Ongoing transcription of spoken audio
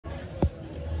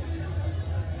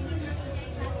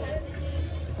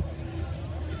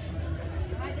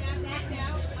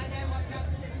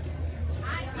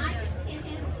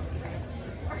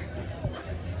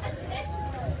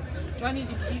I need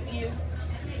to mute you?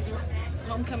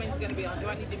 Homecoming's going to be on. Do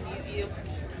I need to mute you?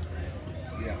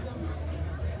 Yeah.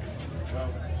 Well.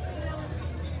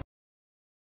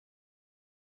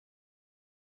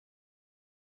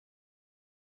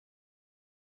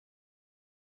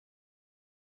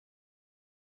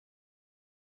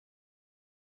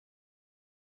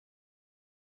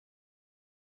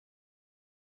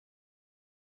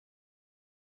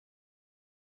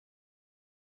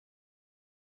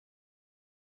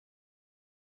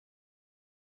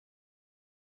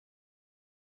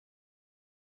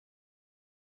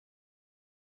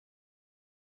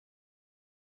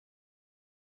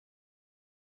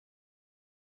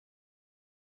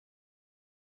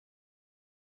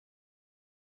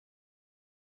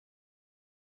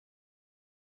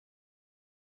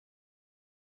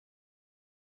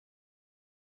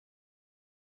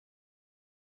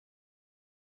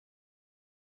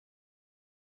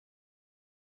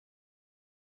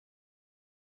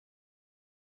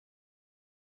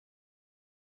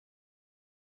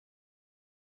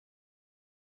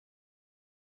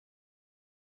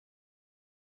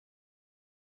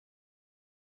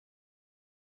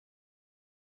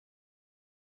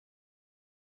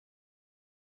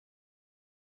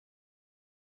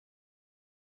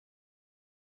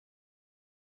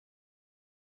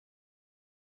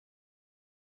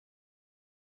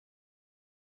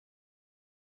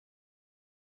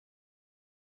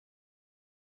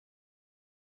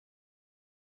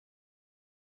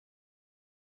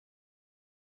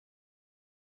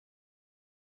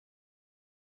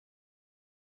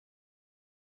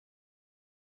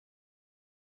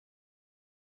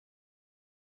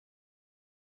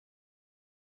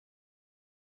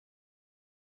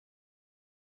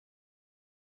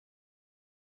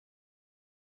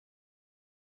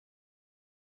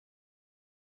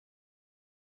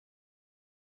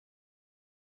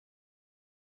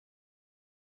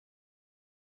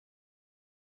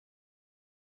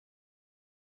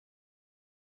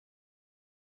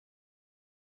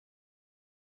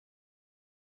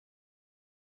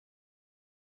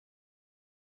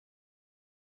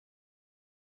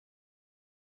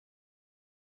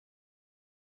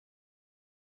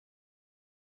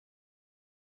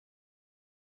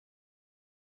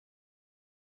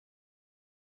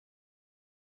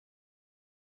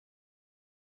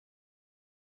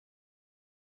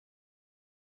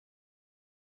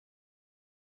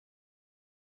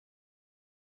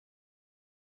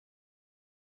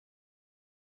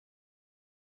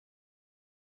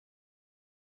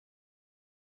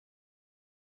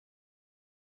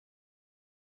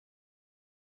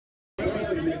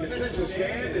 Essential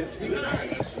stand at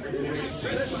tonight is a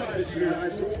special attitude high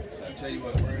school. I'll tell you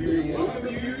what, We welcome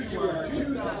you to our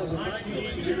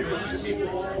 2019 junior high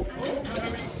school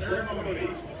homecoming ceremony.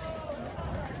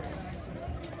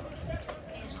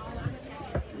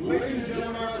 Ladies and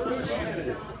gentlemen, our first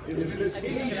candidate is Miss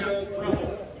Asia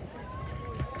Crumble.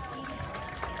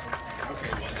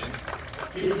 okay, well then.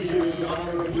 Asia is the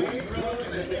daughter of Wayne Crumble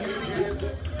and Amy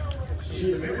Jensen.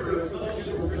 She is a member of the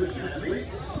Fellowship of Christian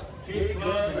Athletes, K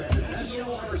Club, and the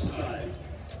National Honor Society.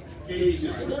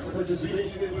 Asia's sport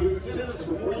participation includes tennis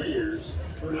for 4 years.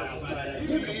 Her outside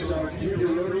activities are Junior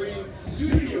Rotary,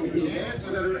 Studio B Dance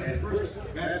Center, and First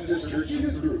Baptist Church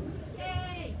Youth Group.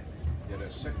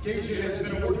 Asia has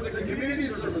been awarded the Community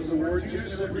Service Award 2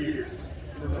 separate years.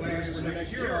 Her plans for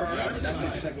next year are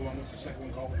undecided. What's the second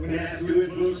one called? When asked who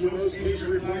influenced her most, Asia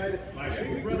replied, "My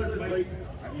big brother Blake.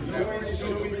 He's always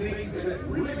showed me things that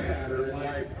really matter in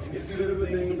life instead of the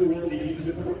things the world deems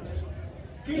important."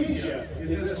 Asia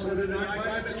is escorted tonight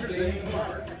by Mr. Zane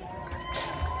Clark.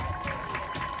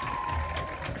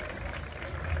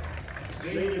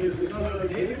 Zane is the son of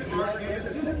David Clark and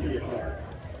Cynthia Clark.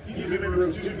 He's a member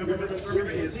of Student Government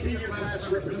serving as Senior Class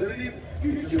Representative,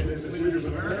 Future Business Leaders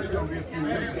of America,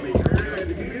 Family, Career,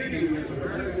 and Community Leaders of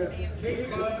America, K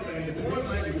Club, and Foreign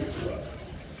Language Club.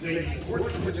 Zane's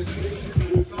sports participation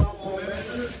includes softball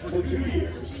manager for 2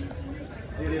 years.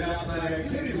 His outside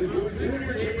activities include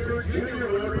junior chamber, junior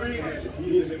rotary, and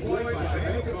he is employed by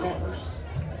Bank of Commerce.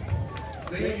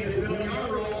 Zane has been on the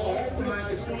honor roll all through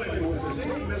high school and was a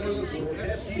safety medalist for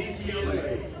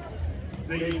FCCLA.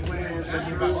 Zane plans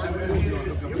after graduation,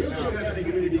 he'll start at the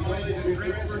community college and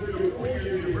transfer to a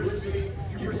 4-year university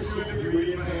to pursue a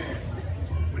degree in finance.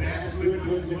 When asked who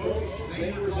influenced the most,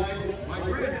 Zane replied, "My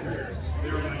grandparents. They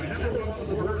are my number one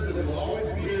supporters and will always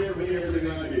be there for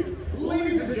everything I do."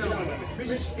 Ladies and gentlemen,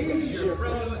 Miss Asia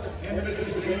Crumble and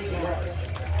Mr. Zane Clark.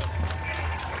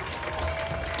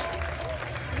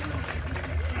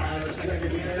 Our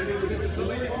second candidate is Miss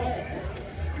Lily Hall.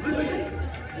 Lily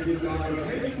is the daughter of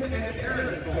Nathan and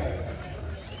Aaron Hall.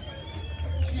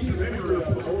 She's a member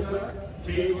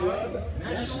K Club,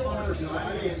 National Honor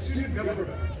Society, and Student Government.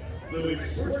 Lily's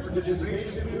sports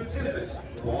participation includes tennis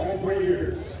for all 4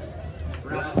 years.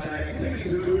 Her outside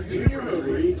activities include junior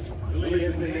rotary. Lily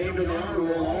has been named in the honor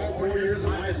roll all 4 years of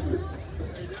high school.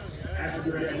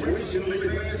 After graduation, Lily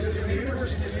transferred to the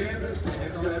University of Kansas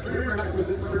and started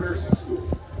prerequisites for nursing school.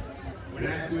 When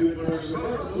asked to influence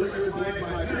sports, Lily replied,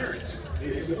 "My parents,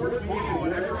 they support me in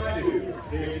whatever I do.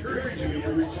 They encourage me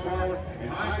to reach far and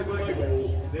high for my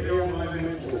goals. They are my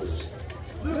mentors."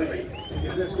 Lily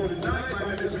is escorted tonight by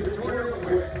Mr. Victoria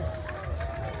Quick.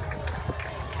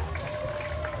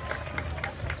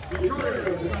 Victoria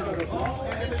is the son of Paul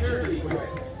and Charity Quick.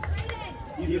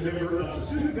 He's a member of the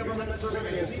Student Government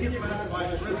serving as Senior Class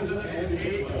Vice President and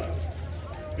K Club.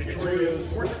 Victoria's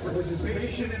sports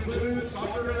participation includes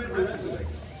soccer and wrestling.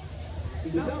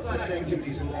 His outside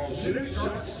activities involve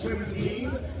Chanute swim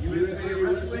team, USA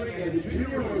Wrestling, and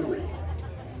junior rotary.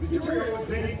 Victoria was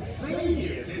named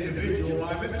Saviest Individual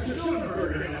by Mr.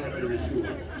 Schoenberger in elementary school.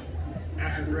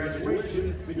 After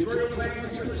graduation, Victoria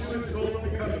plans to pursue his goal of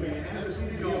becoming an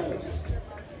anesthesiologist.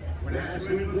 When asked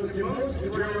who influenced him most,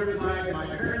 Victoria replied, "My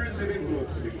parents have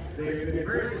influenced me. They have been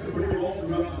very supportive all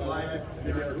throughout my life,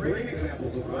 and they are great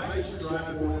examples of what I should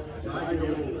strive for as I get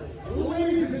older."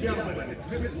 Ladies and gentlemen,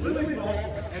 Mrs. Lily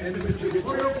Ball and Mr.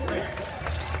 Victoria Quick.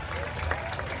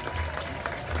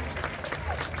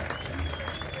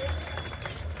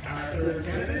 Our third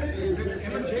candidate is Miss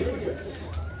Emma Jacobs.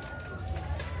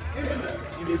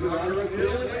 Emma is the daughter of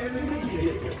Bill and Nikki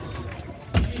Jacobs.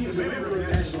 She is a member of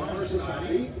the National Honor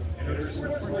Society, and her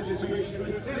sports participation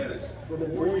includes tennis for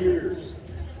 4 years.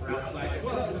 Her outside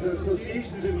clubs and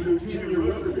associations include junior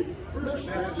rotary, First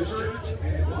Baptist Church,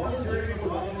 and volunteering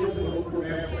with autism and for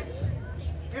families.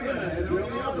 Emma has been on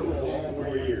the honor roll all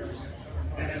 4 years.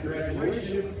 After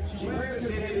graduation, she plans to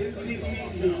attend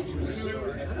NCCC to pursue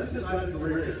an undecided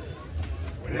career.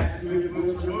 When asked to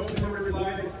influence her most, her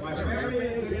replied, "My family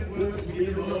has influenced me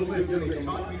the most because they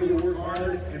taught me to work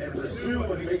hard and pursue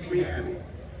what makes me happy."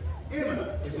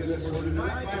 Emma is escorted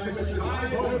tonight by Mr. Ty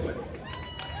Bowman.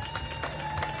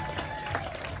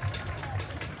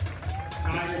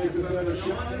 Ty is the son of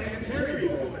Sean and Terry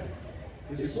Bowman.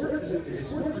 His sports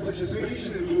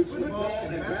participation includes football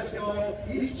and basketball,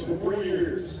 each for 4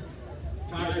 years.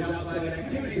 Ty's outside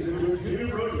activities include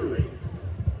junior rotary.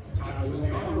 Ty was on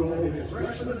the honor roll in his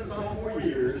freshman and sophomore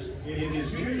years, and in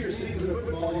his junior season of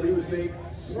football, he was named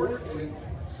Sports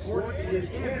in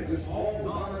Kansas All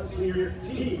Non-Senior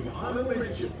Team Honorable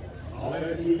Mention. All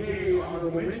SEK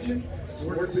Honorable Mention,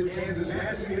 Sports in Kansas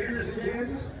Passing Leaders in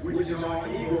Kansas, Wichita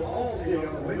Eagle All-State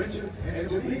Honorable Mention, and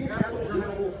Topeka Capital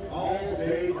Journal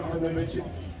All-State Honorable Mention.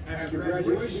 After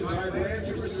graduation, I plan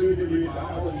to pursue a degree in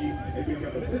biology and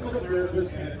become a physical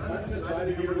therapist at an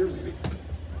undecided university.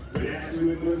 When asked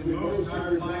who influenced me most, I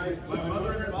replied, "My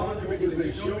mother and father, because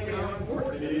they show me how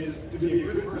important it is to be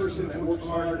a good person that works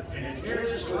hard and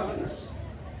cares for others."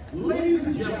 Ladies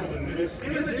and gentlemen, Miss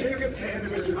Emma Jacobs and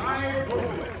Mr. Ty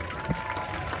Bowman.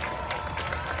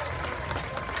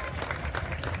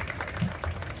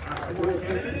 Our fourth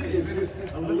candidate is Miss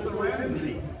Alyssa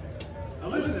Ramsey.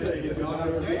 Alyssa is the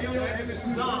daughter of Daniel and Miss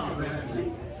Suzanne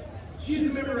Ramsey.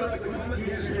 She's a member of the Comets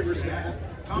newspaper staff,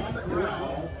 Comet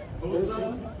Corral,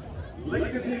 OSA,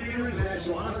 Legacy Leaders,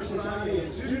 National Honor Society,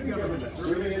 and Student Government,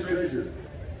 serving as treasurer.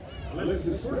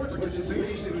 Alyssa's sports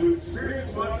participation includes spirit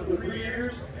squad for 3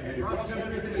 years and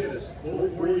cross-country tennis,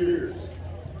 both 4 years.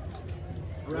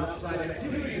 Her outside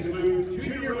activities include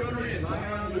junior rotary and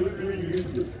Zion Lutheran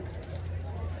Youth Group.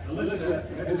 Alyssa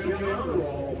has been on the honor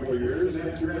roll for 4 years, and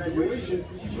after graduation,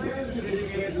 she plans to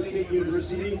attend Kansas State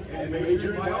University and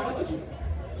major in biology.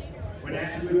 When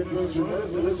asked to influence her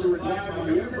most, Alyssa replied, "My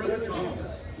younger brother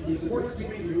Thomas. He supports me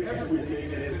through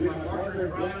everything and has been my partner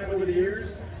in crime over the years.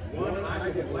 One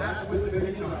I can laugh with at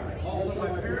any time. Also,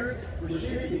 my parents for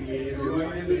shaping me into who I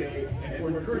am today and for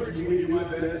encouraging me to do my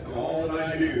best in all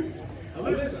that I do."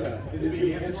 Alyssa is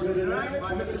being escorted tonight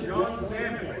by Mr. John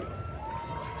Samuel.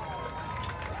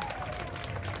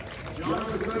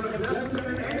 John is the son of Dustin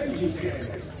and Angie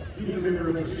Samuel. He's a member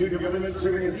of the Student Government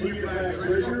serving as Senior Class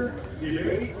Treasurer,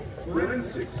 Debate,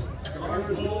 Forensics,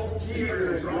 Scholars Bowl,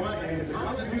 Theater and Drama, and the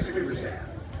Comet newspaper staff.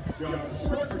 John's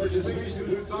sports participation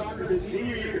includes soccer his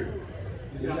senior year.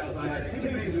 His outside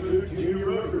activities include junior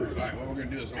rotary. Right, what we're going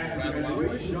to do is After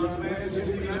graduation, John plans to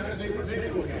the United States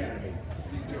Naval Academy.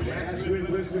 When asked who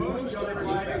influenced him most, John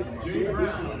replied, "Jay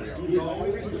Brown. He's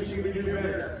always pushing me to do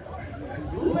better."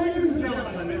 Ladies and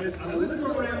gentlemen, Miss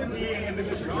Alyssa Ramsey and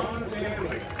Mr. John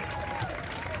Samuel.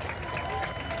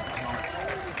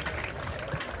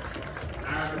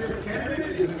 Our fifth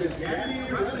candidate is Miss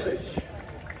Gabby Rutledge.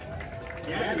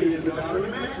 Gabby is the daughter of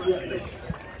Matt Rutledge.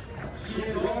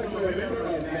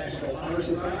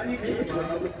 IDK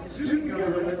Club, Student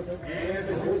Government, and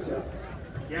HOSA.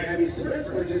 Gabby Smith's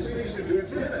participation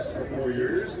includes tennis for 4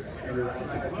 years, and her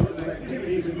outside clubs and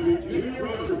activities include junior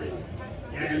Rotary.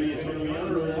 Gabby is from the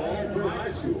honor roll all through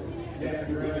high school, and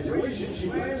after graduation, she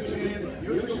plans to attend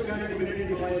Yoshua County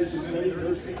Community College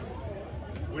University.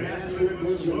 When asked who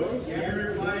was most, Gabby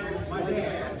replied, "My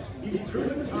dad. He's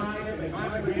proven time and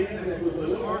time again that with a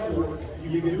little hard work,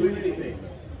 you can do anything."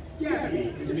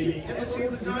 Gabby is being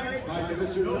escorted tonight by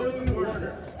Mr. Nolan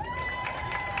Warner.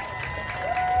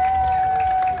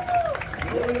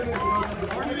 Nolan is the son of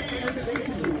Marty and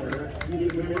Stacy Warner. He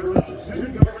is a member of the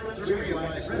Student Government Serving as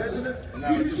Vice President,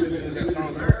 Future Business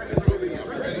of America Serving as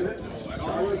President,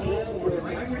 Scholars Hall for the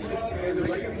Language Club, and the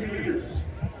Legacy Leaders.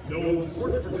 Nolan's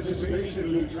sport participation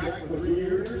includes track for 3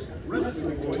 years,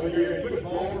 wrestling for 1 year, and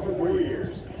football for 4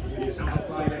 years. His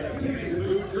outside activities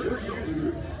include church youth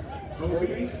group,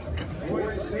 Kobe,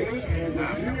 Boys State, and the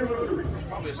Junior Rotary.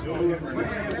 Nolan's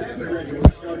plans after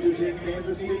graduation are to attend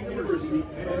Kansas State University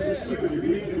and pursue a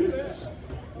degree in business.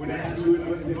 When asked who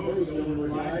was most, Nolan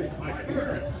replied, "My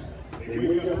parents. They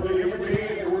wake up early every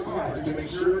day and work hard to make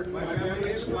sure my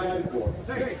family is provided for.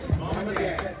 Thanks, Mom and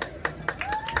Dad."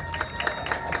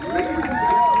 Ladies and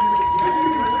gentlemen,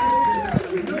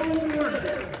 Mr. Nolan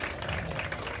Warner.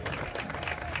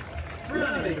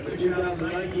 Crowning the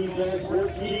 2019 Fall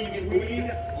Sports Team in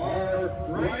Queen are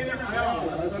Brian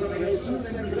Ayala, son of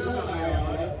Jesus and Priscilla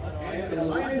Ayala, and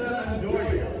Eliza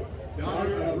Andoyo,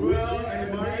 daughter of Ruel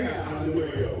and Maria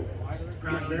Andoyo.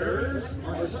 Crown bearers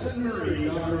are Sutton Murray,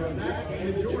 daughter of Zach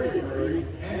and Jory Murray,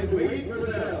 and Wade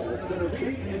Frizzell, son of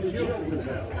Kate and Jill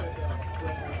Frizzell.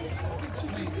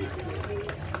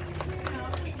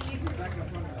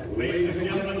 Ladies and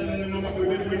gentlemen, the moment we've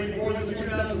been waiting for, the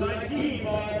 2019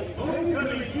 Fall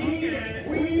Homecoming King and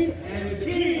Queen, and the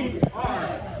King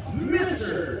are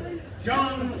Mr.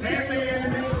 John Stanley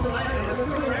and Miss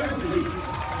Eliza Ramsey.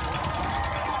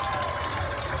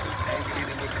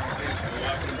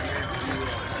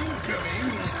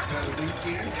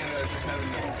 Weekend, just having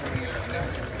the homecoming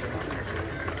announcement.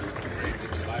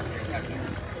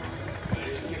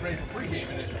 Get ready for pregame,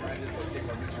 and it's right here. We'll take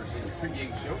our Mr.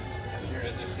 Pregame show here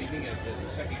this evening as the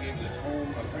second game of this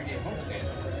pregame homestand.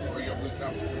 Where your Blue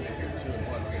Caps are going to here 2-1.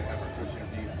 We're going to have our first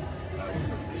interview with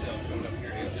Coach Frizzell coming up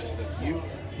here in just a few.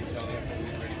 Get y'all the info.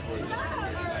 Get ready for this one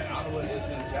here tonight. Ottawa is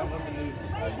in town. Look at the new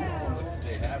uniform that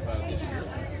they have this year.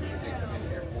 They come in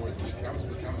here for the Comets.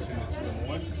 The Comets in the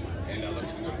 2-1. And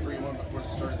looking to go 3-1 before the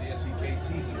start of the SEK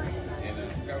season. And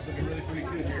guys looking really pretty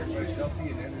good here. Everybody's healthy,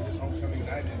 and then this homecoming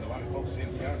night, and a lot of folks in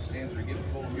town. Stands are getting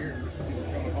full here. People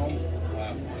coming home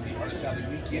for the Artist Alley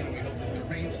weekend, and we hope that the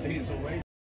rain stays away.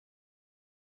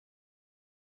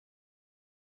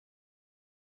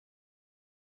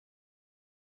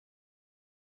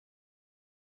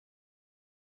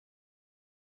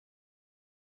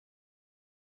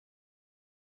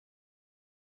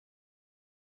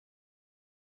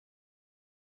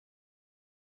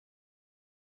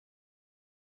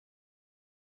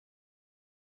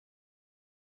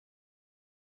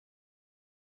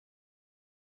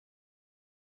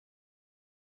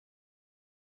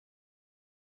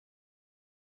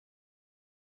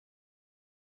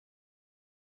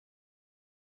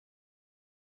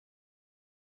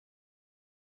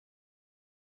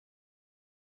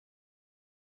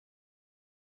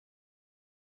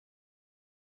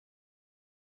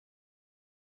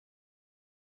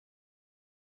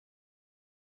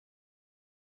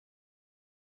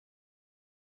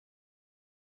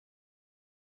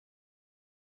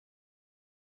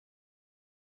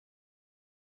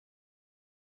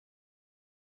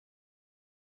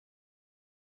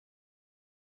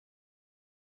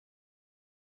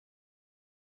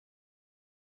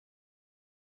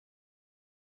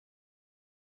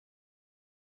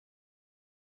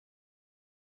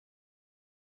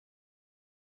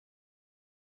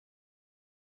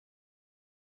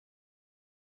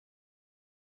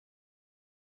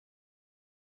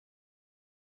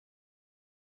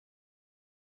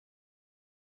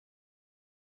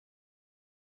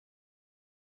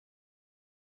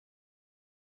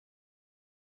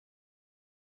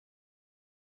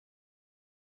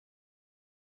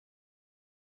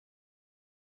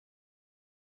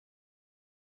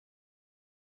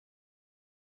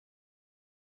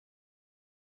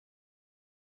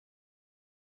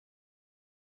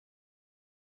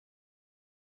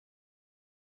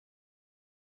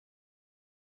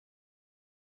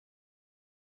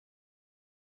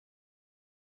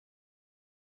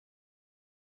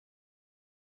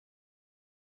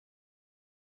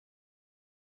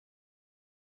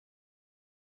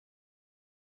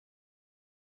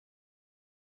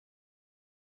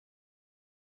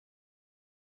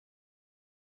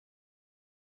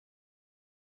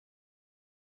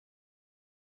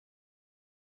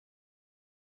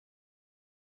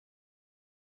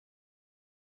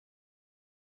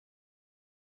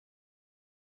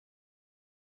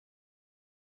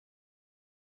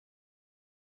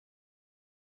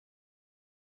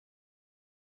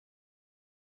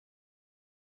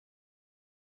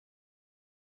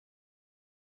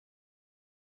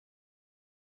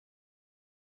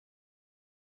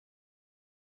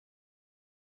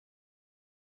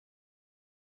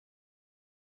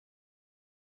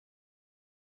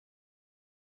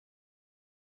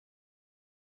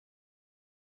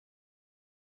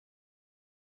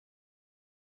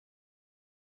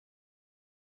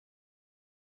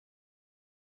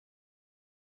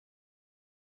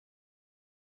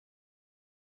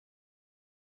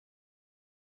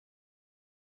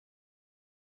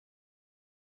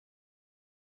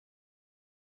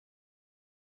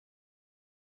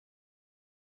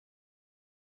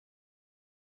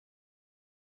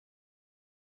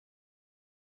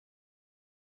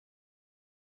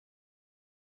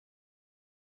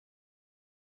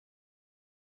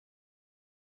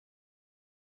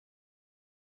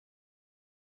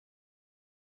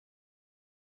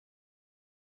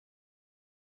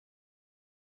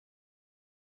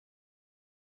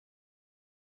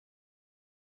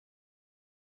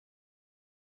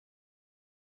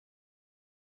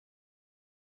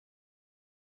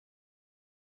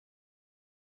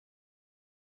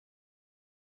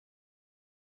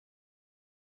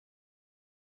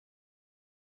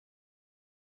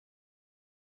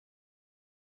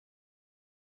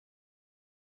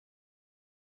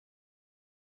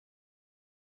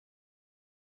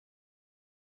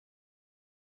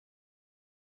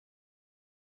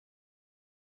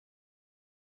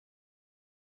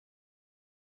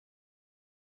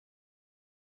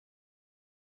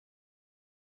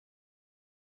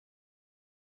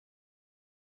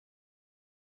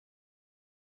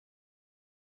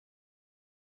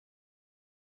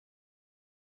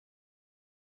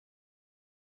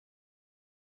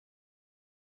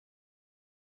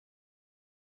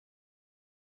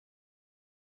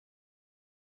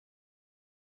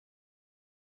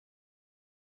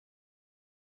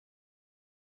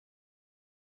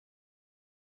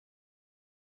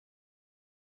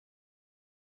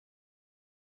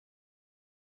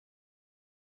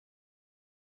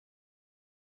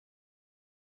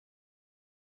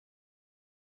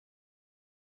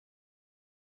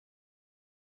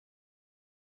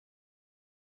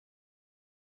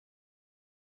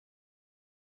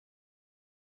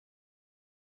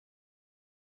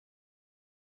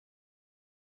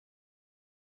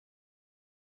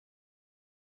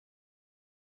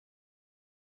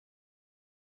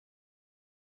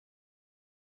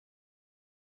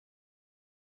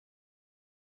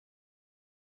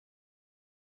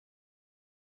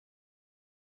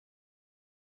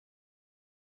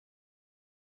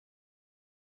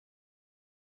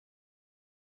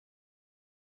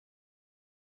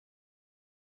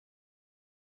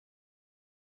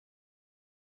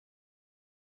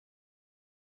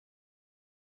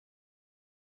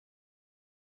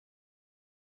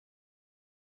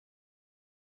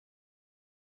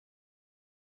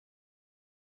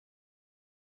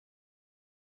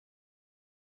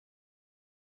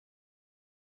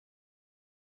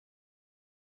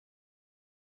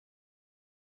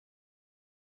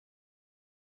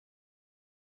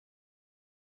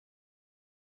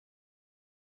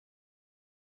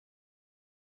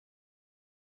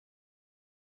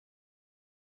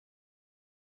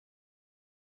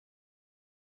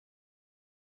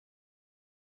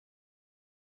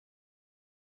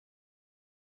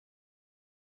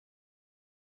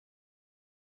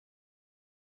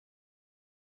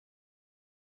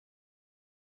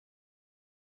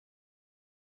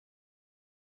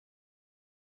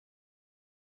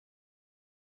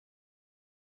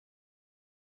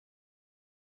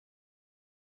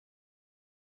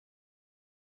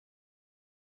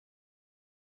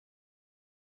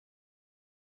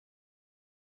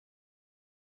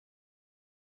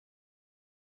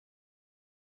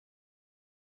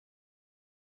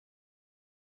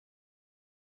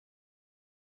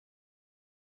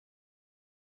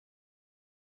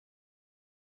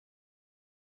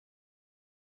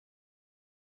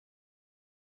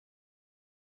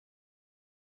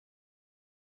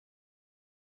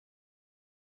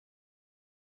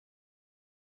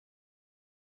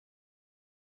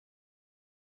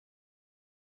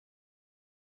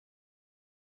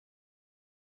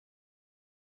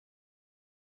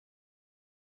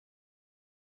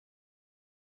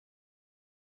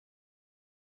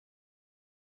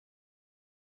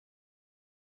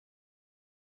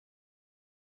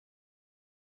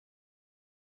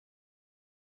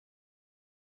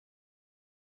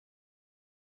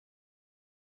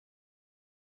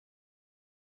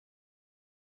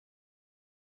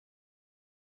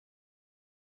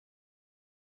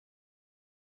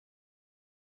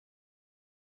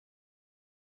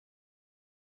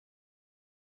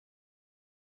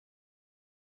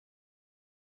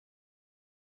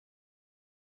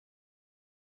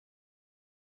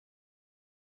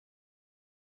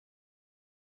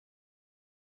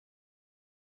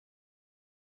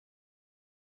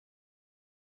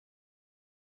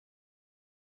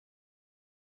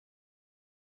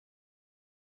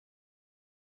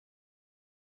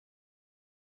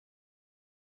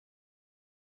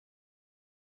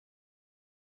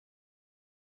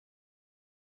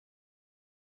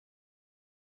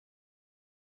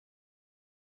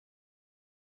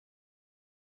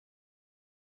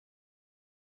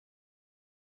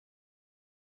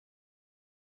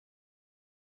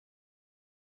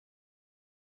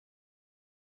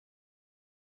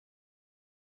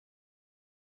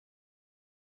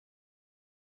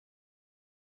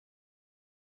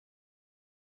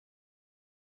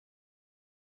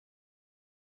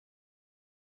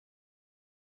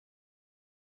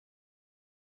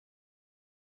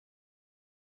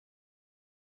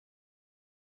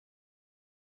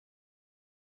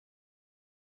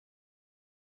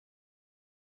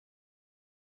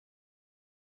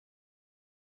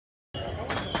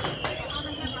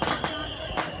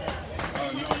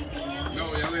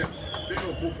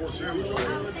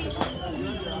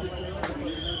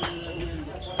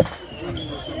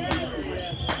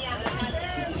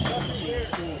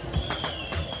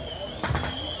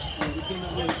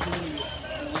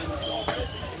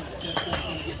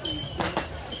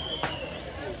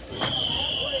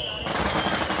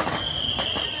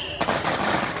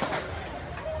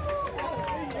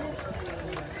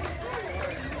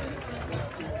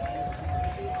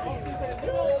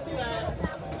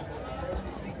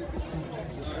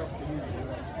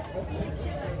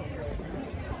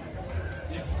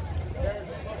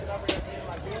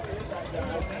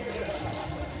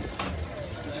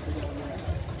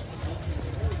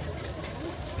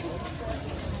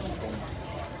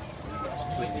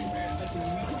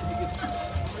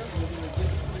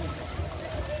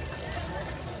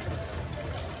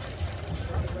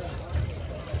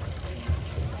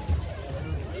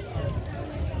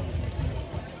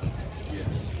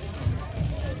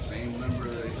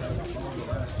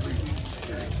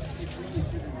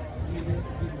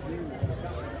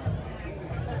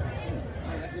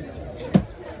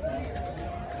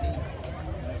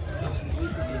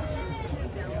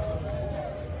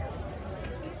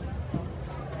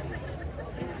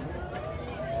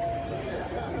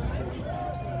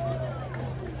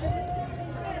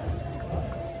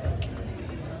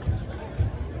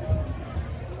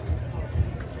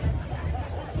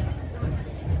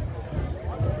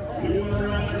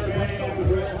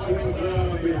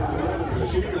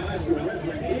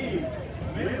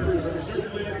 Members are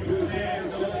circulating to his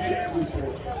hands some chances for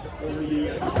the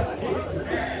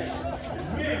cash.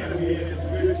 Man, we had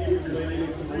some good keepers. They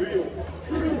need some real,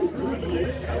 true, good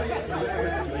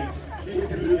athletes. Get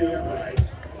to the uprights.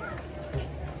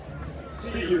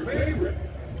 See your favorite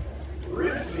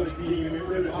wrestling team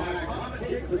member to buy a Comet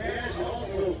kick for cash.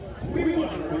 Also, we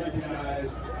want to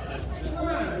recognize a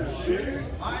ton of Chanute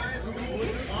High School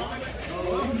Comet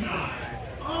alumni.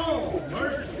 Oh,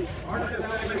 mercy! Our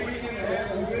deciding weekend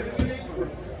has been visiting for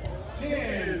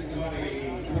 10,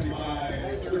 20,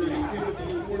 25, 30,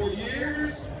 50, 40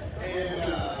 years. And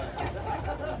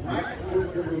right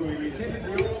when we attended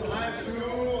the old high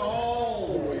school, all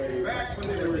the way back when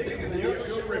they were digging the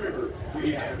Ocho River,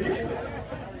 we have people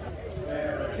that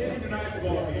are attending tonight's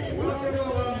ball game. Welcome,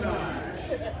 alumni.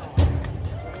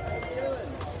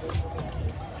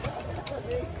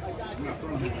 I'm not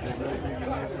from here.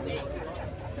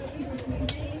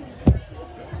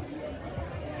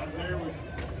 I'm there with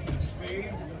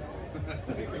spades.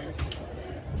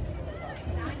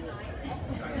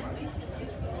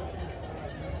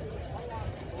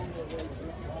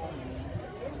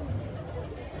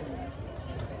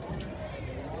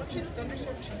 Watching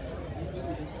thunderstorm chances.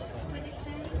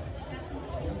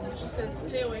 She says,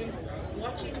 Kay Williams,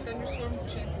 watching thunderstorm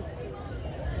chances.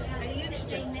 I need to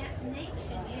They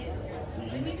nation you.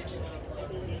 They need to just.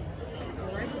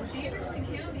 Anderson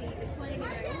County is playing in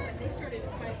Iowa. They started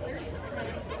at 5:30.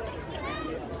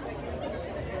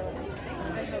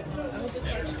 I hope it's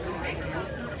like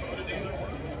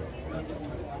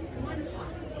 1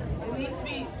 o'clock. It needs to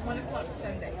be 1 o'clock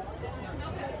Sunday.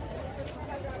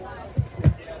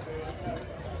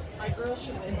 My girl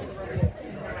should have been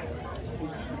tonight.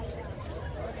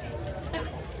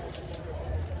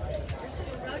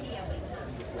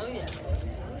 Oh yes.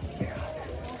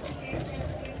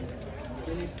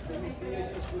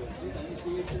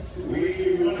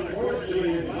 We want to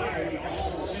cordially invite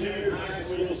all Chanute High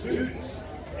School students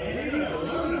and even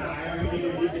alumni, I mean,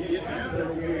 if you can get out there,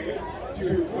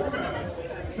 to form a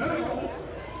tunnel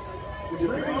to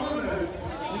bring on the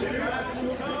Chanute High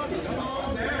School Comets. Come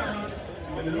on down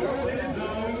in the north end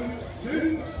zone,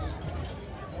 students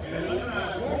and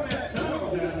alumni, form that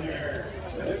tunnel down there.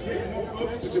 Let's get more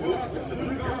folks to welcome the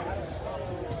Blue Comets.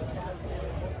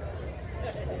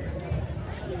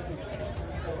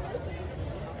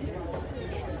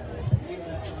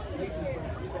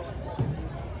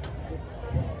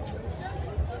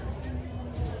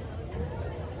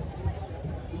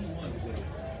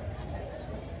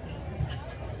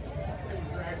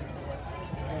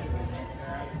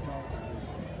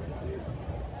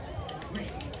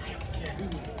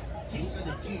 Just so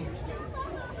the juniors do.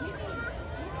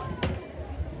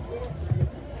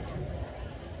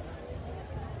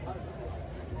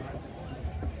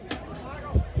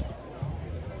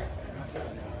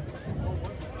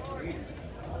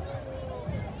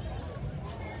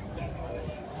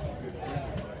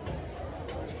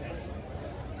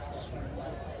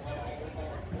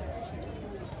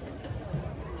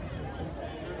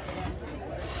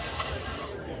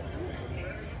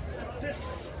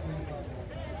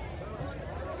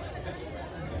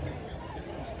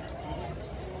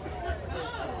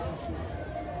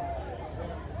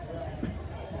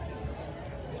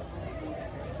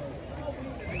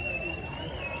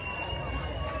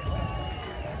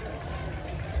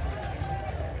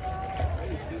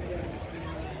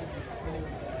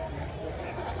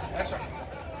 That's right.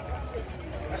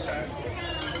 That's right.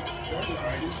 That's all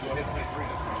right. Just go ahead and play three.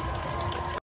 That's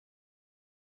fine.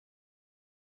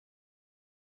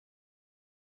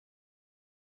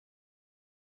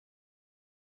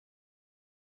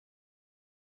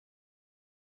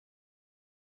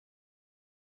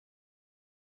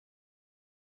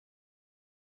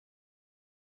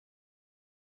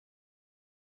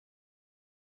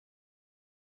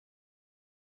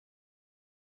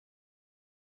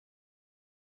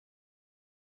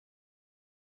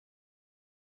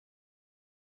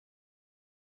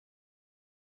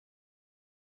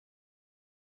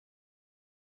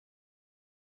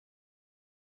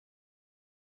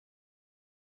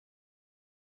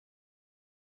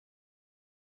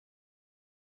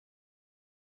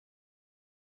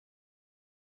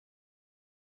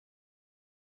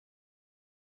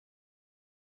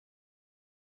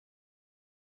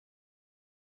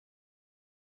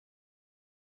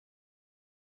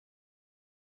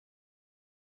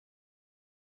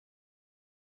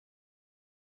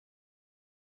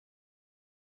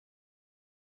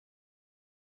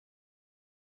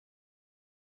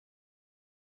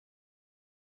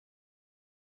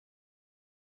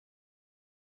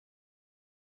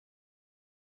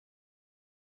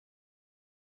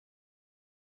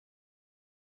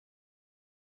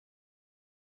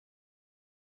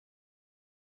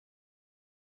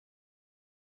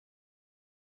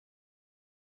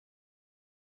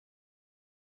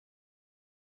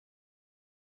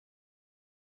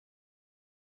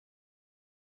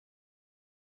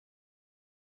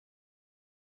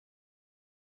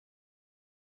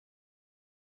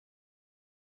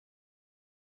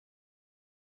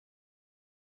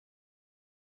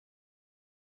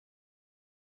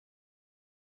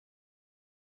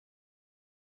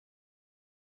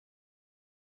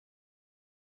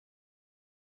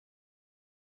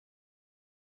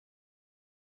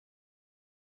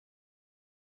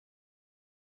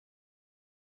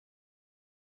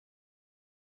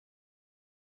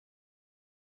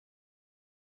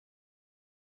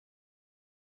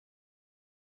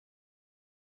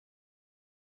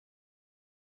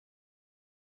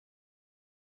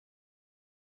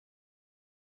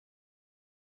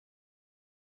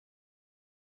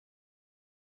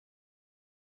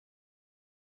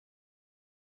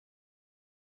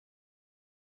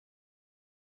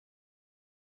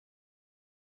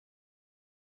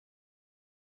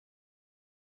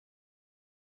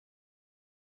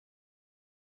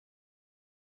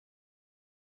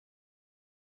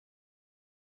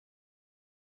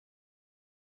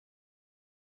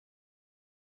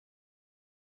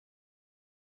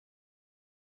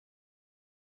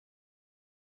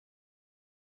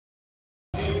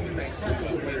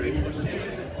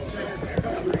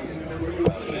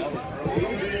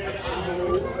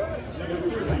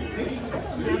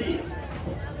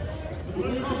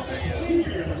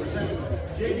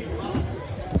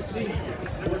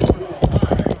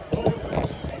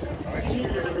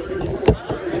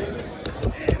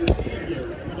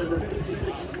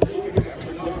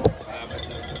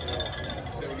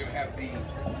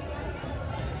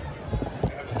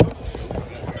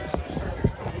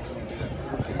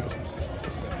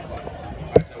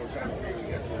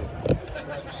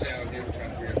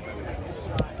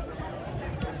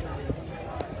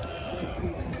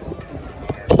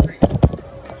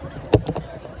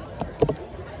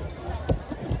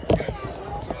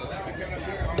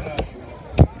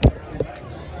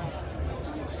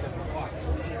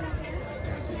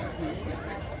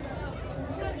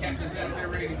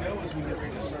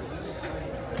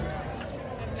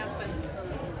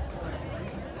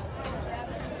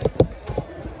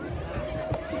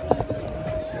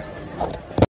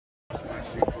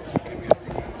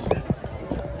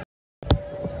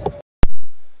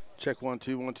 check 1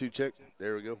 2 1 2 check.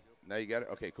 There we go. Now you got it.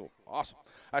 Okay, cool, awesome. All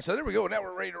right, so there we go. Now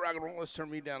we're ready to rock and roll. Let's turn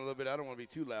me down a little bit. I don't want to be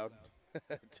too loud,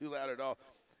 too loud at all.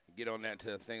 Get on that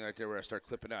thing right there where I start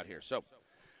clipping out here. So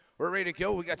we're ready to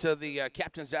go. We got the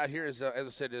captains out here. As I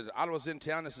said, Ottawa's in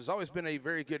town. This has always been a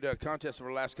very good contest over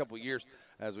the last couple of years.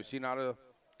 As we've seen Ottawa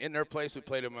in their place, we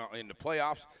played them in the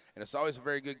playoffs, and it's always a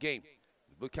very good game.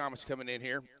 The Blue Comets coming in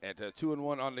here at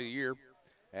 2-1 on the year,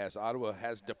 as Ottawa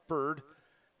has deferred,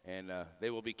 and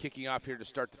they will be kicking off here to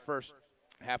start the first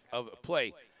half of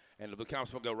play. And the Blue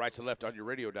Comets will go right to left on your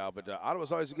radio dial. But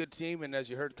Ottawa's always a good team, and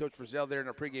as you heard Coach Frizzell there in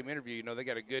our pregame interview, you know they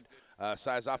got a good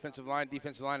size offensive line,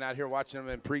 defensive line out here watching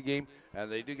them in pregame,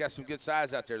 and they do got some good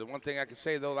size out there. The one thing I can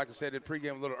say, though, like I said in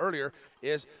pregame a little earlier,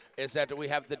 is that we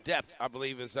have the depth, I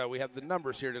believe, is we have the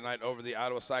numbers here tonight over the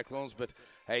Ottawa Cyclones. But,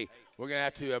 hey, we're going to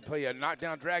have to play a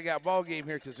knockdown, drag-out ball game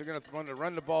here because they're going to want to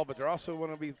run the ball, but they're also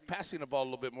going to be passing the ball a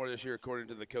little bit more this year, according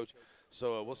to the coach.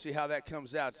 So we'll see how that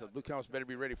comes out. So Blue Comets better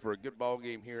be ready for a good ball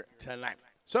game here tonight.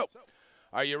 So,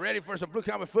 are you ready for some Blue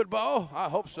Comet football? I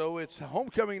hope so. It's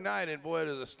homecoming night, and boy,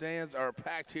 the stands are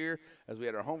packed here as we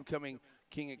had our homecoming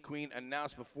king and queen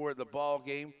announced before the ball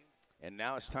game. And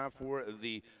now it's time for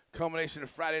the culmination of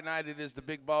Friday night. It is the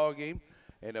big ball game.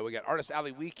 And we got Artist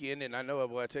Alley weekend, and I know,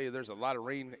 boy, I tell you, there's a lot of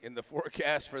rain in the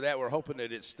forecast for that. We're hoping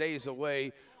that it stays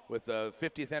away with the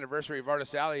 50th anniversary of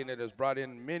Artist Alley, and it has brought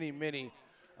in many, many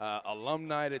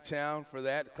alumni to town for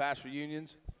that, class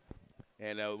reunions.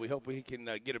 And we hope we can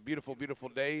get a beautiful, beautiful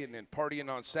day and then partying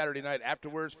on Saturday night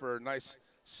afterwards for a nice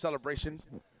celebration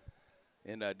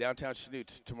in downtown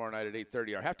Chanute tomorrow night at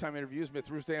 8:30. Our halftime interview is with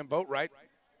Ruth Ann Boatwright,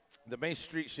 the Main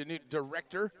Street Chanute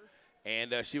director,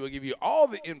 and she will give you all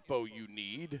the info you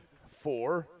need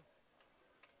for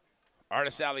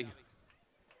Artist Alley,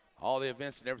 all the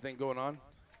events and everything going on.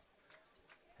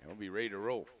 And we'll be ready to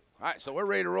roll. All right, so we're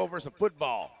ready to roll for some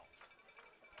football.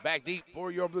 Back deep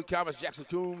for your Blue Comets, Jackson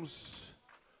Coombs,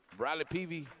 Bradley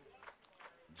Peavy,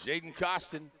 Jaden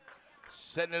Costin,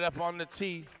 setting it up on the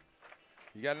tee.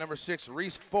 You got number 6,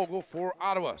 Reese Fogle for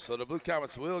Ottawa. So the Blue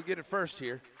Comets will get it first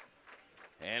here.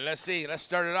 And let's see, let's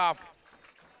start it off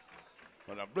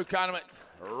with a Blue Comet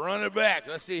run it back.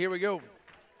 Let's see, here we go.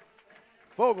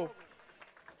 Fogle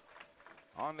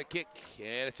on the kick,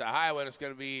 and it's a high one. It's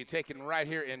going to be taken right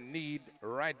here in need,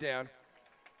 right down.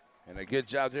 And a good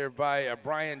job there by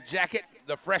Brian Jackett,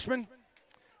 the freshman,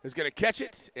 who's going to catch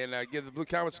it and give the Blue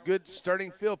Comets good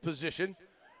starting field position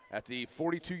at the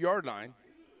 42-yard line.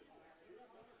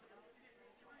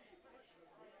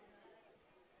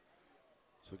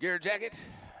 So Garrett Jackett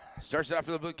starts it off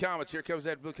for the Blue Comets. Here comes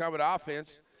that Blue Comet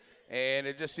offense. And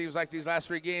it just seems like these last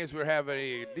 3 games we're having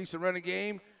a decent running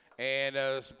game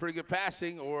and some pretty good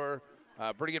passing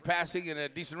and a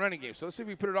decent running game. So let's see if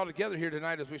we put it all together here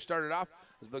tonight as we start it off.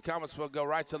 The Blue Comets will go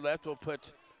right to left. We'll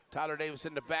put Tyler Davis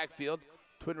in the backfield.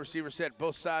 Twin receiver set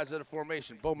both sides of the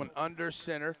formation. Bowman under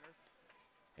center.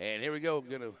 And here we go.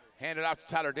 We're going to hand it off to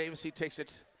Tyler Davis. He takes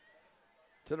it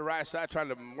to the right side, trying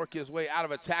to work his way out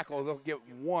of a tackle. They'll get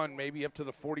one, maybe up to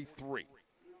the 43.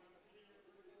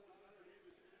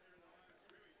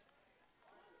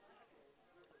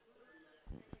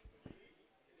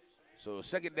 So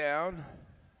second down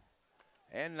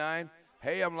and 9.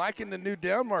 Hey, I'm liking the new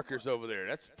down markers over there.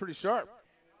 That's pretty sharp.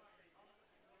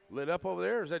 Lit up over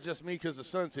there, or is that just me because the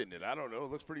sun's hitting it? I don't know.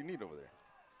 It looks pretty neat over there.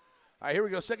 All right, here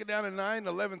we go. Second down and 9,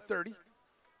 11:30. So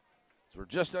we're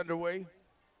just underway.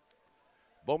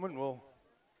 Bowman will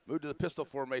move to the pistol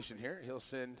formation here. He'll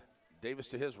send Davis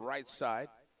to his right side.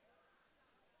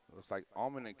 Looks like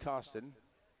Allman and Costin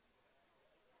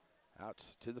out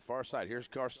to the far side. Here's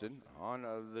Karsten on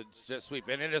the jet sweep.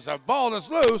 And it is a ball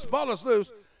that's loose. Ball is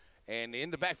loose. And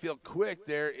in the backfield quick,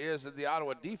 there is the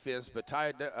Ottawa defense, but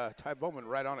Ty Bowman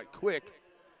right on it quick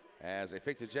as they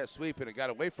faked the jet sweep, and it got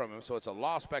away from him. So it's a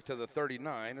loss back to the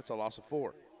 39. It's a loss of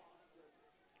 4.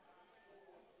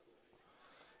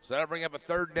 So that'll bring up a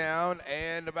third down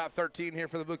and about 13 here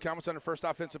for the Blue Comets on the first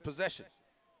offensive possession.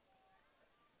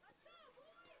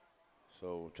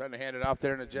 So trying to hand it off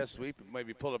there in a jet sweep.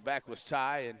 Maybe pull it back was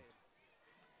Ty and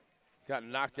got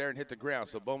knocked there and hit the ground.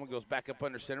 So Bowman goes back up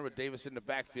under center with Davis in the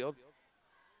backfield.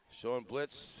 Showing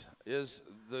blitz is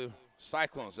the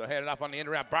Cyclones. They'll hand it off on the end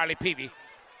around Bradley Peavy.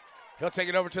 He'll take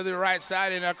it over to the right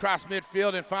side and across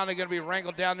midfield and finally going to be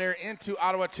wrangled down there into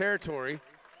Ottawa territory.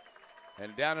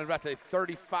 And down at about the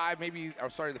 35, maybe, I'm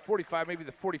sorry, the 45, maybe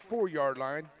the 44-yard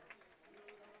line.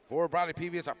 For Bradley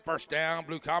Peavy, it's a first down,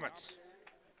 Blue Comets.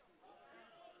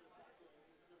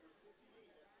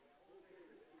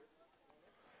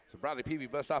 So Bradley Peavy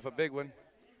busts off a big one.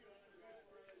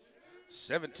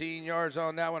 17 yards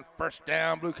on that one. First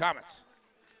down, Blue Comets.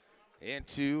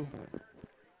 Into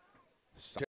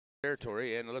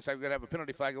territory, and it looks like we're going to have a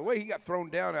penalty flag. The way he got thrown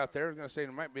down out there, I was going to say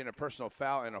there might be a personal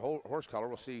foul and a horse collar.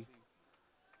 We'll see.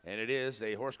 And it is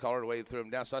a horse collar the way he threw him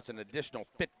down, so that's an additional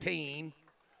 15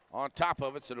 on top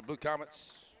of it. So the Blue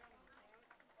Comets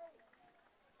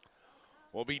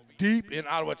will be deep in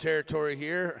Ottawa territory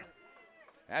here.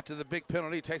 After the big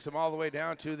penalty, takes them all the way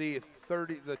down to the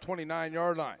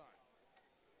 29-yard line.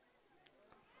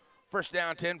 First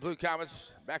down, 10, Blue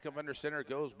Comets. Back up under center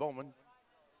goes Bowman.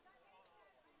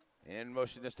 In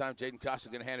motion this time, Jaden Costa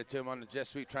going to hand it to him on the jet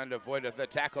sweep, trying to avoid the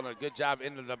tackle, and a good job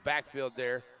into the backfield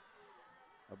there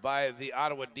by the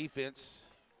Ottawa defense.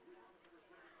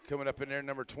 Coming up in there,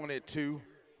 number 22,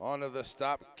 onto the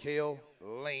stop, Cale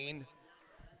Lane.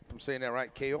 If I'm saying that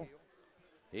right, Cale.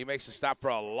 He makes a stop for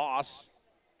a loss.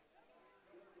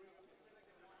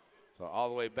 So all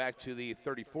the way back to the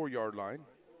 34-yard line.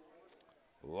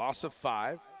 Loss of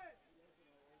 5.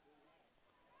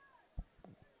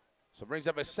 So brings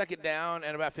up a second down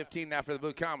and about 15 now for the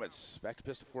Blue Comets. Back to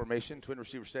pistol formation. Twin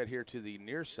receiver set here to the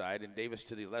near side, and Davis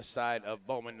to the left side of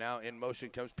Bowman. Now in motion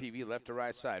comes PV left to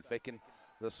right side, faking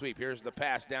the sweep. Here's the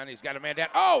pass down. He's got a man down.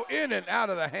 Oh, in and out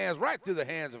of the hands, right through the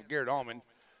hands of Garrett Allman.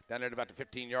 Down there at about the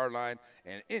 15-yard line,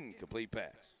 and incomplete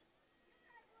pass.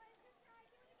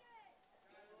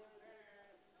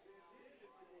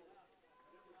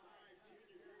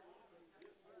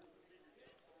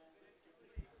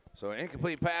 So an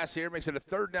incomplete pass here makes it a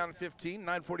third down and 15.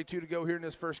 9:42 to go here in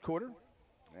this first quarter.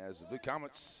 As the Blue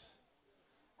Comets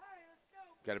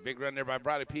got a big run there by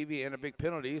Bradley Peavy and a big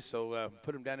penalty, so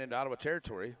put him down into Ottawa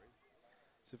territory.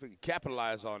 See if we can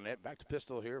capitalize on that. Back to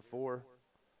pistol here for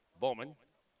Bowman.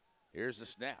 Here's the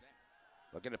snap.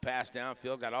 Looking to pass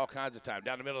downfield, got all kinds of time.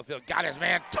 Down the middle of the field, got his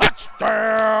man.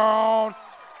 Touchdown!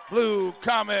 Blue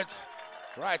Comets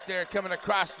right there coming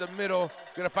across the middle.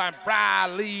 Going to find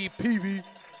Bradley Peavy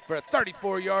for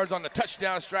 34 yards on the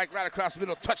touchdown strike right across the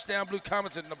middle. Touchdown, Blue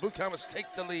Comets, and the Blue Comets take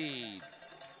the lead.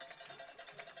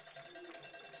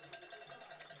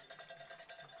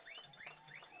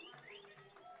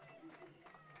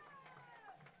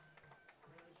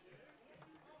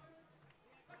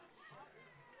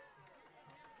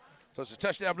 So it's a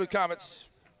touchdown, Blue Comets.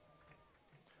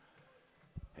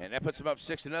 And that puts them up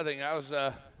 6-0. That was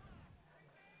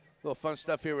little fun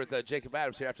stuff here with Jacob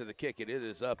Adams here after the kick. It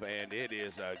is up, and it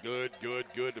is good.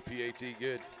 The PAT,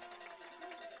 good.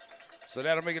 So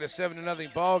that'll make it a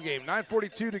 7-0 ball game.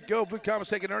 9:42 to go. Blue Comets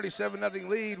take an early 7-0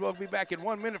 lead. We'll be back in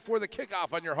 1 minute for the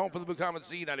kickoff on your home for the Blue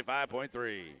Comets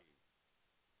Z95.3.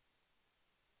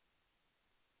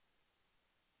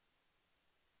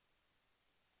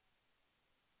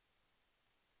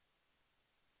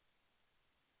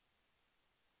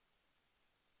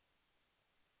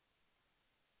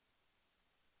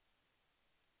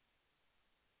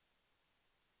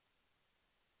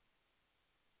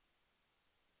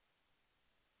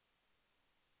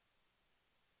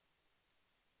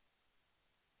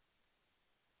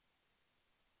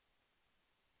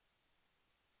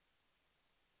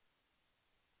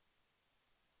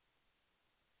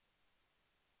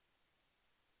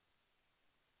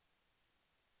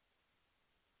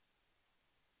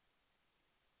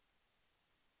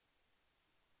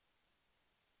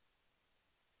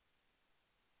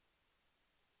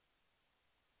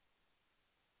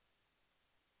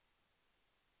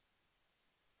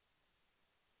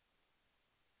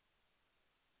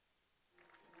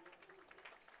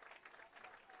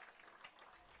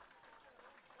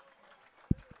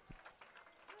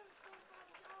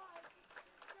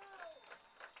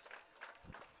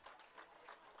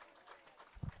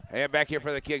 And back here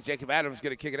for the kick, Jacob Adams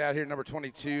going to kick it out here, number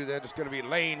 22. That is going to be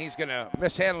Lane. He's going to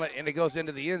mishandle it, and it goes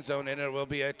into the end zone, and it will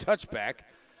be a touchback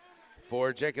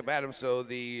for Jacob Adams. So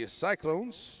the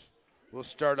Cyclones will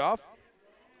start off.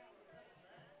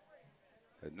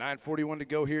 At 9:41 to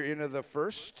go here into the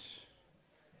first.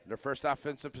 Their first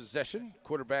offensive possession.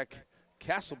 Quarterback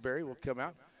Castleberry will come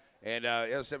out. And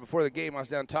as I said before the game, I was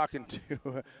down talking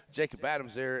to Jacob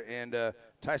Adams there and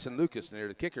Tyson Lucas, and they're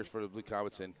the kickers for the Blue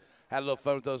Comets, and had a little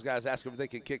fun with those guys, asked them if they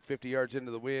can kick 50 yards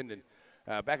into the wind, and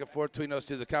back and forth between those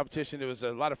two. The competition, it was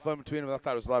a lot of fun between them. I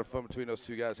thought it was a lot of fun between those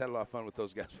two guys. Had a lot of fun with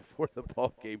those guys before the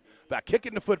ball game about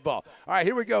kicking the football. All right,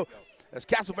 here we go. As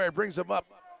Castleberry brings them up.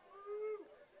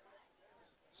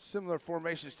 Similar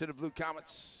formations to the Blue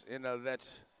Comets in that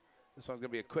this one's going to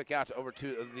be a quick out over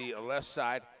to the left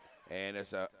side. And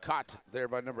it's a caught there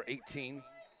by number 18.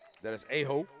 That is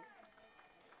Aho.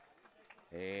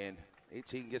 And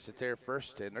 18 gets it there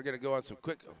first. And they're going to go on some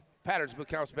quick patterns. Blue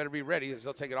Comets better be ready as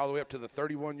they'll take it all the way up to the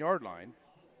 31-yard line.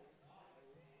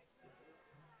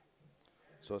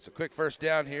 So it's a quick first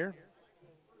down here.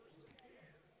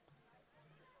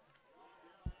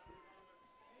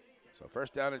 So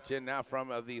first down and 10 now from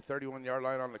the 31-yard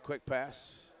line on the quick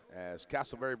pass. As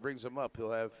Castleberry brings him up,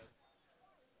 he'll have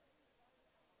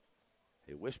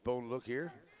a wishbone look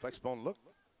here, flexbone look.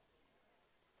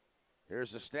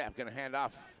 Here's the snap, going to hand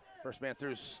off. First man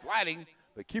through, sliding,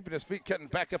 but keeping his feet, cutting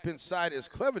back up inside is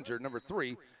Clevenger, number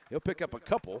 3. He'll pick up a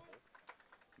couple,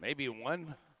 maybe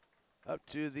one, up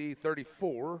to the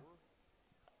 34.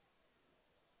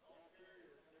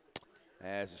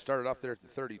 As it started off there at the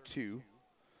 32.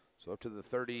 So up to the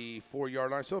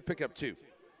 34-yard line, so he'll pick up 2.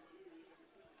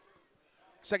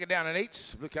 Second down and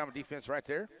 8, Blue Comet defense right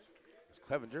there. It's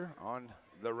Clevenger on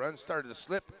the run, started to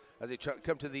slip as they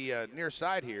come to the near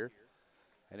side here.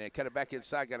 And then cut it back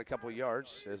inside, got a couple of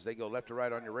yards as they go left to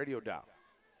right on your radio dial.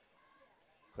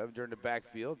 Clevenger in the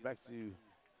backfield, back to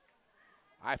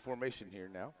I formation here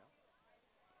now.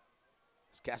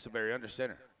 It's Castleberry under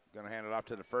center. Going to hand it off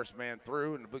to the first man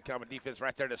through, and the Blue Comet defense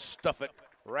right there to stuff it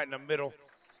right in the middle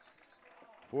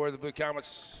for the Blue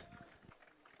Comets.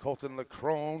 Colton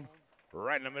Leckrone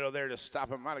right in the middle there to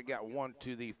stop him. Might have got one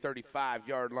to the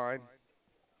 35-yard line.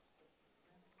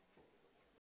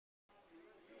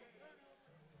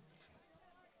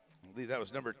 I believe that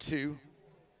was number 2,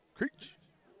 Creech.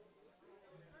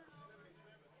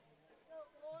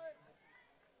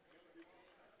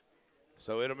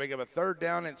 So it'll make up a third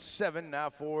down and 7 now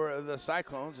for the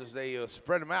Cyclones as they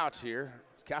spread them out here.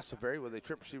 It's Castleberry with a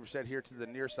trip receiver set here to the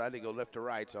near side. They go left to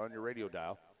right on your radio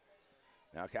dial.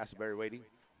 Now Castleberry waiting.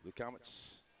 Blue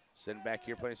Comets sitting back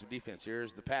here playing some defense.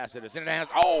 Here's the pass. It is in the hands.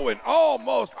 Oh, and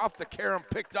almost off the carom,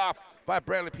 picked off by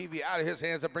Bradley Peavy out of his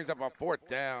hands. That brings up a fourth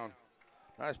down.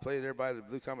 Nice play there by the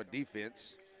Blue Comet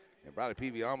defense. And Bradley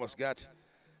Peavy almost got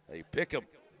a pick 'em.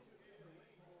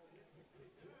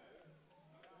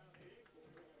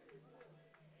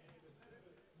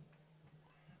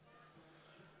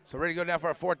 So ready to go now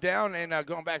for a fourth down, and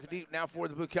going back deep now for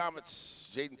the Blue Comets.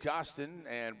 Jaden Costin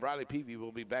and Bradley Peavy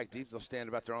will be back deep. They'll stand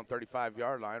about their own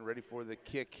 35-yard line, ready for the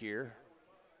kick here.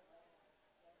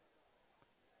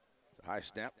 It's a high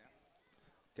snap.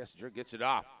 Kessinger gets it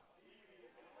off.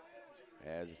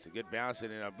 As it's a good bounce,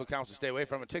 and Blue Comets will stay away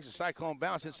from it. Takes a Cyclone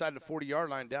bounce inside the 40-yard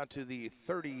line down to the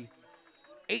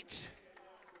 38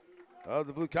 of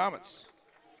the Blue Comets.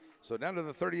 So down to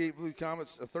the 38 Blue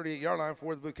Comets, a 38-yard line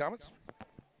for the Blue Comets.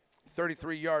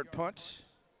 33-yard punt.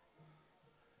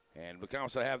 And Blue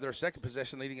Comets will have their second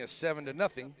possession, leading us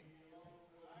 7-0.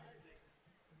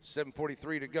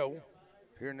 7:43 to go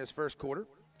here in this first quarter.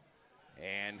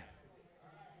 And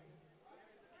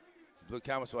Blue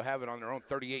Comets will have it on their own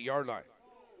 38-yard line.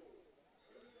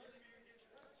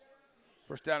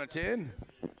 First down and 10.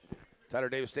 Tyler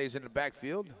Davis stays in the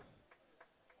backfield.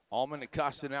 Allman and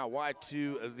Costin out wide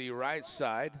to the right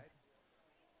side.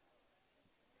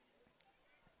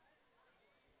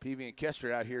 Peavy and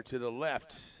Kester out here to the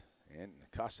left. And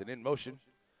Costin in motion.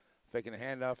 Faking a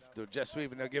handoff to jet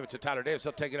sweep, and they'll give it to Tyler Davis.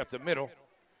 He'll take it up the middle.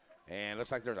 And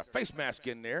looks like there's a face mask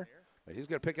in there. But he's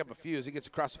going to pick up a few as he gets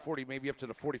across the 40, maybe up to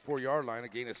the 44-yard line. A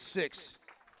gain of 6.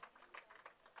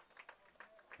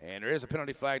 And there is a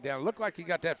penalty flag down. Looked like he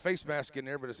got that face mask in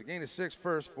there, but it's a gain of 6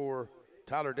 first for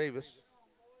Tyler Davis.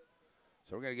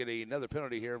 So we're going to get another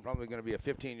penalty here, and probably going to be a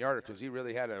 15-yarder because he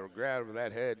really had a grab of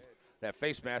that head, that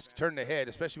face mask. Turn the head,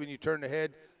 especially when you turn the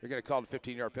head, you're going to call the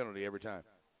 15-yard penalty every time.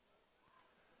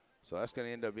 So that's going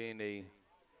to end up being a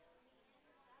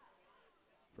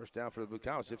first down for the Blue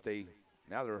Comets if they,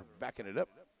 now they're backing it up.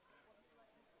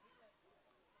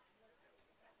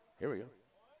 Here we go.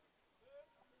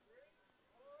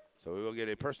 So we will get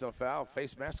a personal foul,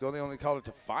 face mask. Only called it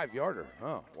to 5-yarder.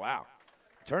 Oh, wow.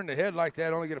 Turn the head like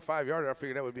that, only get a 5-yarder. I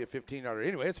figured that would be a 15-yarder.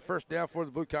 Anyway, it's a first down for the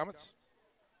Blue Comets.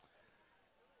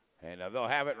 And they'll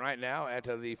have it right now at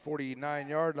the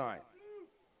 49-yard line.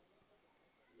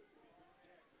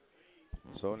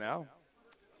 So now,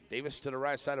 Davis to the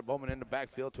right side of Bowman in the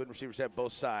backfield. Twin receivers at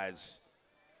both sides.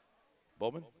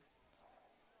 Bowman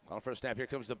on the first snap. Here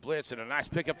comes the blitz, and a nice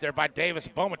pickup there by Davis.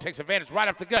 Bowman takes advantage right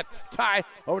up the gut. Ty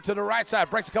over to the right side.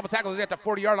 Breaks a couple tackles at the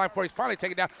 40-yard line before he's finally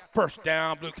taken down. First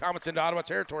down, Blue Comets into Ottawa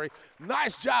territory.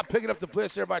 Nice job picking up the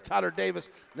blitz there by Tyler Davis.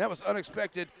 And that was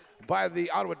unexpected by the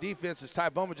Ottawa defense as Ty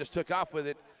Bowman just took off with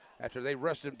it after they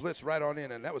rushed and blitzed right on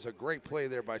in. And that was a great play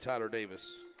there by Tyler Davis.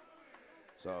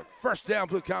 So first down,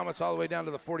 Blue Comets all the way down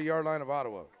to the 40-yard line of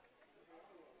Ottawa.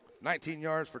 19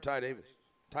 yards for Ty Davis.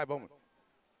 Ty Bowman.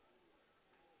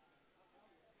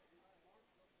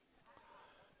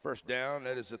 First down,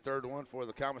 that is the third one for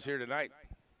the Comets here tonight.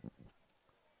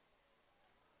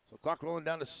 So clock rolling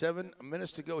down to 7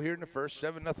 minutes to go here in the first.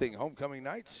 7-0 homecoming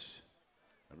nights.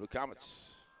 And Blue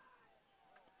Comets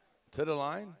to the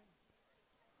line.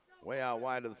 Way out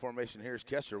wide of the formation. Here's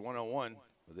Kester, 1-on-1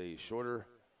 the shorter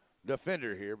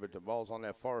defender here, but the ball's on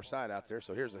that far side out there.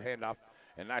 So here's the handoff.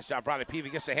 And nice job, Bradley Peavy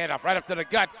gets the handoff right up to the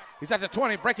gut. He's at the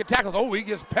 20, breaking tackles. Oh, he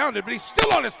gets pounded, but he's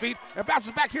still on his feet and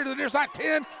bounces back here to the near side.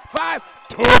 10, 5,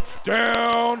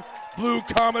 touchdown, Blue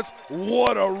Comets.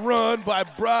 What a run by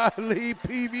Bradley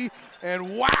Peavy.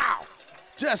 And wow,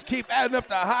 just keep adding up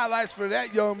the highlights for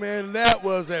that young man. That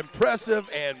was impressive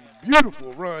and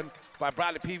beautiful run by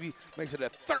Bradley Peavy. Makes it a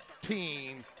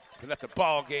 13-0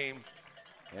 ball game.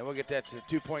 And we'll get that to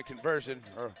 2-point conversion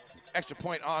or extra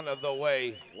point on the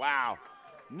way. Wow.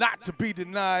 Not to be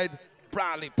denied,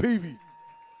 Bradley Peavy.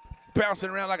 Bouncing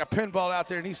around like a pinball out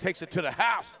there, and he takes it to the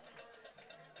house.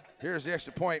 Here's the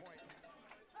extra point.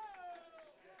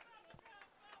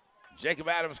 Jacob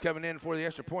Adams coming in for the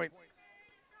extra point.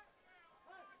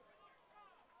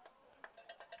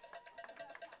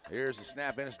 Here's the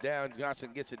snap, and it's down.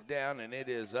 Johnson gets it down, and it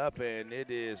is up, and it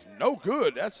is no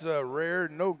good. That's a rare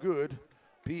no good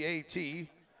PAT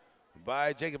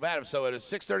by Jacob Adams. So it is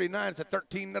 6:39. It's a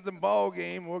 13-0 ball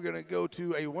game. We're going to go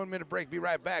to a 1-minute break. Be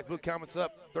right back. Blue Comets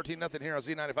up 13-0 here on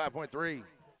Z95.3.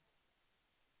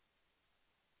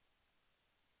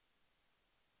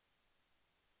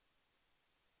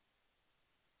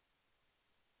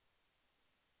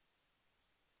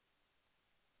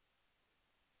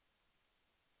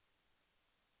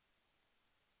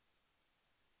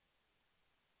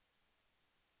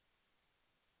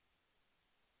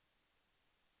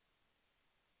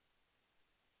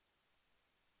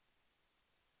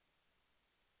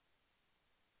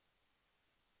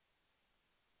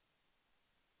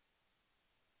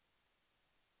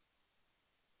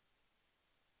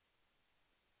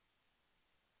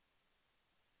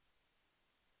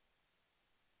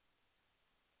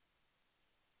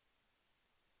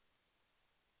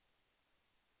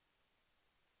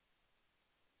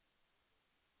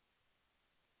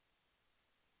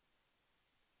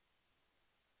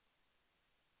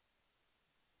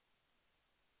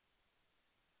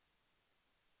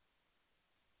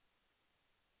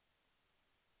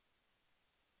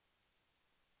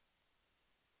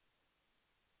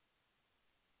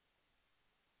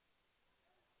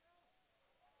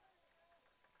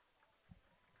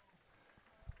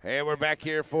 And we're back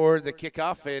here for the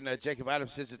kickoff, and Jacob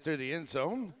Adams sends it through the end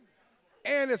zone.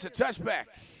 And it's a touchback.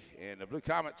 And the Blue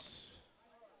Comets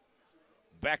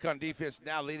back on defense,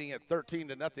 now leading at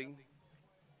 13-0.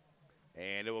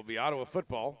 And it will be Ottawa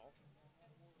football.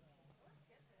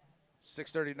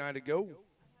 6:39 to go.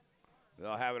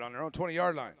 They'll have it on their own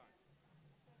 20-yard line.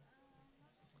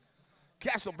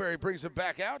 Castleberry brings it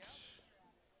back out.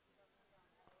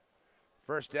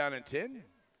 First down and 10.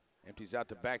 Empties out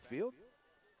the backfield.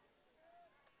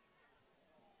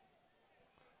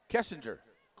 Kessinger,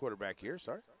 quarterback here,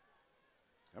 sorry.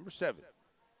 Number 7. He's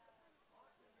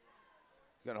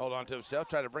going to hold on to himself,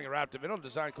 try to bring it right up the middle,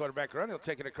 design quarterback run. He'll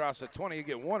take it across the 20. He'll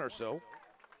get 1 or so.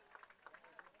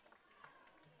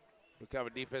 Look how a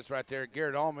defense right there.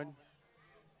 Garrett Allman,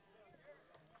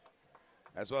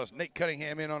 as well as Nate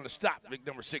Cunningham in on the stop. Big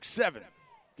number 6'7",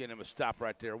 getting him a stop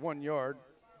right there. 1 yard.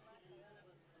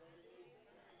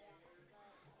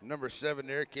 Number 7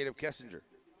 there, Caleb Kessinger.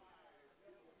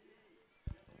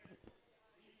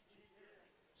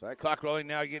 So that clock rolling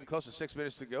now, getting close to 6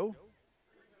 minutes to go.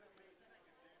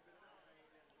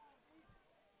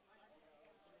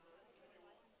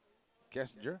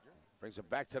 Kessinger brings it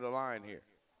back to the line here.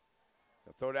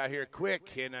 They'll throw it out here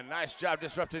quick, and a nice job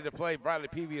disrupting the play. Bradley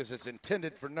Peavy as it's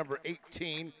intended for number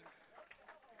 18,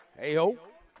 Aho,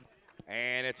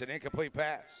 and it's an incomplete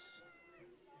pass.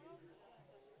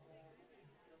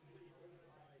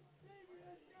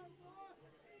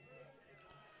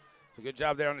 So good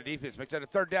job there on the defense. Makes that a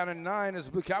 3rd down and 9 as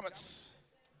the Blue Comets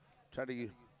try to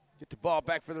get the ball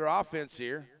back for their offense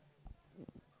here.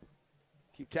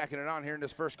 Keep tacking it on here in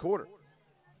this first quarter.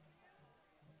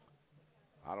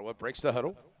 Ottawa breaks the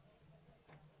huddle.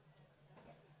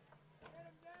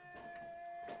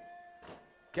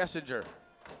 Kessinger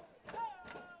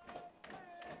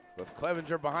with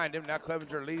Clevenger behind him. Now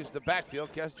Clevenger leaves the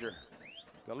backfield. Kessinger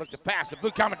gonna look to pass. The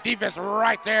Blue Comet defense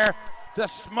right there to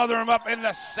smother him up in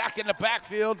the sack in the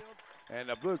backfield. And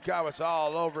the Blue Comets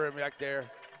all over him back there.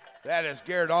 That is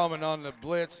Garrett Allman on the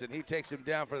blitz, and he takes him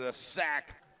down for the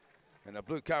sack. And the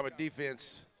Blue Comet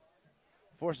defense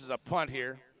forces a punt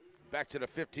here. Back to the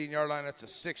 15-yard line. That's a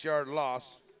 6-yard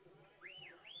loss.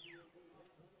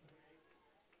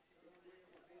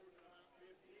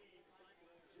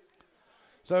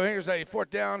 So here's a 4th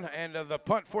down, and the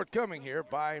punt forthcoming here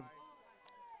by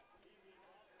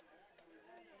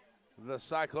the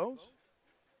Cyclones.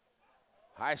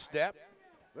 High step,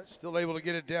 but still able to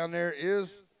get it down there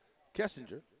is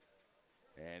Kessinger.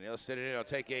 And he'll sit it in. He'll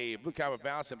take a Blue Comet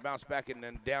bounce and bounce back and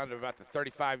then down to about the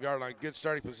 35-yard line. Good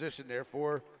starting position there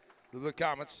for the Blue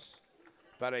Comets.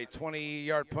 About a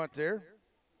 20-yard punt there.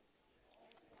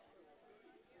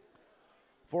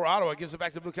 For Ottawa, gives it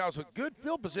back to the Blue Comets with good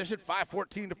field position.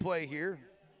 5:14 to play here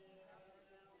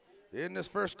in this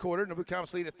first quarter. The Blue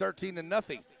Comets lead at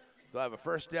 13-0. They'll have a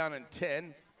first down and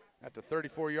 10 at the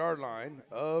 34-yard line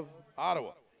of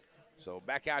Ottawa. So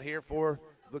back out here for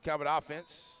Blue Comet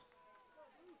offense.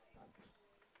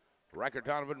 Riker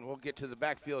Donovan will get to the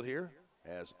backfield here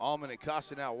as Allman and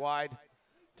Costin out wide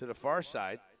to the far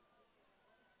side.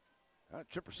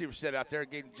 Trip receiver set out there,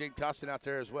 getting Jake Costin out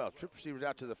there as well. Trip receivers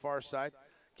out to the far side.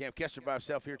 Cam Kester by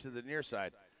himself here to the near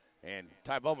side. And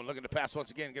Ty Bowman looking to pass once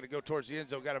again, going to go towards the end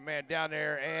zone. Got a man down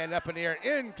there and up in the air,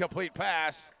 incomplete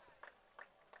pass.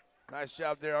 Nice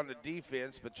job there on the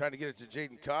defense, but trying to get it to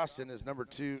Jaden Costin is number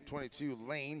 22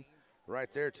 Lane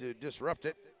right there to disrupt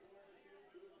it.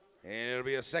 And it'll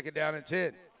be a second down and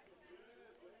 10.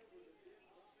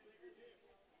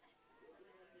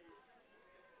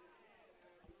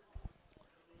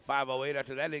 .508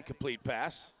 after that incomplete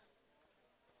pass.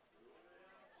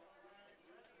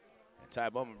 And Ty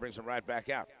Bowman brings him right back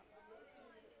out.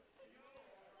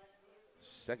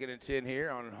 Second and 10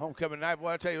 here on homecoming night.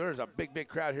 Boy, I tell you, there's a big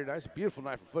crowd here tonight. It's a beautiful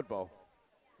night for football.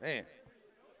 Man,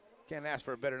 can't ask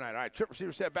for a better night. All right, trip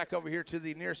receiver set back over here to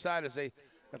the near side as they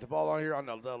got the ball on here on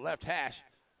the left hash.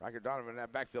 Riker Donovan in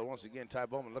that backfield once again. Ty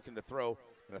Bowman looking to throw.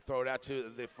 Going to throw it out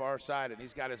to the far side, and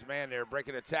he's got his man there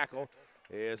breaking a tackle.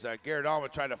 Is Garrett Allman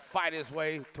trying to fight his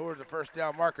way towards the first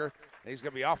down marker, and he's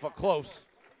going to be awful close.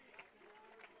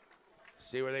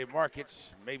 See where they mark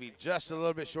it. Maybe just a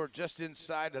little bit short, just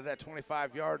inside of that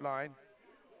 25-yard line.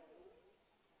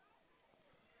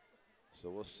 So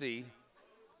we'll see.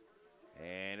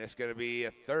 And it's going to be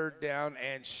a third down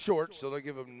and short, so they'll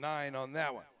give him 9 on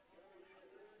that one.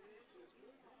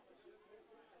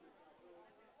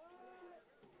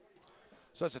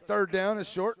 So it's a third down and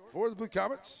short for the Blue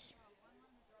Comets.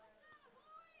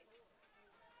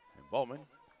 And Bowman.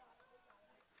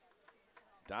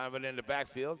 Donovan in the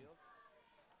backfield.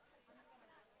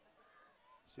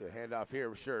 See a handoff here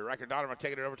for sure. Riker Donovan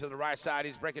taking it over to the right side.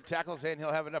 He's breaking tackles, and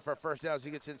he'll have enough for a first down as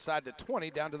he gets inside the 20,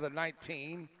 down to the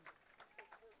 19.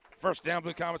 First down,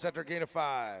 Blue Comets after a gain of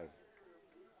 5.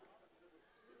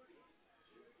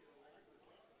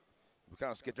 Blue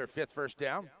Comets get their 5th first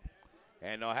down,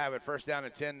 and they'll have it first down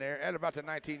and 10 there at about the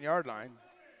 19-yard line.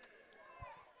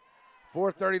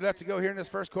 4:30 left to go here in this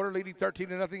first quarter, leading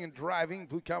 13-0 and driving.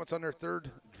 Blue Comets on their 3rd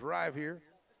drive here.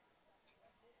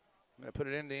 I'm going to put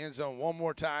it in the end zone one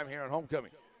more time here on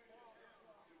homecoming.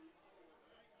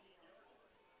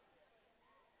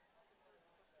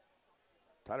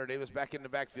 Tyler Davis back in the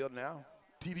backfield now.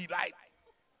 TD Light.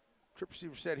 Trip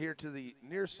receiver set here to the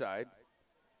near side.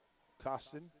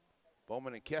 Costin,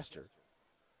 Bowman, and Kester.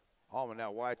 Allman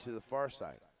now wide to the far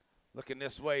side. Looking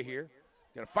this way here.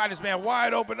 Going to find his man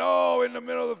wide open. Oh, in the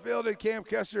middle of the field, and Cam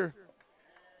Kester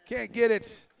can't get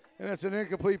it. And it's an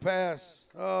incomplete pass.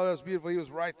 Oh, that's beautiful. He was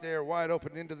right there, wide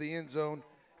open into the end zone.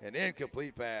 An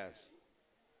incomplete pass.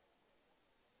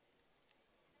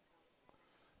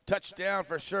 Touchdown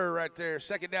for sure right there.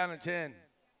 Second down and 10.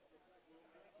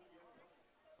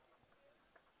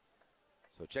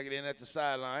 So check it in at the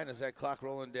sideline as that clock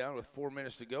rolling down with 4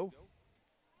 minutes to go.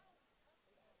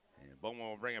 And Bowman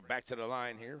will bring it back to the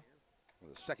line here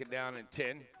with a second down and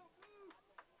 10.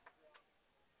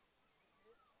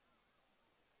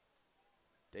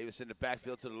 Davis in the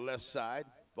backfield to the left side.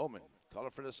 Bowman calling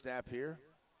for the snap here.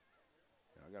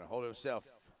 Now going to hold himself.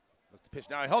 Look the pitch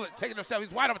now. He hold it, taking himself.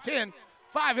 He's wide open 10.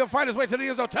 5. He'll find his way to the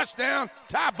end zone. Touchdown.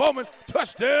 Ty Bowman.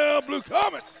 Touchdown, Blue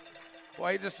Comets.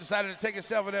 Boy, he just decided to take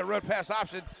himself in that run pass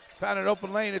option. Found an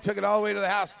open lane and took it all the way to the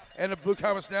house. And the Blue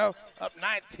Comets now up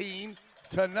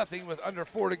 19-0 with under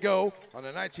 4 to go on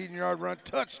the 19-yard run.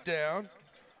 Touchdown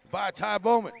by Ty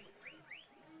Bowman.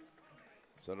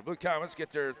 So the Blue Comets get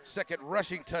their 2nd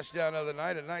rushing touchdown of the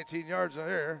night at 19 yards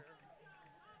there.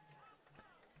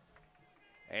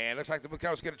 And looks like the Blue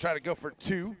Comets going to try to go for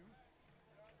 2.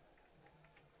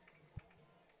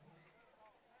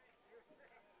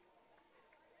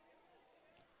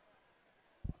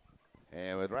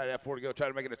 And with right at 4 to go, try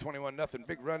to make it a 21-0.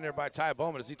 Big run there by Ty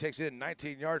Bowman as he takes it in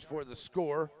 19 yards for the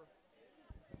score.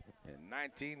 And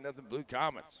 19-0 Blue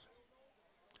Comets.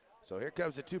 So here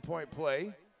comes a 2-point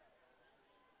play.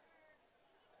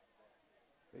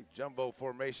 Big jumbo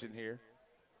formation here.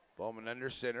 Bowman under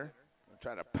center.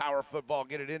 Trying to power football,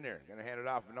 get it in there. Going to hand it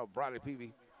off, but no, Bradley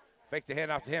Peavy. Fake the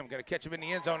handoff to him. Going to catch him in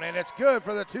the end zone, and it's good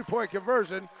for the 2-point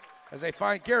conversion. as they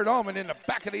find Garrett Allman in the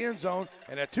back of the end zone,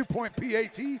 and a 2-point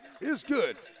PAT is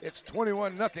good. It's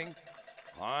 21-0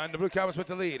 on the Blue Comets with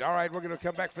the lead. All right, we're going to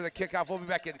come back for the kickoff. We'll be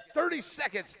back in 30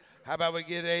 seconds. How about we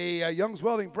get a Young's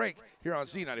Welding break here on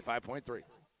Z95.3.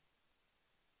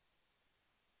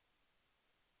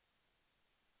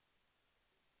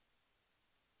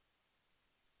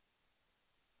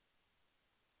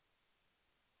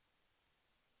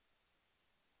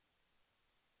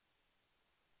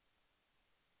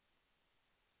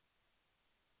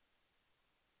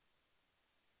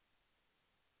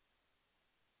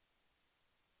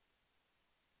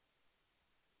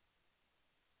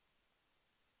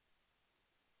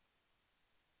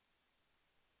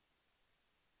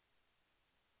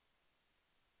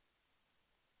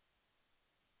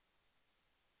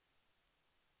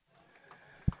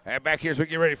 And back here as we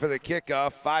get ready for the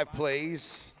kickoff. 5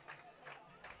 plays,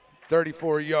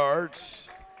 34 yards,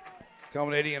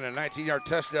 culminating in a 19-yard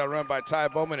touchdown run by Ty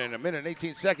Bowman in 1 minute and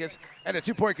 18 seconds, and a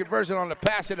 2-point conversion on the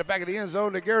pass in the back of the end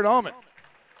zone to Garrett Allman.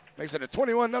 Makes it a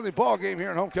 21-0 ball game here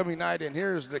on homecoming night, and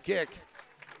here's the kick.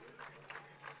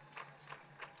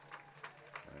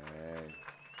 And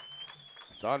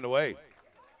it's on the way.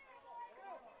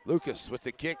 Lucas with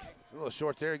the kick. It's a little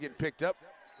short there, getting picked up.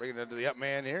 Bringing it to the up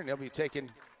man here, and he'll be taken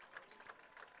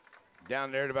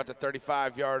down there at about the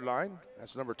 35-yard line.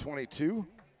 That's number 22,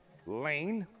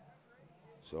 Lane.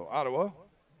 So Ottawa,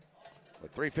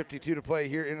 with 3:52 to play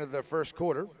here into the first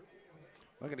quarter,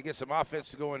 looking to get some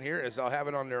offense going here as they'll have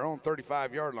it on their own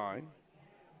 35-yard line.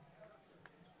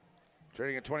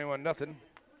 Trading at 21-0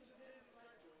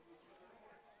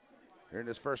 here in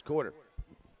this first quarter.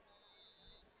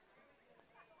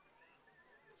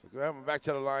 So go ahead and back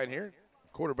to the line here.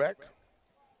 Quarterback,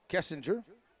 Kessinger.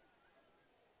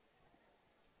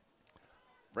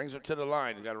 Brings her to the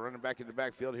line. He's got a running back in the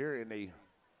backfield here in a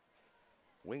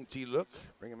wing T look.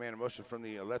 Bring a man in motion from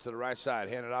the left to the right side.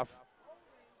 Hand it off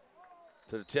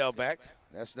to the tailback.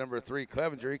 That's number 3,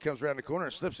 Clevenger. He comes around the corner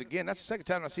and slips again. That's the second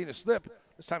time I've seen a slip.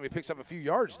 This time he picks up a few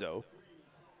yards, though.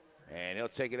 And he'll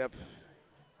take it up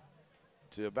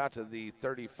to about to the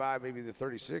 35, maybe the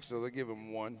 36, so they'll give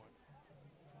him 1.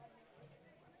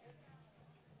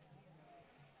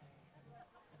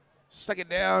 Second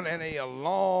down and a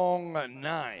long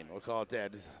 9. We'll call it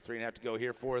that. 3.5 to go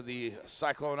here for the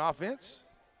Cyclone offense.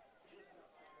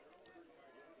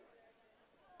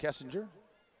 Kessinger.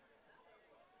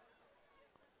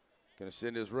 Going to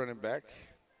send his running back,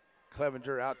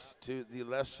 Clevenger, out to the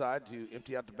left side to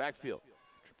empty out the backfield.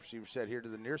 Receiver set here to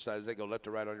the near side as they go left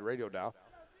to right on your radio dial.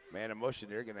 Man in motion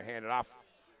there, going to hand it off.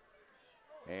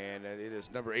 And it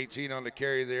is number 18 on the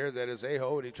carry there. That is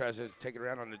Aho, and he tries to take it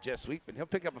around on the jet sweep. And he'll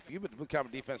pick up a few, but the Blue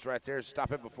Comet defense right there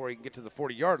stop it before he can get to the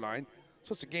 40-yard line.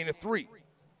 So it's a gain of 3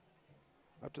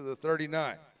 up to the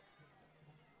 39.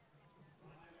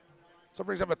 So it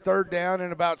brings up a third down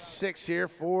and about 6 here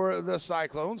for the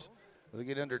Cyclones. They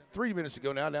get under 3 minutes to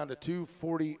go now, down to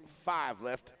 2:45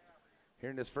 left here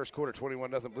in this first quarter,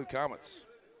 21-0 Blue Comets.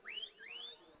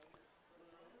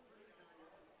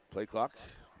 Play clock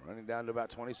running down to about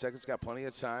 20 seconds. Got plenty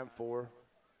of time for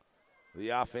the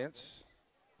offense.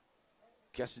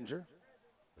 Kessinger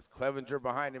with Clevenger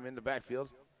behind him in the backfield.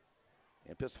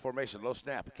 And pistol formation, low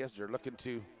snap. Kessinger looking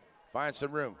to find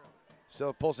some room.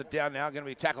 Still pulls it down now. Going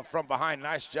to be tackled from behind.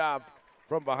 Nice job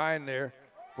from behind there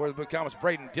for the Blue Comets.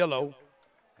 Braden Dillo,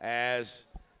 as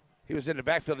he was in the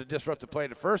backfield to disrupt the play in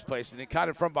the first place, and he caught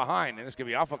it from behind. And it's going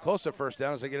to be awful close to first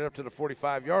down as they get it up to the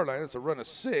 45-yard line. It's a run of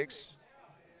 6.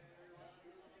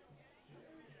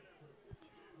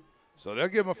 So they'll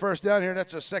give him a first down here.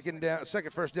 That's a second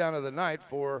first down of the night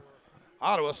for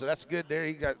Ottawa, so that's good there.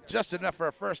 He got just enough for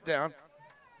a first down.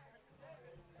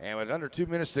 And with under 2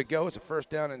 minutes to go, it's a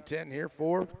first down and 10 here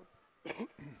for,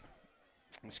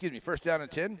 excuse me, first down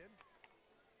and 10.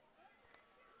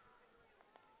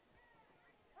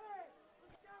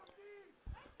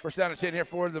 First down and 10 here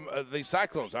for the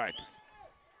Cyclones. All right.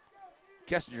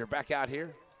 Kessinger back out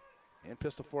here in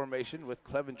pistol formation with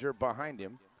Clevenger behind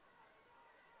him.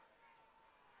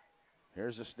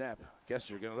 Here's the snap.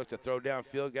 Kessinger going to look to throw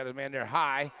downfield. Got his man there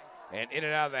high and in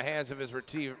and out of the hands of his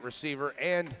receiver.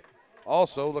 And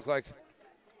also looked like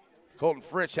Colton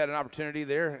Fritsch had an opportunity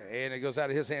there, and it goes out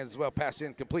of his hands as well. Pass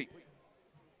incomplete.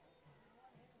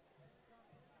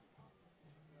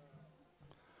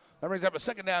 That brings up a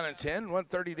second down and 10.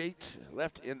 1:38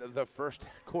 left in the first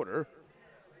quarter.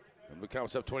 And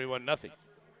becomes up 21-0.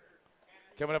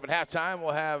 Coming up at halftime,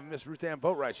 we'll have Miss Ruth Ann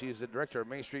Boatwright. She's the director of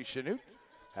Main Street Chanute.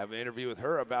 Have an interview with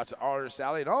her about Artist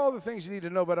Alley and all the things you need to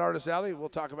know about Artist Alley. We'll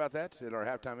talk about that in our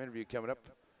halftime interview coming up.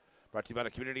 Brought to you by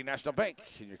the Community National Bank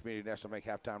in your Community National Bank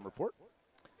halftime report.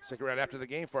 Stick around after the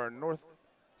game for our North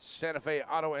Santa Fe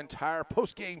Auto and Tire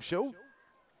post-game show.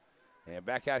 And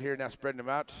back out here now, spreading them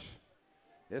out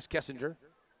is Kessinger.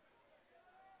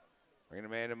 Bringing a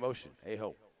man in motion.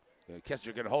 Hey-ho.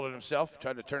 Kessinger going to hold it himself,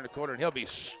 trying to turn the corner, and he'll be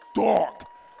stalked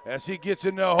as he gets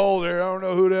in the hole there. I don't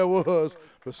know who that was,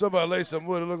 but somebody laid some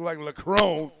wood. It looked like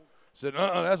Lacrone. Said,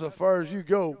 that's as far as you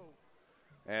go.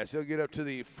 As he'll get up to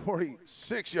the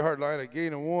 46-yard line, a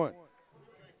gain of 1.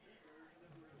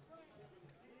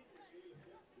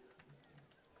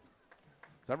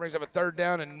 That brings up a 3rd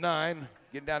down and 9.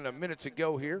 Getting down to a minute to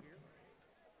go here.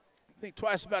 Think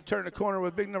twice about turning the corner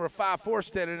with big number 5-4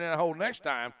 standing in that hole next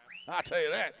time. I'll tell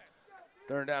you that.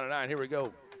 3rd down and 9. Here we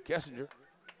go. Kessinger.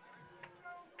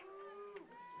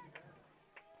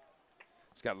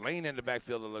 It's got Lane in the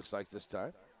backfield, it looks like this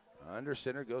time. Under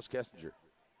center goes Kessinger.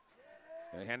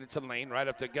 Gonna hand it to Lane, right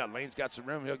up the gut. Lane's got some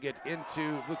room. He'll get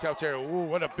into Blue Comet area. Ooh,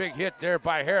 what a big hit there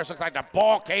by Harris. Looks like the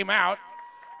ball came out.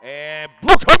 And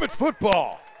Blue Comet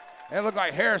football. And it looked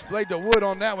like Harris played the wood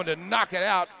on that one to knock it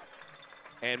out.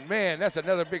 And, man, that's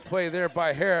another big play there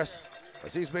by Harris,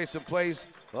 as he's made some plays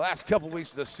the last couple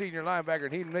weeks, the senior linebacker,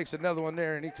 and he makes another one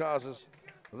there, and he causes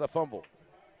the fumble.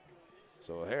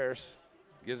 So Harris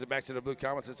gives it back to the Blue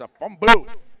Comets. It's a fumble.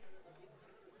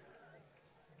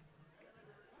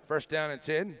 1st down and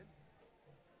 10.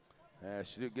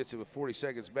 Chanute gets it with 40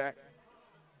 seconds back.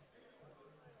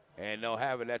 And they'll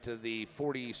have it at to the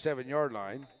 47-yard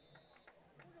line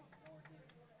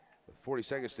with 40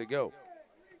 seconds to go.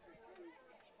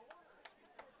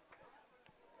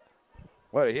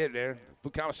 What a hit there.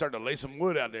 Blue Comets starting to lay some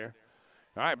wood out there.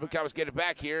 All right, Blue Comets get it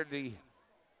back here.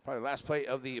 Probably last play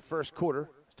of the 1st quarter.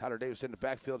 Tyler Davis in the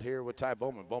backfield here with Ty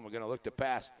Bowman. Bowman going to look to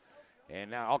pass. And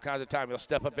now all kinds of time. He'll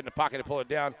step up in the pocket and pull it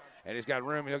down. And he's got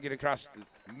room. He'll get across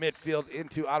the midfield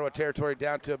into Ottawa territory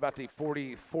down to about the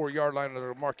 44-yard line.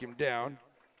 That'll mark him down.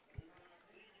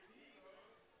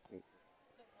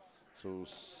 So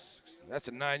that's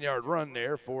a 9-yard run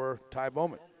there for Ty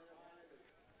Bowman.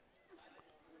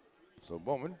 So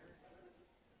Bowman.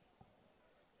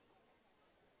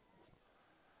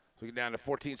 So we get down to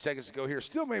 14 seconds to go here.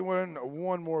 Still may win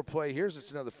one more play here.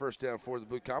 It's another 1st down for the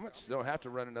Blue Comets. They don't have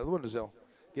to run another one as they'll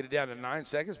get it down to 9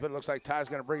 seconds, but it looks like Ty's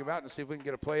going to bring him out and see if we can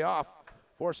get a play off.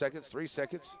 4 seconds, 3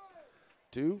 seconds,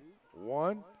 2,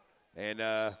 1, and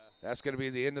that's going to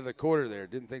be the end of the quarter there.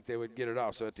 Didn't think they would get it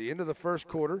off. So at the end of the 1st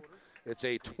quarter, it's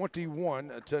a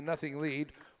 21-0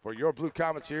 lead for your Blue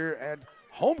Comets here at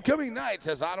homecoming nights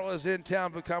as Ottawa's in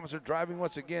town. Blue Comets are driving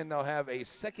once again. They'll have a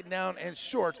 2nd down and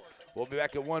short. We'll be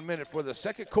back in 1 minute for the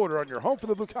 2nd quarter on your home for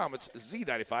the Blue Comets,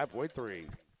 Z95.3.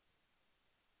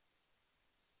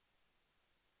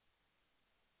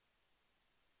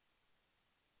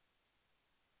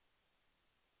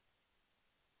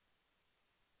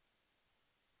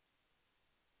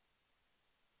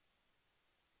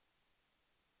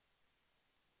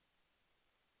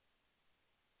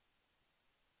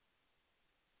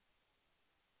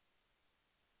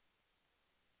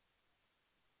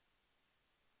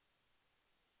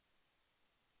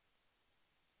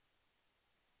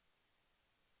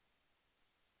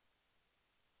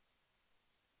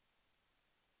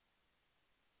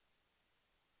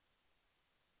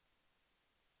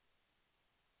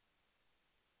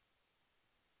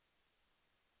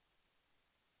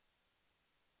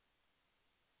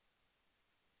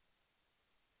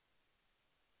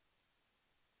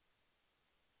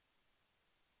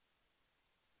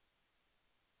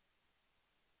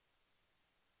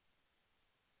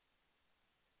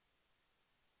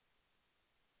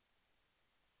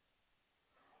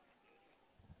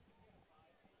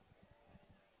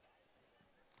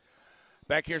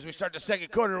 Back here as we start the 2nd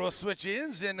quarter, we'll switch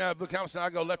ends, and Blue Comets and I'll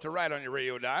go left to right on your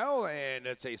radio dial, and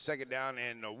it's a 2nd down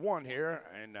and 1 here,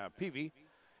 and Peavy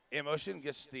in motion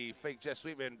gets the fake jet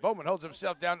sweep, and Bowman holds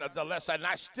himself down to the left side,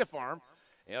 nice stiff arm,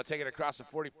 and he'll take it across the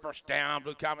 40, 1st down,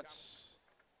 Blue Comets,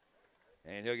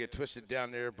 and he'll get twisted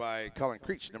down there by Colin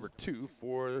Creech, number 2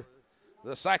 for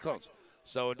the Cyclones.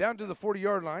 So down to the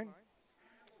 40-yard line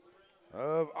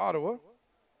of Ottawa.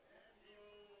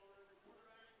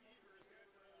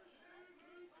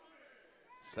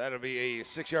 So that'll be a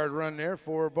 6-yard run there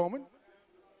for Bowman.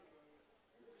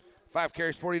 5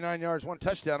 carries, 49 yards, 1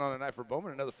 touchdown on the night for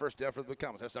Bowman. Another 1st down for the Blue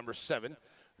Comets. That's number 7.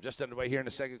 Just underway here in the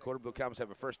 2nd quarter. Blue Comets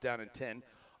have a 1st down and 10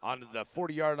 on the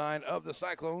 40-yard line of the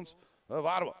Cyclones of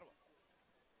Ottawa.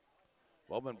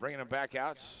 Bowman bringing him back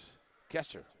out.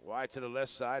 Kester wide to the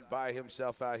left side by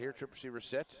himself out here. Trip receiver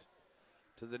set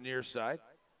to the near side.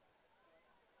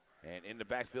 And in the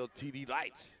backfield, TD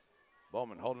Light.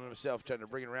 Bowman holding himself, trying to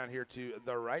bring it around here to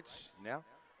the right. Now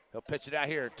He'll pitch it out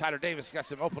here. Tyler Davis got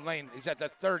some open lane. He's at the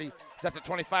 30. He's at the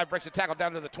 25. Breaks a tackle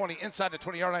down to the 20. Inside the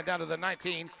 20-yard line down to the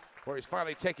 19, where he's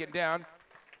finally taken down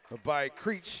by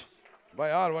Creech,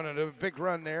 by Ottawa. And a big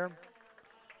run there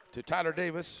to Tyler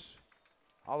Davis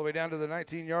all the way down to the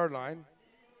 19-yard line.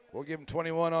 We'll give him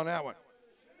 21 on that one.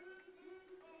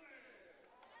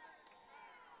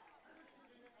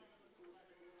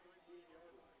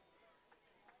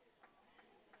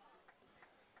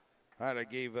 All right, I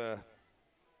gave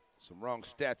some wrong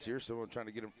stats here, so I'm trying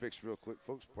to get them fixed real quick,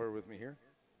 folks. Bear with me here.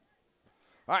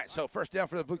 All right, so first down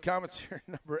for the Blue Comets here,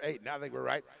 number 8. Now I think we're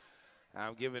right.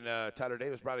 I'm giving Tyler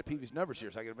Davis, Bradley Peavy's numbers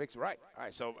here, so I got to make it right. All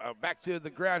right, so back to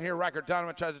the ground here. Riker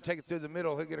Donovan tries to take it through the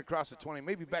middle. He'll get across the 20,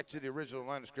 maybe back to the original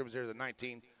line of scrimmage there, the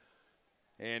 19,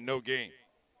 and no gain.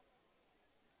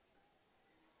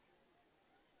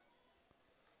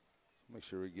 Make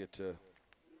sure we get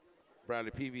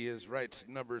Bradley Peavy his right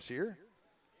numbers here.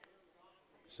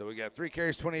 So we got 3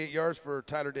 carries, 28 yards for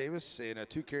Tyler Davis, and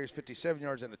 2 carries, 57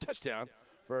 yards, and a touchdown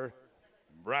for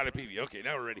Bradley Peavy. Okay,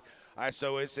 now we're ready. All right,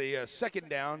 so it's a second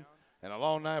down and a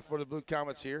long 9 for the Blue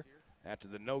Comets here after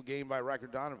the no gain by Riker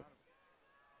Donovan.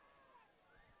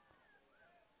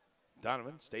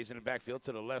 Donovan stays in the backfield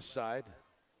to the left side.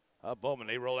 Bowman,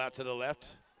 they roll out to the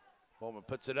left. Bowman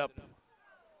puts it up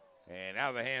and out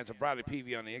of the hands of Bradley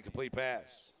Peavy on the incomplete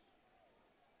pass.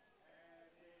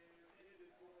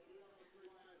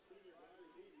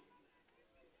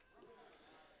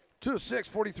 2 of 6,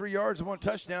 43 yards and 1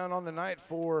 touchdown on the night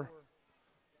for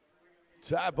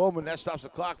Ty Bowman. That stops the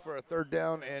clock for a 3rd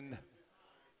down and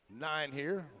 9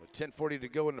 here with 10:40 to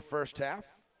go in the first half.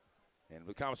 And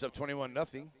Blue Comets up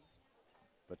 21-0.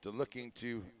 But they're looking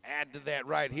to add to that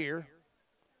right here.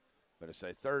 But it's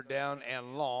a 3rd down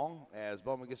and long as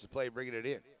Bowman gets to play bringing it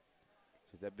in.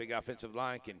 So that big offensive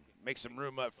line can make some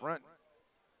room up front.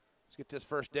 Let's get this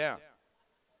first down.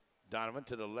 Donovan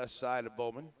to the left side of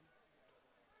Bowman.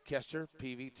 Kester,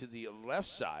 Peavy to the left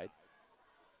side.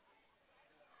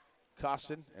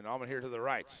 Costin and Allman here to the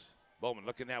right. Bowman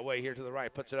looking that way here to the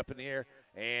right. Puts it up in the air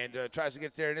and tries to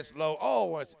get there, and it's low.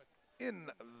 Oh, it's in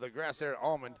the grass there.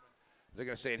 Allman, they're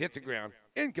going to say it hit the ground.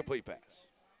 Incomplete pass.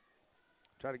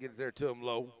 Try to get it there to him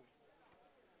low.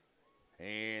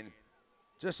 And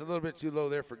just a little bit too low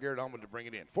there for Garrett Allman to bring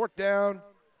it in. 4th down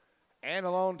and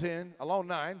a long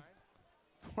 9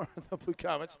 for the Blue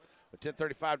Comets. With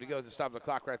 10:35 to go to stop the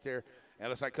clock right there. And it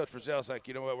looks like Coach Frizzell's like,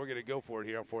 you know what, we're going to go for it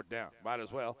here on 4th down. Might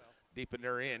as well. Deep in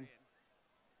their end.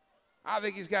 I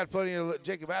think he's got plenty of,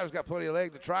 Jacob Adams got plenty of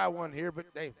leg to try one here, but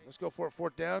hey, let's go for it,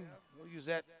 4th down. We'll use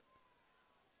that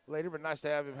later, but nice to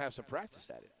have him have some practice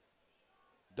at it.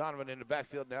 Donovan in the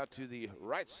backfield now to the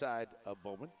right side of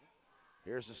Bowman.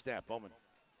 Here's the snap. Bowman.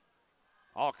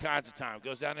 All kinds of time.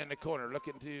 Goes down in the corner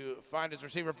looking to find his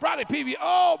receiver. Bradley Peavy,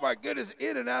 oh my goodness,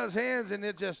 in and out of his hands, and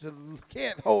it just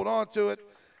can't hold on to it.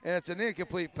 And it's an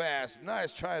incomplete pass.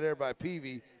 Nice try there by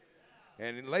Peavy.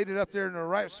 And he laid it up there in the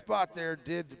right spot there,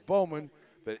 did Bowman,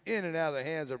 but in and out of the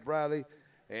hands of Bradley.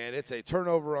 And it's a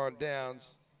turnover on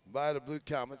downs by the Blue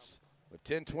Comets with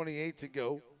 10:28 to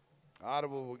go.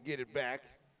 Ottawa will get it back.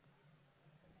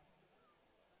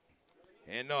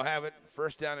 And they'll have it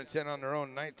 1st down and 10 on their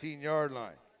own 19-yard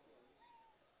line.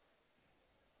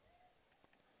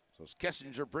 So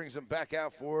Kessinger brings them back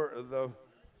out for the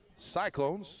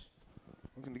Cyclones.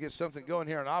 Looking to get something going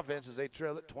here on offense as they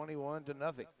trail it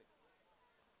 21-0.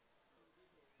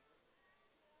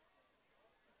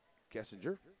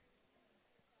 Kessinger.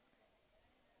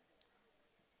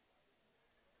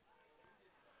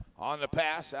 On the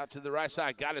pass, out to the right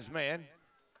side, got his man.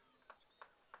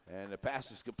 And the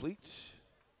pass is complete.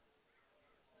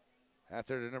 Out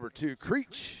there to number 2,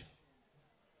 Creech.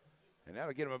 And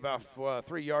that'll get him about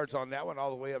 3 yards on that one, all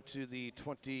the way up to the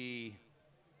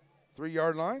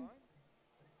 23-yard line.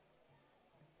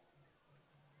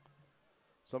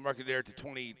 So mark it there to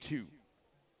 22.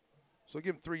 So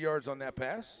give him 3 yards on that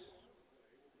pass.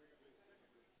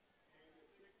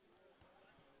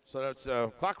 So that's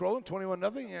clock rolling,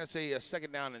 21-0, and it's a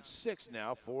 2nd down and 6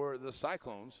 now for the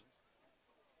Cyclones.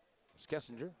 It's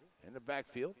Kessinger in the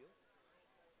backfield.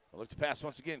 I'll look to pass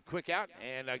once again, quick out,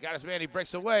 and got his man. He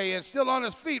breaks away and still on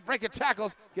his feet, breaking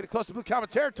tackles, getting close to Blue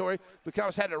Comet territory. Blue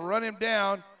Comets had to run him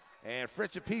down, and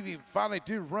Fritz and Peavy finally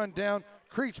do run down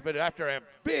Creech, but after a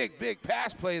big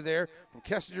pass play there from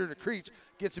Kessinger to Creech,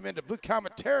 gets him into Blue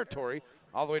Comet territory,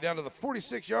 all the way down to the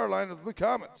 46-yard line of the Blue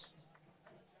Comets.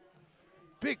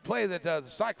 Big play that the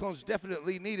Cyclones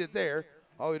definitely needed there,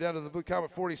 all the way down to the Blue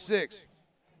Comet 46.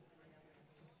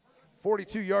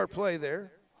 42-yard play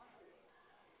there.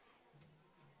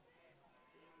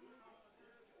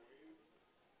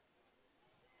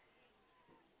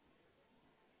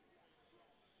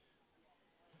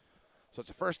 So it's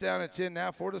a first down and 10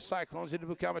 now for the Cyclones into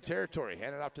Blue Comet territory.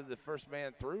 Hand it off to the first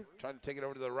man through, trying to take it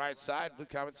over to the right side. Blue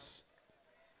Comets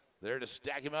there to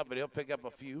stack him up, but he'll pick up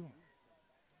a few.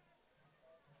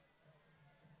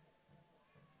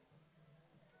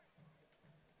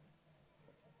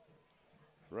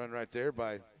 Run right there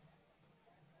by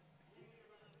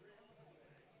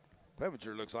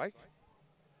Clevenger, looks like.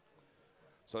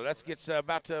 So that gets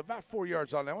about 4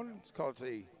 yards on that one. Let's call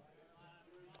it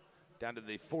down to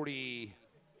the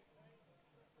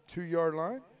 42-yard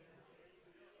line.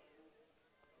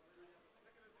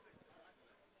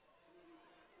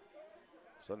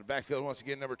 So in the backfield, once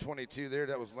again, number 22 there.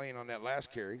 That was Lane on that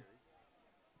last carry.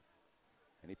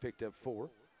 And he picked up 4.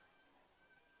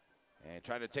 And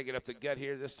trying to take it up the gut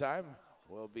here this time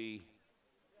will be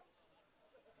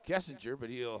Kessinger, but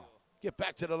he'll get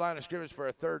back to the line of scrimmage for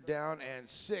a 3rd down and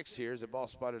 6 here as the ball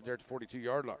spotted there at the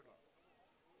 42-yard line.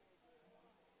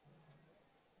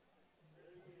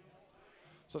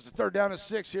 So it's a 3rd down and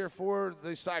 6 here for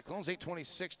the Cyclones,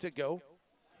 8:26 to go.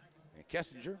 And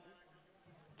Kessinger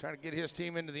trying to get his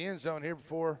team into the end zone here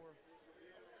before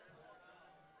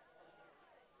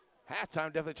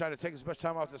halftime. Definitely trying to take as much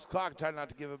time off this clock and trying not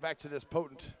to give it back to this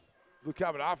potent Blue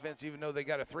Comet offense, even though they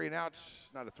got a 3-and-out.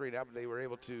 Not a 3-and-out, but they were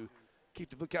able to keep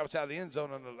the Blue Comets out of the end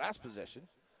zone on the last possession.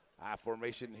 I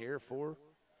formation here for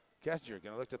Kessinger.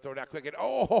 Going to look to throw it out quick. And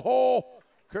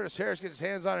Curtis Harris gets his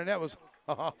hands on it. And that was,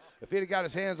 if he'd have got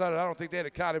his hands on it, I don't think they'd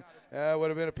have caught him. Would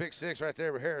have been a pick 6 right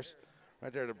there with Harris.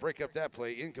 Right there to break up that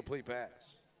play. Incomplete pass.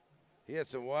 He had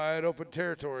some wide open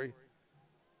territory.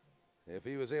 If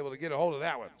he was able to get a hold of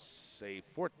that one. Say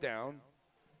 4th down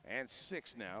and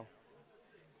 6 now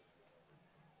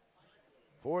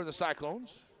for the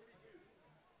Cyclones.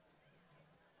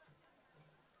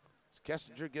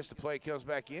 Kessinger gets the play, comes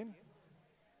back in.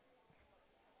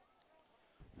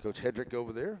 Coach Hedrick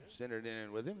over there, centered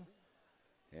in with him.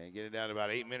 And getting down to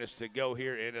about 8 minutes to go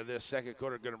here into this second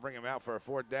quarter. Going to bring him out for a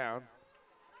 4th down.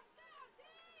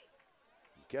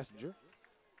 Kessinger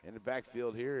in the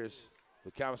backfield here is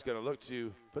the Comets going to look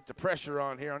to put the pressure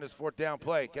on here on this 4th down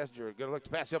play. Kessinger going to look to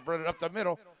pass. He'll run it up the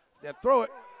middle, then throw it,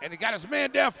 and he got his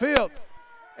man downfield.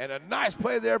 And a nice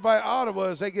play there by Ottawa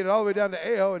as they get it all the way down to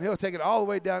Aho, and he'll take it all the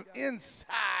way down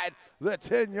inside the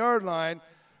 10-yard line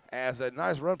as a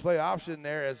nice run play option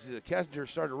there as the Kessinger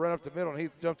started to run up the middle, and he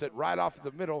jumped it right off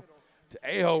the middle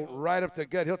to Aho, right up the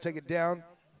gut. He'll take it down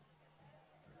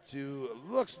to,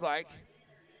 looks like,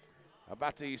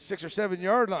 about the 6 or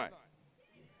 7-yard line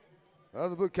of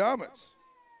the Blue Comets.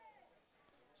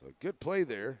 So a good play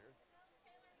there.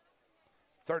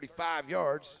 35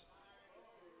 yards.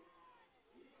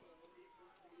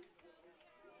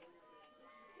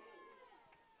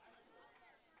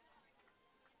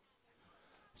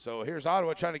 So here's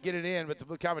Ottawa trying to get it in, but the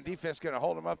Blue Comet defense going to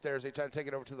hold them up there as they try to take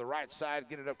it over to the right side,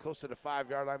 get it up close to the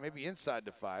 5-yard line, maybe inside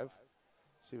the 5.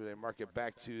 See where they mark it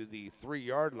back to the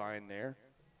 3-yard line there.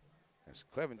 That's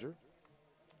Clevenger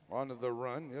onto the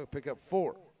run. He'll pick up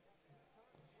 4.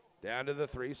 Down to the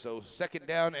 3, so 2nd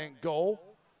down and goal.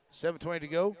 7:20 to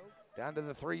go. Down to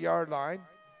the 3-yard line.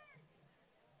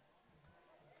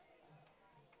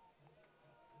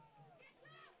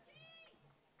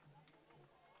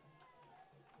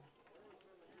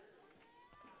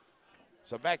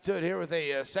 So back to it here with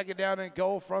a 2nd down and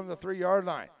goal from the 3-yard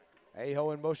line.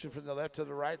 Aho in motion from the left to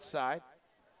the right side.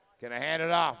 Going to hand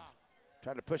it off.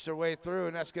 Trying to push their way through,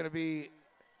 and that's going to be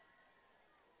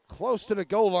close to the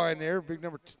goal line there. Big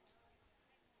number 2.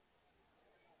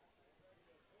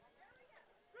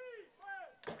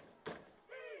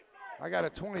 I got a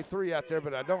 23 out there,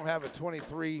 but I don't have a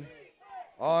 23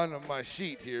 on my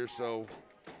sheet here, so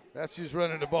that's who's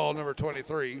running the ball, number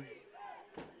 23.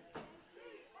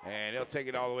 And he'll take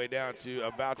it all the way down to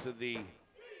about to the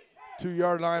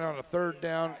 2-yard line on a 3rd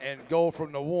down and goal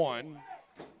from the 1.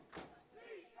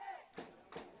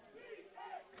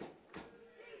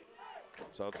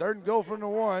 So 3rd and goal from the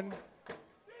 1.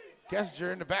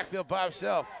 Kessinger in the backfield by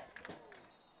himself.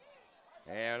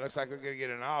 And it looks like we're going to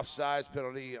get an offsides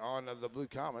penalty on the Blue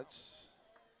Comets.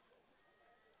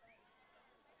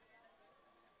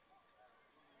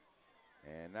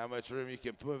 And not much room, you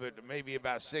can move it to maybe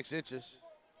about 6 inches.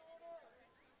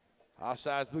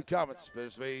 Offsides Blue Comets, but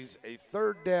it means a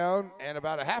 3rd down and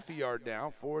about a half a yard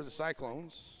down for the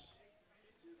Cyclones.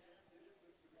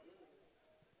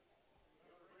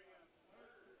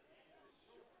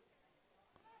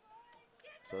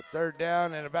 So 3rd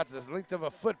down and about the length of a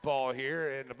football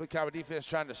here, and the Blue Comet defense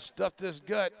trying to stuff this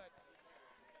gut.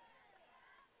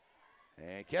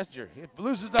 And Kessinger, he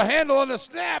loses the handle on the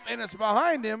snap, and it's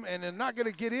behind him, and they're not going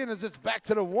to get in as it's back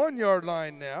to the 1-yard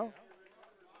line now.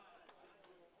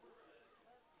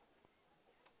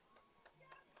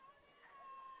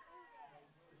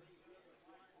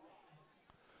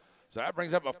 So that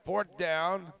brings up a 4th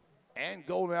down and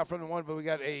goal now from the 1, but we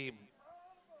got a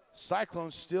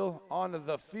Cyclone still on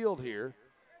the field here.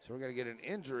 So we're going to get an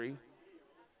injury.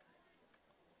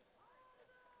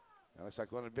 That looks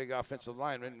like one of the big offensive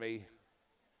linemen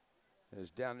is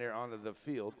down there onto the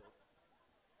field.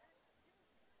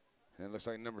 And it looks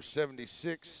like number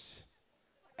 76,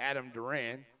 Adam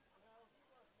Duran.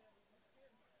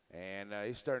 And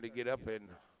he's starting to get up and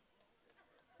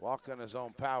walk on his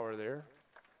own power there.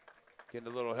 Getting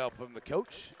a little help from the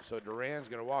coach. So Duran's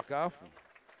going to walk off.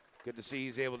 Good to see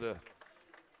he's able to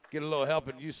get a little help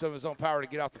and use some of his own power to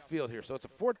get off the field here. So it's a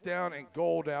 4th down and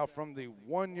goal now from the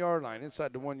 1-yard line,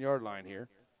 inside the 1-yard line here.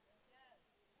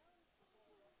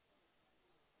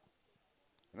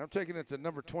 And I'm taking it to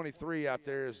number 23 out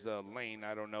there is the lane.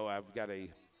 I don't know. I've got to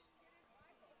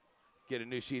get a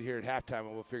new sheet here at halftime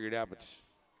and we'll figure it out. But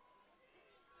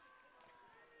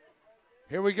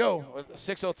here we go with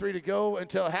 6:03 to go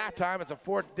until halftime. It's a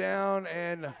 4th down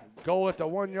and goal at the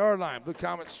 1-yard line. Blue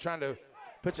Comets trying to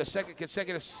pitch a second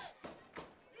consecutive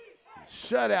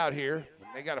shutout here.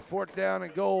 They got a 4th down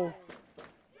and goal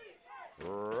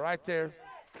right there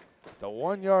at the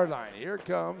 1-yard line. Here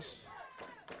comes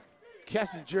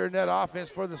Kessinger in that offense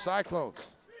for the Cyclones.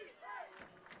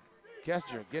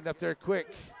 Kessinger getting up there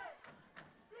quick.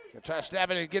 Gonna try to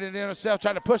stab it and get it in himself,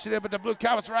 trying to push it in, but the Blue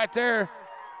Comets right there.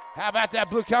 How about that?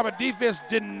 Blue Comet defense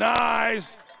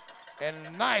denies. And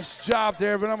nice job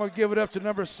there, but I'm going to give it up to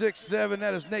number 6'7".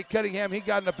 That is Nate Cunningham. He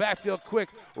got in the backfield quick,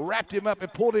 wrapped him up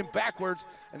and pulled him backwards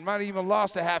and might have even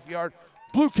lost a half yard.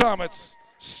 Blue Comets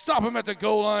stop him at the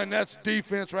goal line. That's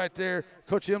defense right there.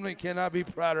 Coach Emling cannot be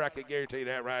prouder. I can guarantee you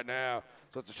that right now.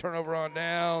 So it's a turnover on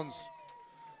downs.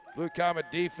 Blue Comet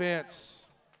defense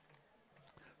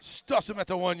stuffs him at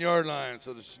the 1-yard line.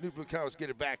 So the Chanute Blue Comets get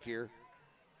it back here.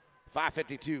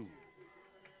 5:52.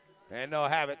 And they'll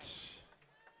have it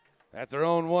at their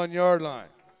own 1-yard line.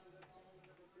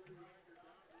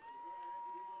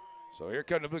 So here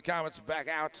come the Blue Comets back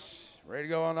out, ready to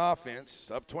go on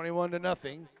offense, up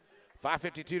 21-0.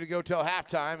 5:52 to go till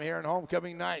halftime here in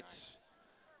homecoming nights.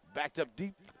 Backed up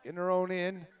deep in their own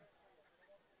end.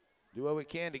 Do what we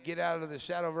can to get out of the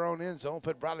shadow of our own end zone.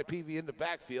 Put Bradley Peavy in the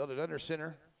backfield at under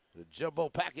center. The jumbo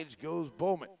package goes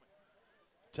Bowman.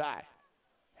 Ty.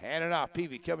 Hand it off.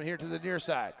 Peavy coming here to the near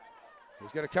side.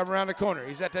 He's going to come around the corner.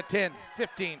 He's at the 10,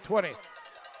 15, 20,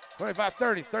 25,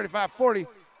 30, 35, 40.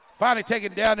 Finally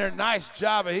taken down there. Nice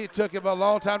job. He took him a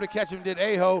long time to catch him, did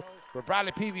Aho. But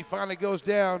Bradley Peavy finally goes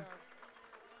down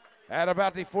at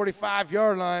about the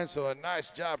 45-yard line. So a nice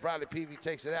job. Bradley Peavy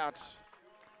takes it out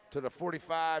to the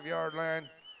 45-yard line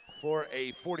for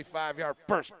a 45-yard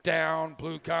first down,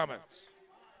 Blue Comets.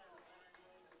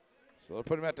 So they'll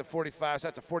put him at the 45. So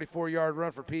that's a 44-yard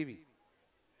run for Peavy.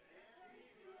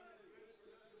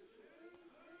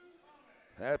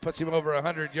 That puts him over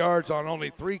 100 yards on only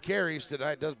 3 carries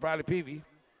tonight, does Bradley Peavy.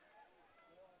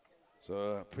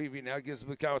 So Peavy now gives the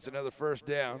Blue Comets another first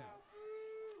down.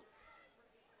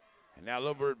 And now a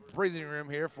little bit of breathing room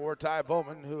here for Ty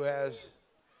Bowman, who has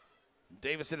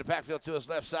Davis in the backfield to his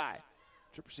left side.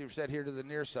 Trip receiver set here to the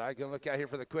near side. Going to look out here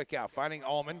for the quick out. Finding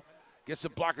Allman. Gets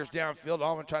some blockers downfield.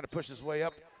 Allman trying to push his way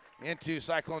up into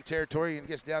Cyclone territory and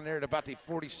gets down there at about the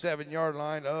 47-yard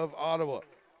line of Ottawa.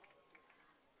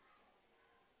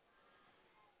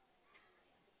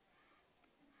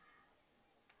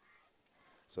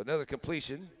 So another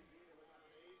completion.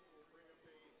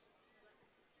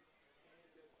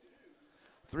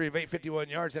 3 of 8, 51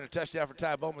 yards and a touchdown for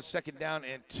Ty Bowman. 2nd down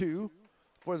and 2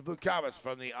 for the Blue Comets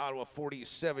from the Ottawa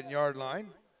 47-yard line.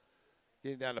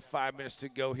 Getting down to 5 minutes to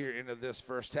go here into this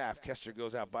first half. Kester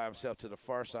goes out by himself to the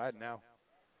far side. Now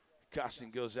Costin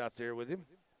goes out there with him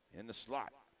in the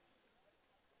slot.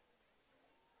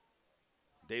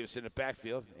 Davis in the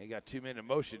backfield. He got 2 men in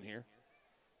motion here.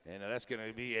 And that's going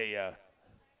to be a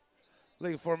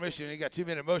legal formation. He got 2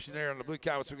 men in motion there on the Blue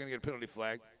Comets. We're going to get a penalty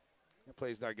flag. That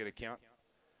play's not going to count.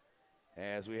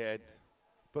 As we had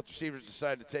both receivers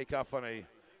decide to take off on a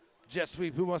jet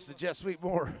sweep. Who wants to jet sweep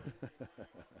more?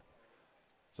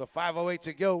 So 5:08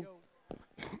 to go.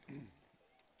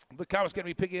 The Comets going to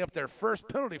be picking up their first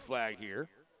penalty flag here.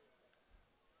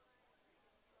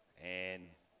 And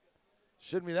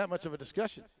shouldn't be that much of a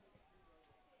discussion.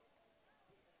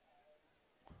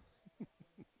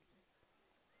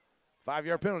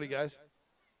 Five-yard penalty, guys.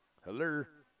 Hello.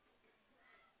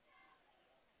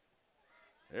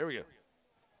 There we go.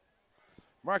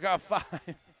 Mark off 5.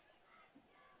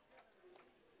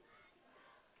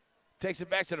 Takes it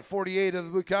back to the 48 of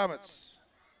the Blue Comets.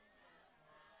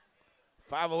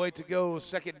 5:08 to go,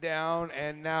 2nd down,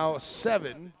 and now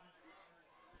 7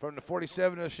 from the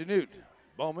 47 of Chanute.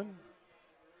 Bowman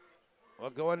We'll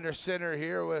go under center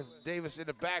here with Davis in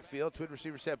the backfield. Twin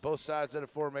receiver set both sides of the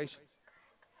formation.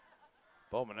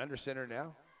 Bowman under center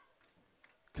now.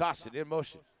 Costin in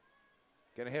motion.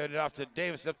 Gonna hand it off to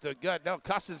Davis up the gut. No,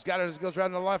 Costin's got it as it goes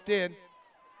around the left end.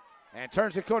 And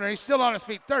turns the corner. He's still on his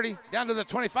feet. 30, down to the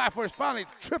 25 where he's finally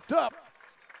tripped up.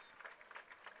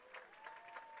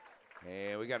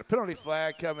 And we got a penalty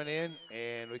flag coming in,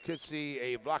 and we could see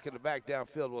a block in the back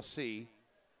downfield. We'll see.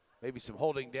 Maybe some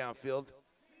holding downfield.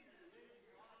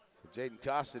 So Jaden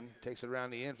Costin takes it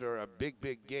around the end for a big,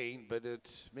 big gain, but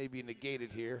it's maybe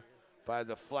negated here by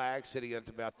the flag sitting at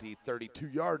about the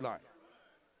 32-yard line.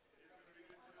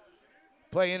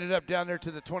 Play ended up down there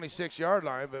to the 26-yard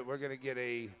line, but we're going to get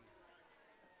a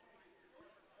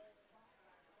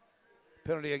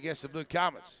penalty against the Blue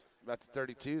Comets. About the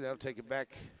 32. That'll take it back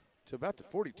to about the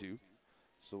 42.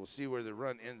 So we'll see where the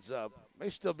run ends up. May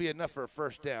still be enough for a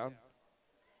first down.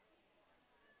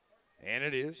 And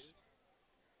it is.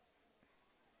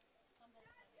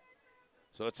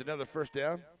 So it's another first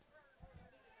down.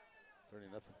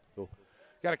 30-0. Cool.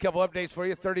 Got a couple updates for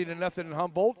you. 30-0 in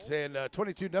Humboldt and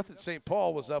 22-0 St.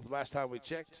 Paul was up last time we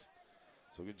checked.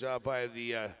 So good job by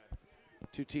the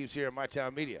two teams here at My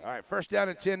Town Media. All right, first down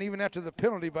and 10, even after the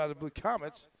penalty by the Blue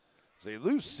Comets. They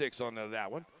lose 6 on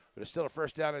that one. But it's still a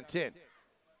first down and 10.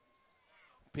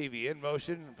 Peavy in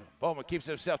motion. Bowman keeps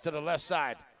himself to the left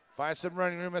side. Finds some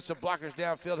running room and some blockers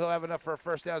downfield. He'll have enough for a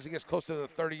first down as he gets close to the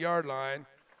 30-yard line.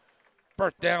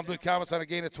 Birth down, Blue Comets on a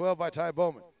gain of 12 by Ty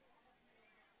Bowman.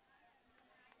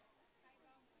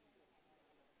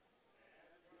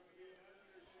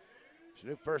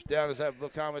 Chanute first down is that Blue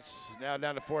Comets now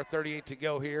down to 4:38 to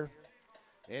go here.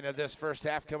 End of this first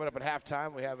half. Coming up at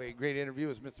halftime, we have a great interview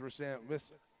with Miss Ruth Ann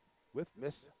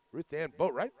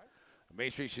Boatwright, the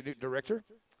Main Street Chanute director.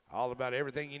 All about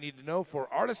everything you need to know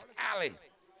for Artist Alley.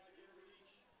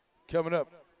 Coming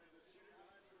up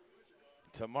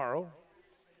tomorrow,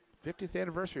 50th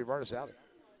anniversary of Artist Alley.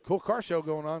 Cool car show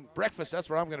going on. Breakfast, that's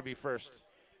where I'm going to be first.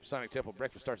 Sonic Temple,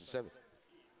 breakfast starts at 7.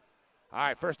 All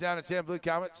right, first down and 10, Blue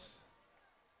Comets.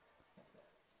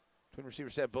 Twin receiver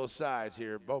set both sides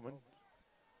here. Bowman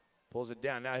pulls it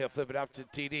down. Now he'll flip it out to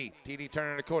TD. TD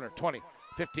turning the corner. 20,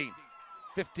 15,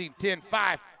 15, 10,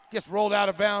 5. Gets rolled out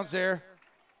of bounds there.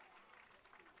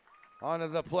 Onto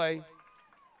the play.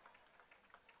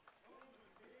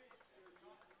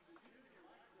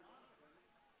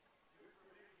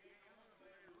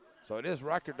 So it is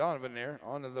Rocker Donovan there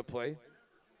onto the play.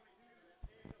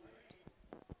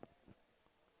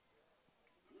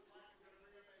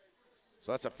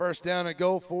 So that's a first down and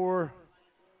goal for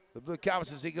the Blue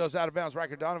Comets as he goes out of bounds.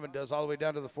 Riker Donovan does all the way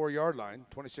down to the 4-yard line.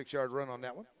 26-yard run on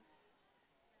that one.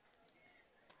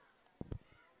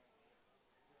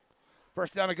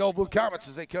 First down and goal, Blue Comets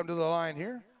as they come to the line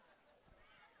here.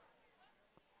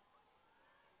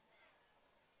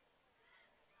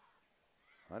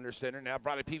 Under center now,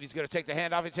 Bradley Peavy's going to take the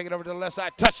handoff and take it over to the left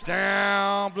side.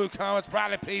 Touchdown, Blue Comets.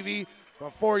 Bradley Peavy from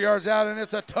 4 yards out, and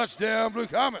it's a touchdown, Blue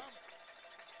Comets.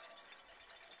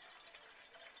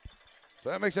 So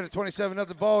that makes it a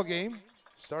 27-0 ball game.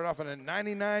 Start off on a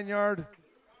 99-yard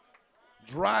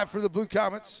drive for the Blue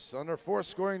Comets on their 4th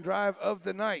scoring drive of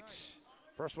the night.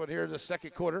 First one here in the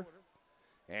second quarter.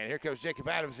 And here comes Jacob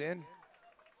Adams in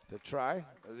to try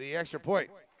the extra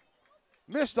point.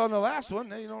 Missed on the last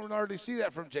one. You don't already see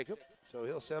that from Jacob. So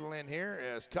he'll settle in here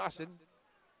as Costin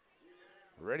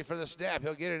ready for the snap.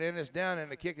 He'll get it in. It's down,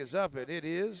 and the kick is up, and it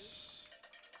is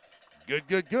good,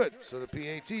 good, good. So the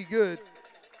PAT good.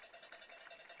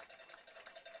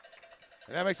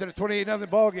 And that makes it a 28-0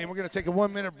 ball game. We're going to take a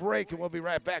 1-minute break, and we'll be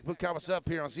right back. Blue Comets up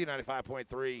here on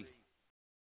Z95.3.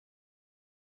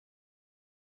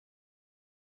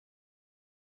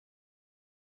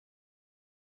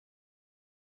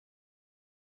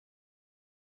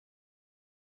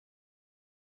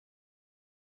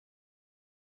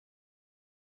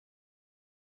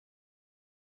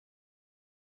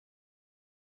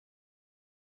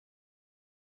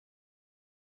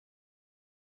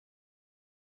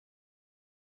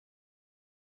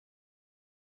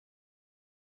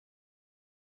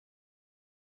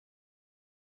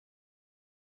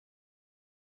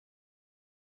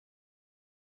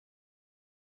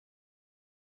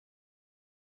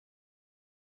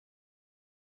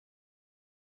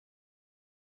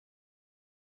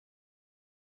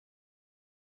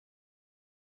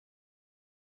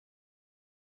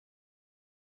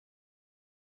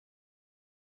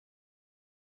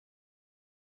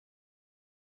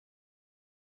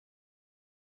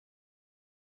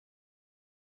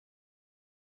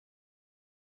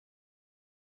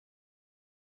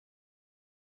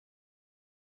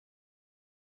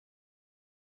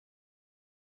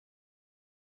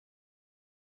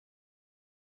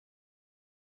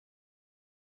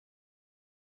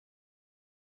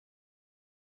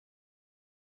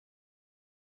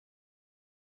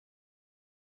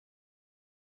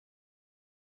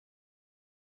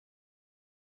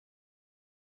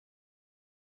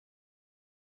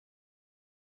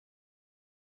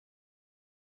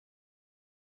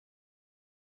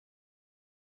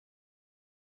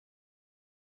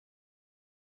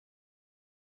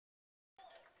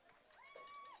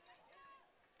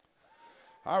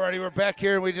 Alrighty, we're back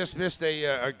here, and we just missed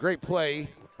a great play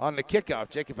on the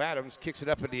kickoff. Jacob Adams kicks it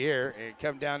up in the air and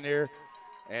come down there,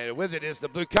 and with it is the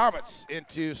Blue Comets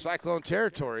into Cyclone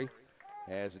territory,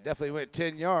 as it definitely went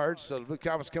 10 yards. So the Blue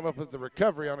Comets come up with the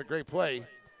recovery on a great play,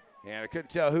 and I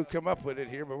couldn't tell who come up with it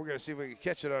here, but we're going to see if we can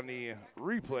catch it on the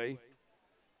replay.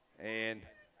 And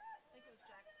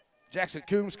Jackson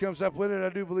Coombs comes up with it, I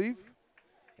do believe,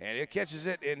 and he catches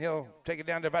it, and he'll take it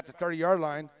down to about the 30-yard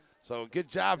line. So good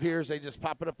job here as they just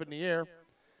pop it up in the air.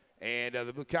 And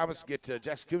the Blue Comets get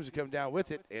Jackson Coombs to come down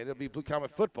with it, and it'll be Blue Comet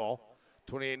football,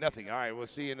 28-0. All right, we'll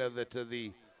see that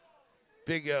the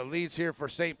big leads here for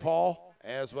St. Paul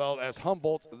as well as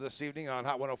Humboldt this evening on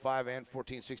Hot 105 and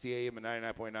 1460 AM and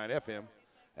 99.9 FM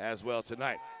as well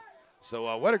tonight.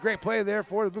 So what a great play there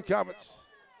for the Blue Comets.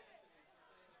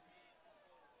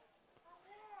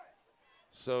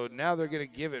 So now they're going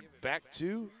to give it back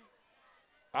to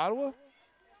Ottawa.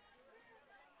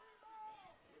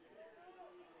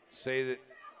 Say that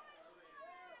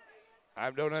I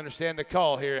don't understand the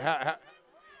call here.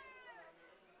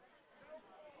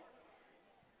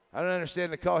 I don't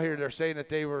understand the call here. They're saying that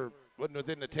they wasn't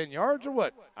within the 10 yards or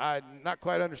what? I'm not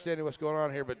quite understanding what's going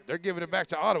on here, but they're giving it back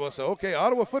to Ottawa. So, okay,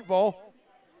 Ottawa football.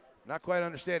 Not quite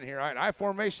understanding here. All right, I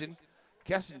formation,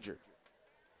 Kessinger.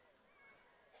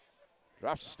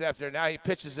 Drops the step there. Now he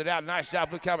pitches it out. Nice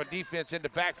job, Blue Comet defense in the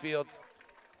backfield.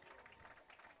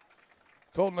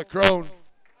 Colton McCrone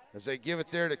as they give it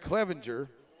there to Clevenger.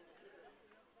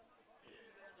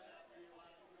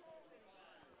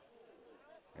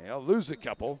 And they'll lose a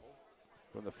couple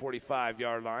from the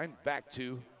 45-yard line back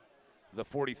to the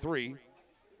 43.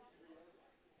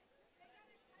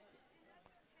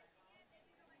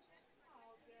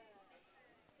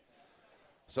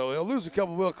 So he'll lose a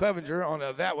couple, Will Clevenger, on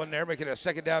that one there, making it a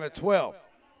second down at 12.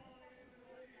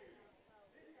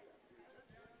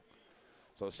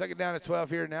 So second down at 12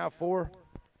 here now for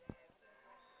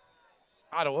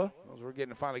Ottawa. As we're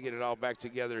finally getting it all back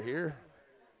together here.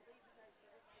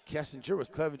 Kessinger with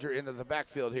Clevenger into the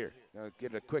backfield here. Gonna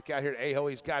get a quick out here to Aho.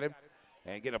 He's got him.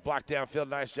 And get a block downfield.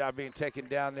 Nice job being taken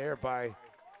down there by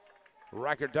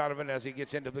Riker Donovan as he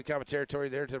gets into Blue Comet territory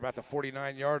there to about the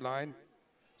 49-yard line.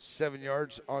 7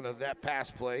 yards onto that pass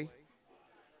play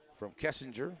from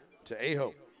Kessinger to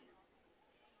Aho.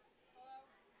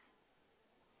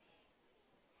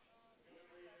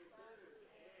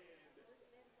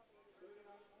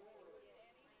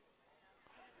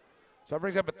 So that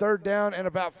brings up a third down and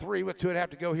about 3 with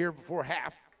 2.5 to go here before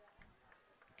half.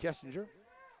 Kessinger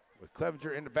with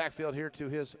Clevenger in the backfield here to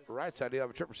his right side. He'll have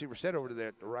a trip receiver set over to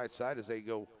the right side as they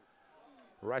go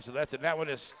right to left. And that one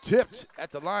is tipped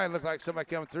at the line. Looked like somebody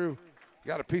coming through.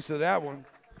 Got a piece of that one.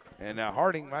 And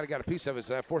Harding might have got a piece of it.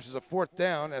 So that forces a fourth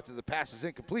down after the pass is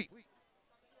incomplete.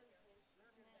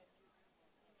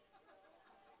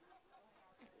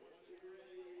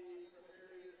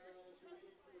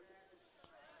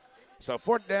 So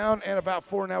fourth down and about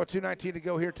 4 now with 2:19 to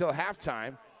go here till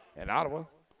halftime. And Ottawa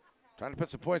trying to put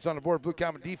some points on the board. Blue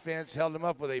Comet defense held them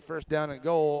up with a first down and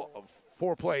goal of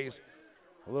 4 plays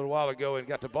a little while ago and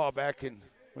got the ball back and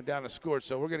went down and scored.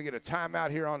 So we're going to get a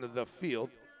timeout here onto the field.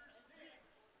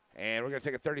 And we're going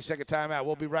to take a 30-second timeout.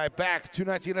 We'll be right back.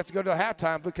 2:19 left to go till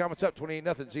halftime. Blue Comets up 28-0,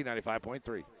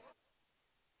 Z95.3.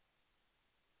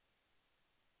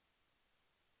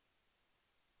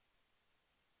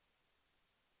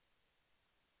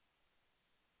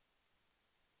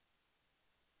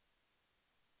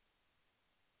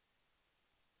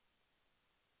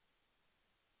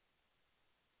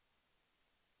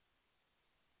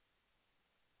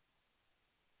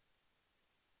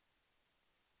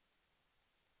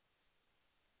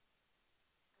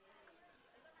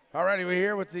 All righty, we're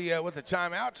here with the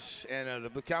timeout, and the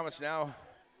Blue Comets now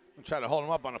try to hold them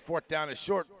up on a fourth down and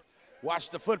short. Watch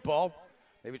the football.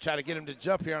 Maybe try to get him to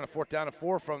jump here on a fourth down and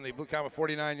 4 from the Blue Comet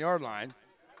 49-yard line.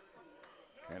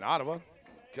 And Ottawa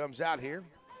comes out here.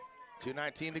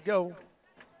 2:19 to go.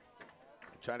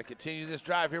 Trying to continue this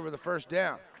drive here with a first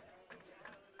down.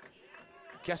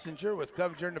 Kessinger with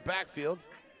Clevenger in the backfield.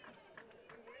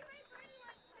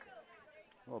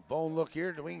 A little bone look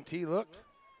here, the wing T look.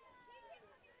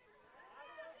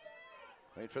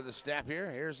 Wait for the snap here.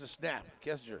 Here's the snap.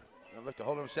 Kessinger gonna look to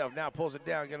hold himself now, pulls it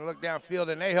down, gonna look downfield,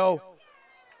 and Aho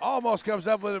almost comes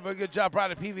up with it, but good job.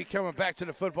 Brian Peavy coming back to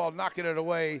the football, knocking it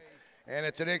away, and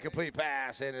it's an incomplete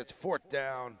pass, and it's fourth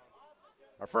down.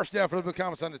 Our first down for the Blue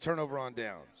Comets on the turnover on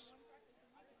downs.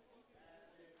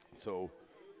 So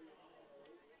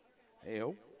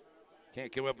Aho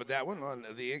can't come up with that one on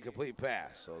the incomplete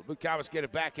pass. So the Blue Comets get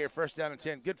it back here, first down and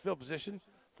 10. Good field position.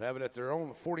 They have it at their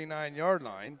own 49-yard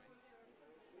line.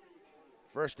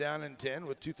 First down and 10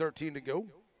 with 2:13 to go.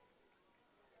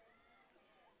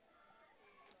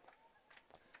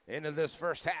 Into this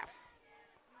first half.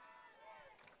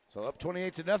 So up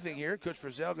 28-0 here. Coach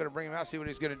Frizzell going to bring him out, see what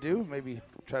he's going to do. Maybe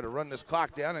try to run this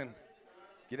clock down and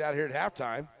get out here at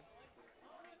halftime.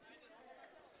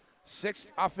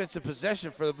 6th offensive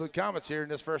possession for the Blue Comets here in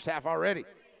this first half already.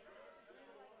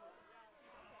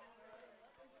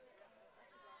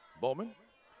 Bowman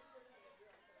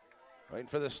waiting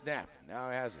for the snap. Now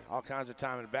he has all kinds of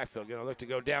time in the backfield. Going to look to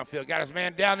go downfield. Got his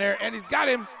man down there, and he's got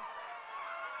him.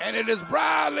 And it is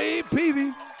Bradley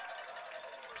Peavy.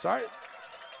 Sorry.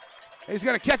 He's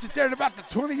going to catch it there at about the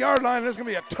 20-yard line. There's going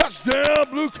to be a touchdown,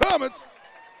 Blue Comets,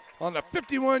 on the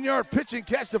 51-yard pitch and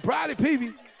catch to Bradley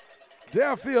Peavy.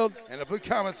 Downfield, and the Blue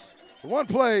Comets, one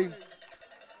play,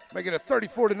 make it a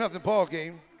 34-0 ball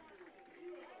game.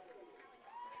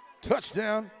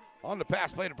 Touchdown on the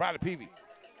pass play to Bradley Peavy.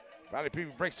 Bradley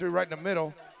Peavy breaks through right in the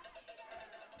middle,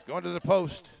 going to the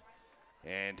post,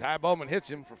 and Ty Bowman hits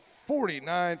him for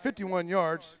 51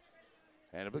 yards.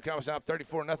 And the Blue Comets now up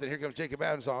 34-0. Here comes Jacob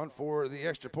Adams on for the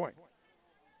extra point.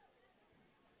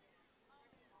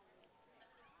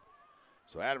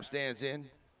 So Adams stands in.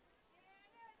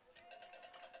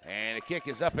 And the kick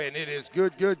is up, and it is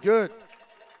good, good, good.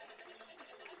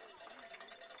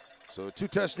 So 2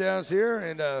 touchdowns here,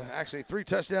 and actually 3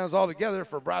 touchdowns altogether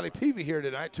for Bradley Peavy here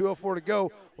tonight. 2:04 to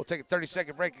go. We'll take a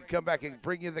 30-second break and come back and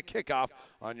bring you the kickoff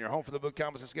on your home for the Blue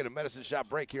Comets. Let's get a medicine shot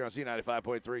break here on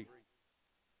Z95.3.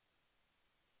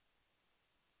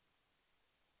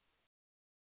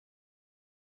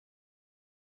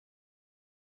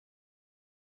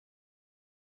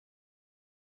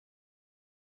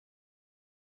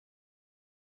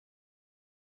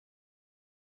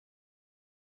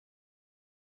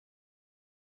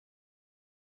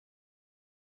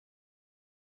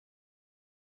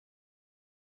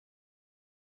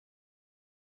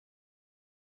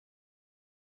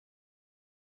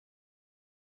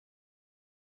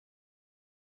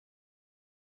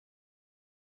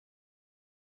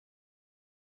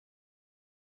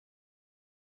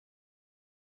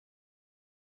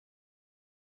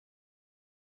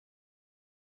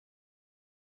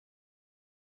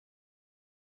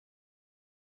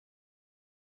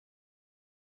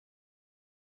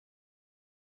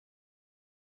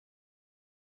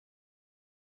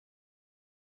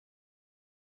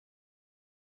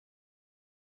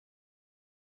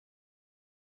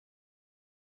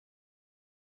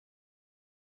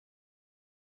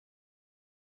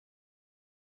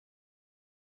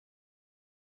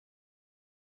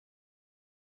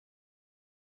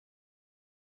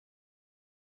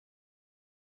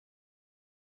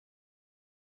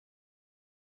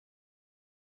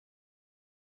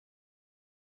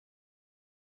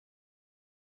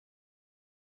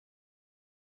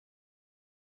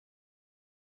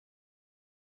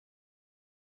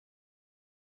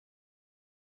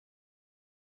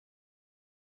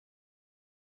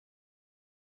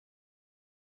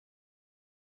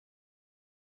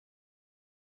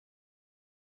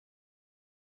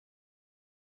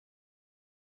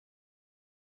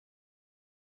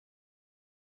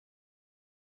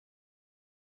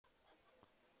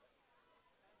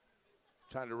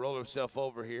 Trying to roll himself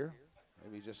over here.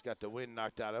 Maybe he just got the wind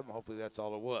knocked out of him. Hopefully that's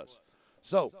all it was.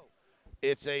 So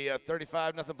it's a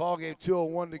 35-0 ball game,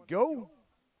 2:01 to go.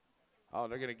 Oh,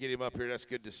 they're going to get him up here. That's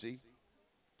good to see.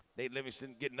 Nate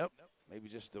Livingston getting up. Maybe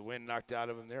just the wind knocked out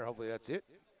of him there. Hopefully that's it.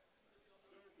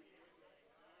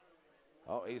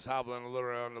 Oh, he's hobbling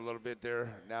around a little bit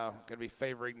there. Now going to be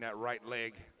favoring that right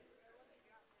leg.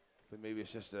 Maybe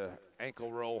it's just an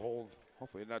ankle roll hold.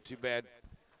 Hopefully not too bad.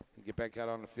 Get back out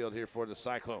on the field here for the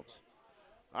Cyclones.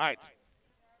 All right.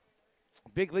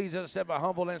 Big leads, as I said, by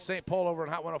Humboldt and St. Paul over in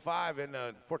Hot 105 and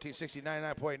 1460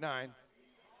 99.9.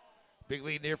 Big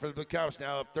lead here for the Blue Comets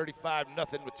now up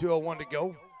 35-0 with 2:01 to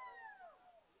go.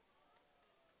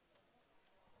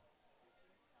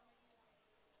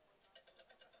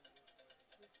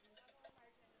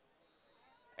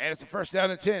 And it's a first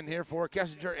down and 10 here for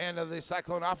Kessinger and the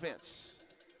Cyclone offense.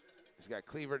 He's got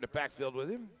Cleaver in the backfield with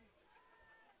him.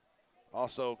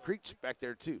 Also, Creech back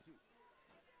there, too.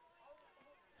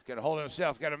 He's got a hold of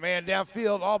himself. Got a man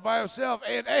downfield all by himself.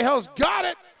 And Ajo's got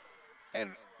it.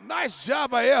 And nice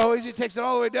job by Ajo. He takes it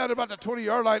all the way down to about the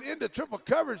 20-yard line into triple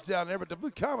coverage down there. But the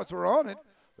Blue Comets were on it.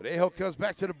 But Ajo comes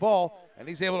back to the ball, and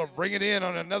he's able to bring it in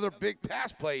on another big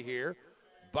pass play here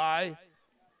by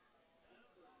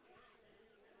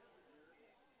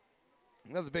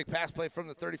another big pass play from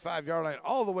the 35-yard line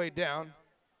all the way down.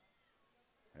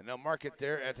 And they'll mark it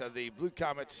there at the Blue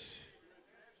Comets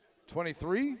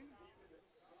 23.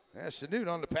 That's Chanute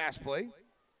on the pass play.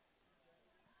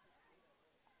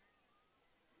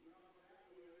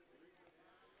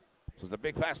 So it's a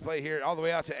big pass play here all the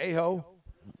way out to Aho.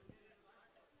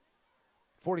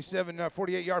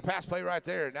 48-yard pass play right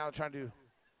there. Now trying to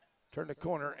turn the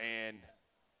corner, and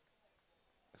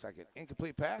looks like an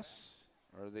incomplete pass.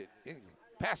 Or the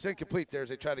pass incomplete there as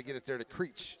they try to get it there to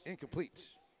Creech. Incomplete.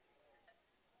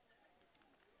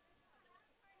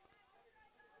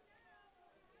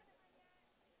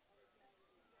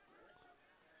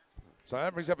 So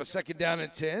that brings up a 2nd down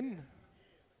and 10.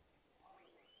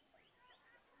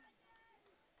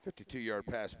 52-yard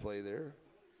pass play there.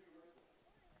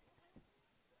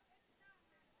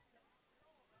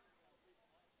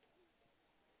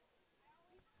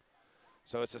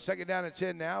 So it's a 2nd down and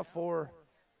 10 now for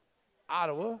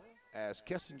Ottawa as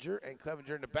Kessinger and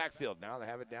Clevenger in the backfield. Now they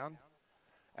have it down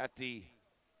at the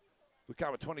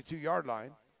Comet 22-yard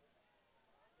line.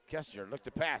 Kessinger looked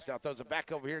to pass. Now throws it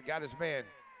back over here. Got his man.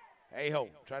 Aho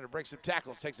trying to break some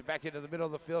tackles. Takes it back into the middle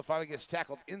of the field. Finally gets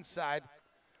tackled inside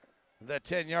the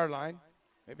 10-yard line.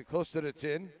 Maybe close to the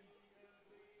 10.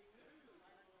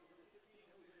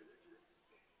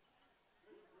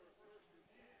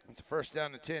 It's a 1st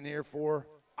down and 10 here for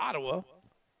Ottawa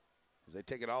as they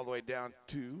take it all the way down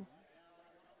to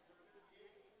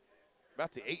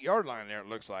about the 8-yard line there, it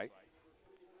looks like.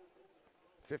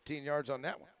 15 yards on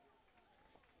that one.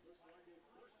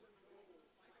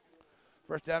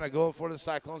 1st down and goal for the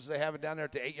Cyclones. They have it down there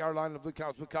at the 8-yard line. The Blue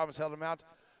Comets. Blue Comets held them out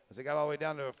as they got all the way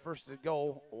down to a 1st and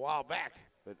goal a while back.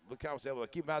 But Blue Comets able to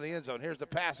keep them out of the end zone. Here's the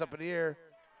pass up in the air,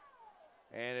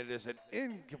 and it is an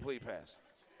incomplete pass.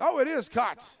 Oh, it is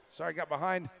caught. Sorry, got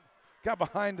behind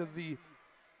the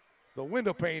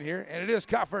window pane here, and it is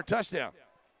caught for a touchdown.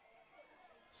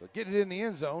 So get it in the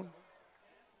end zone.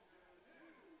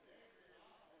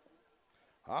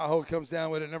 Aho comes down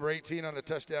with it, number 18 on the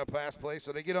touchdown pass play,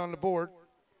 so they get on the board.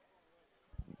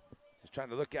 Just trying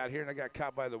to look out here, and I got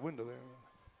caught by the window there.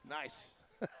 Nice.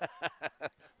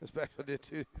 The special did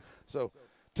too. So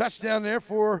touchdown there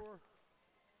for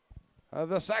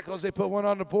the Cyclones. They put one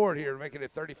on the board here, making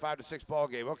it a 35-6 ball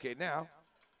game. Okay, now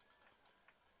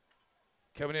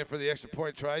coming in for the extra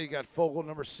point try, you got Fogle,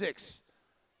 number 6.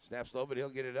 Snaps low, but he'll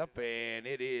get it up, and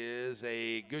it is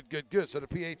a good. So the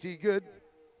PAT good.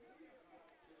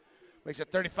 Makes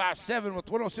it 35-7 with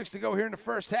 1:06 to go here in the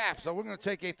first half. So we're going to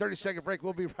take a 30-second break.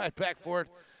 We'll be right back for it.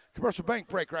 Commercial bank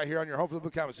break right here on your home for the Blue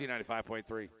Comets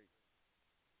C95.3.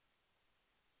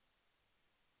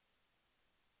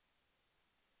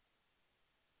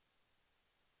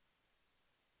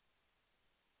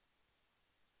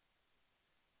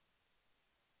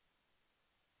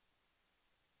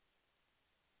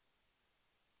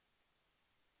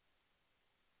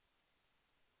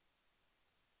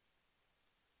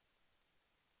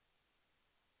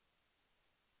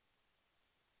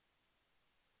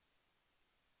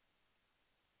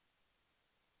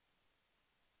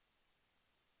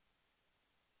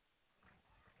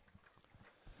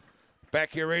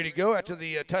 Back here ready to go after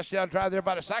the touchdown drive there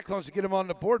by the Cyclones to get them on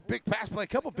the board. Big pass play, a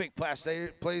couple big plays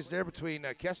there between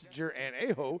Kessinger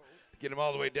and Aho to get them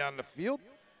all the way down the field.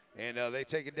 And they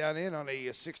take it down in on a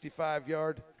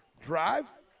 65-yard drive.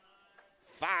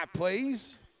 5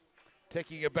 plays,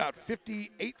 taking about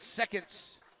 58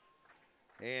 seconds.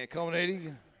 And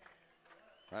culminating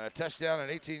on a touchdown, an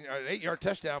 8-yard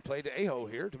touchdown play to Aho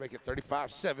here to make it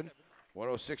 35-7,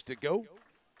 1:06 to go.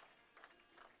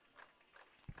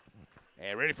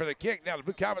 And ready for the kick. Now the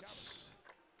Blue Comets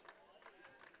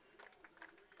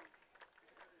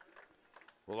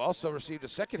will also receive the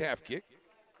second half kick.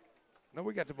 No,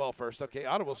 we got the ball first. Okay,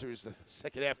 Ottawa receives the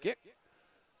second half kick.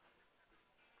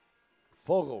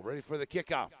 Fogle ready for the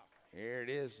kickoff. Here it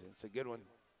is. It's a good one.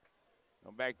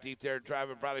 Going back deep there,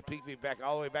 driving Bradley Peavy back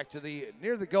all the way back to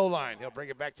near the goal line. He'll bring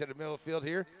it back to the middle of the field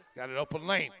here. Got an open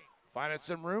lane. Finding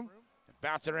some room.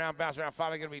 Bouncing around.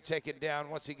 Finally going to be taken down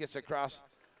once he gets across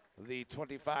the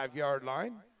 25-yard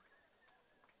line.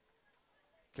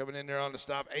 Coming in there on the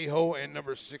stop, Aho and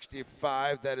number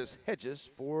 65, that is Hedges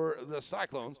for the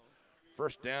Cyclones.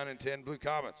 1st down and 10 Blue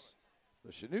Comets.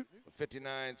 The Chanute,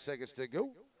 59 seconds to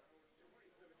go.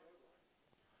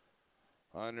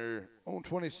 On their own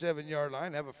 27-yard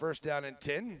line, have a 1st down and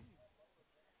 10.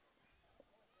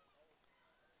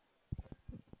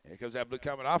 Here comes that Blue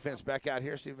Comet offense back out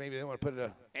here. See if maybe they want to put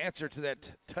an answer to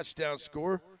that touchdown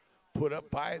score put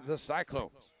up by the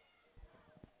Cyclones.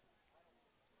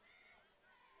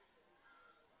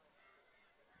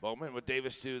 Bowman with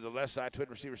Davis to the left side. Twin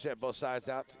receiver set, both sides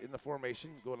out in the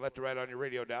formation. Going left to right on your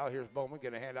radio dial. Here's Bowman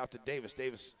going to hand out to Davis.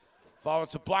 Davis following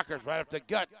some blockers right up the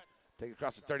gut. Take it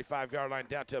across the 35-yard line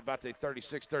down to about the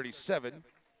 36-37.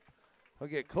 He'll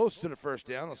get close to the 1st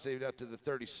down. He'll save it up to the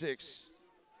 36.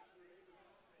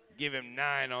 Give him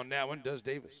 9 on that one, does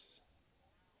Davis.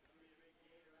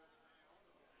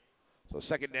 So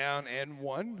 2nd down and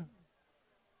 1.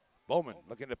 Bowman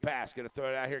looking to pass, going to throw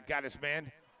it out here. Got his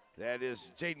man. That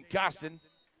is Jaden Costin.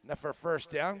 Enough for a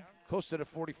 1st down, close to the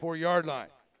 44-yard line.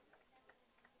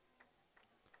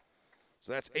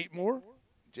 So that's 8 more.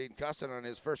 Jaden Costin on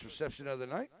his 1st reception of the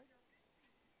night.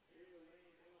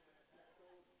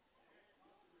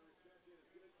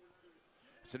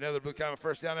 It's another Blue Comet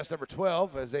 1st down. That's number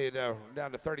 12 as they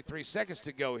down to 33 seconds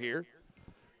to go here.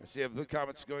 Let's see if Blue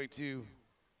Comet's going to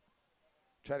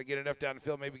try to get enough down the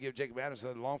field, maybe give Jacob Adams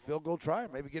a long field goal try,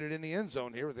 maybe get it in the end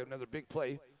zone here with another big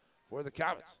play for the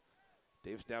Comets.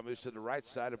 Davis now moves to the right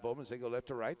side of Bowman as they go left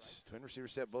to right. Twin receiver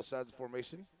set both sides of the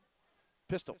formation.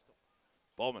 Pistol.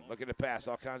 Bowman looking to pass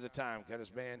all kinds of time. Got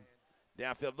his man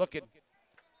downfield looking.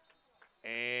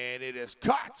 And it is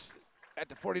caught at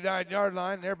the 49-yard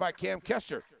line there by Cam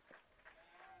Kester.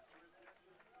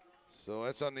 So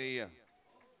that's on the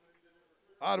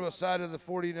Ottawa side of the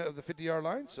 50-yard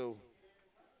line. So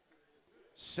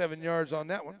 7 yards on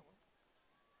that one.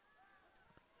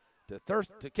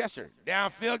 To Kester.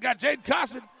 Downfield, got Jaden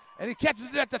Costin, and he catches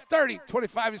it at the 30.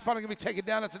 25, he's finally going to be taken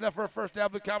down. That's enough for a 1st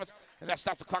down, Blue Comets, and that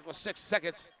stops the clock with 6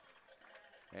 seconds.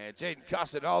 And Jaden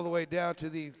Costin all the way down to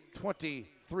the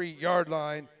 23-yard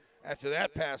line after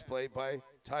that pass play by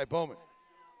Ty Bowman.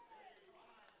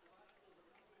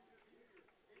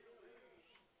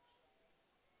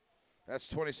 That's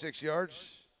 26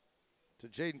 yards to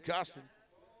Jaden Costin.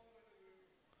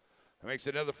 That makes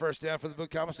another 1st down for the Blue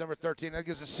Comets, number 13. That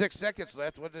gives us 6 seconds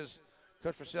left. What does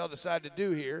Coach Purcell decide to do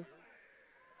here?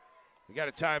 We got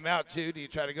a timeout, too. Do you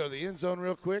try to go to the end zone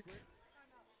real quick?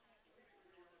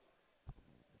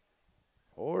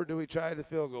 Or do we try the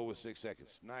field goal with 6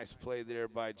 seconds? Nice play there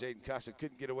by Jaden Costin.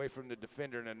 Couldn't get away from the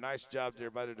defender, and a nice job there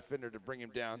by the defender to bring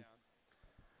him down.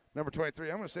 Number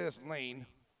 23, I'm going to say that's Lane.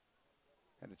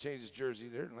 Had to change his jersey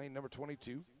there. Lane number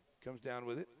 22 comes down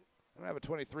with it. I don't have a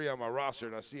 23 on my roster,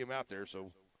 and I see him out there,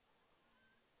 so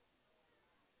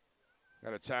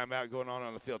got a timeout going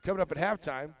on the field. Coming up at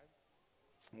halftime,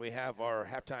 we have our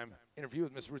halftime interview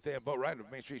with Miss Ruth Ann Boatwright of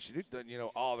Main Street Chanute. You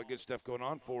know, all the good stuff going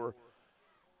on for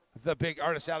the big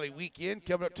Artist Alley weekend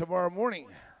coming up tomorrow morning.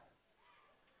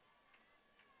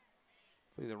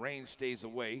 Hopefully the rain stays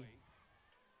away.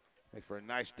 Make for a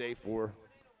nice day for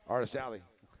Artist Alley.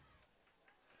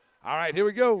 All right, here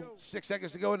we go. 6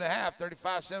 seconds to go in the half.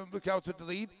 35-7, Blue Comets with the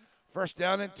lead. 1st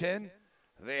down and 10.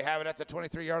 They have it at the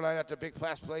 23-yard line after a big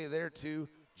pass play there to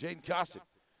Jaden Costin.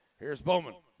 Here's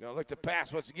Bowman. Going to look to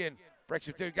pass once again. Breaks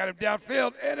him through, got him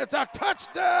downfield, and it's a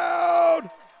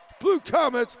touchdown! Blue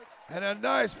Comets, and a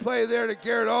nice play there to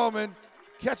Garrett Allman.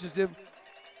 Catches him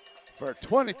for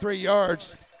 23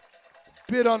 yards.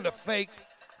 Bit on the fake,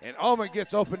 and Allman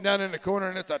gets open down in the corner,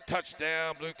 and it's a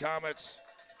touchdown, Blue Comets.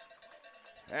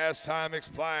 As time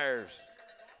expires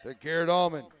to Garrett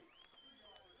Allman.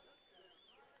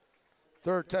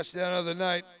 3rd touchdown of the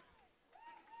night.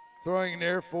 Throwing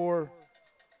there for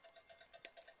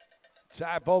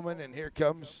Ty Bowman, and here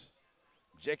comes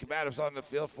Jacob Adams on the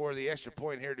field for the extra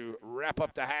point here to wrap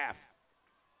up the half.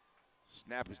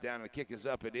 Snap is down and the kick is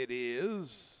up, and it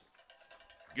is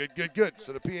good.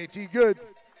 So the PAT good.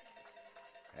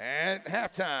 And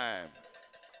halftime.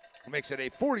 Makes it a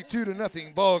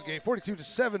 42-0 ball game,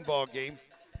 42-7 ball game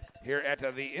here at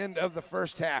the end of the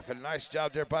 1st half. And a nice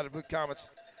job there by the Blue Comets,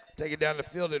 taking down the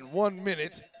field in 1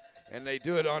 minute, and they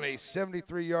do it on a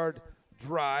 73-yard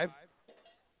drive.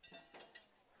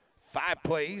 5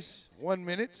 plays, 1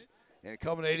 minute, and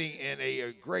culminating in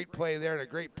a great play there and a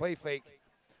great play fake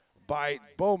by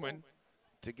Bowman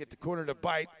to get the corner to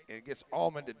bite, and it gets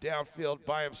Allman to downfield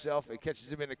by himself and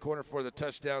catches him in the corner for the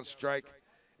touchdown strike.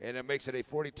 And it makes it a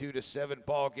 42-7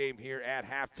 ball game here at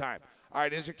halftime. All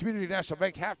right, as your Community National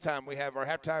Bank halftime, we have our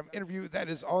halftime interview that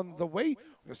is on the way.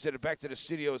 We're going to send it back to the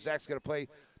studio. Zach's going to play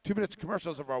 2 minutes of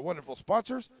commercials of our wonderful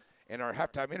sponsors. And our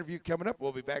halftime interview coming up.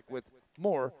 We'll be back with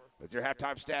more with your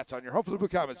halftime stats on your Home for the Blue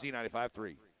Comets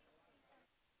Z95.3.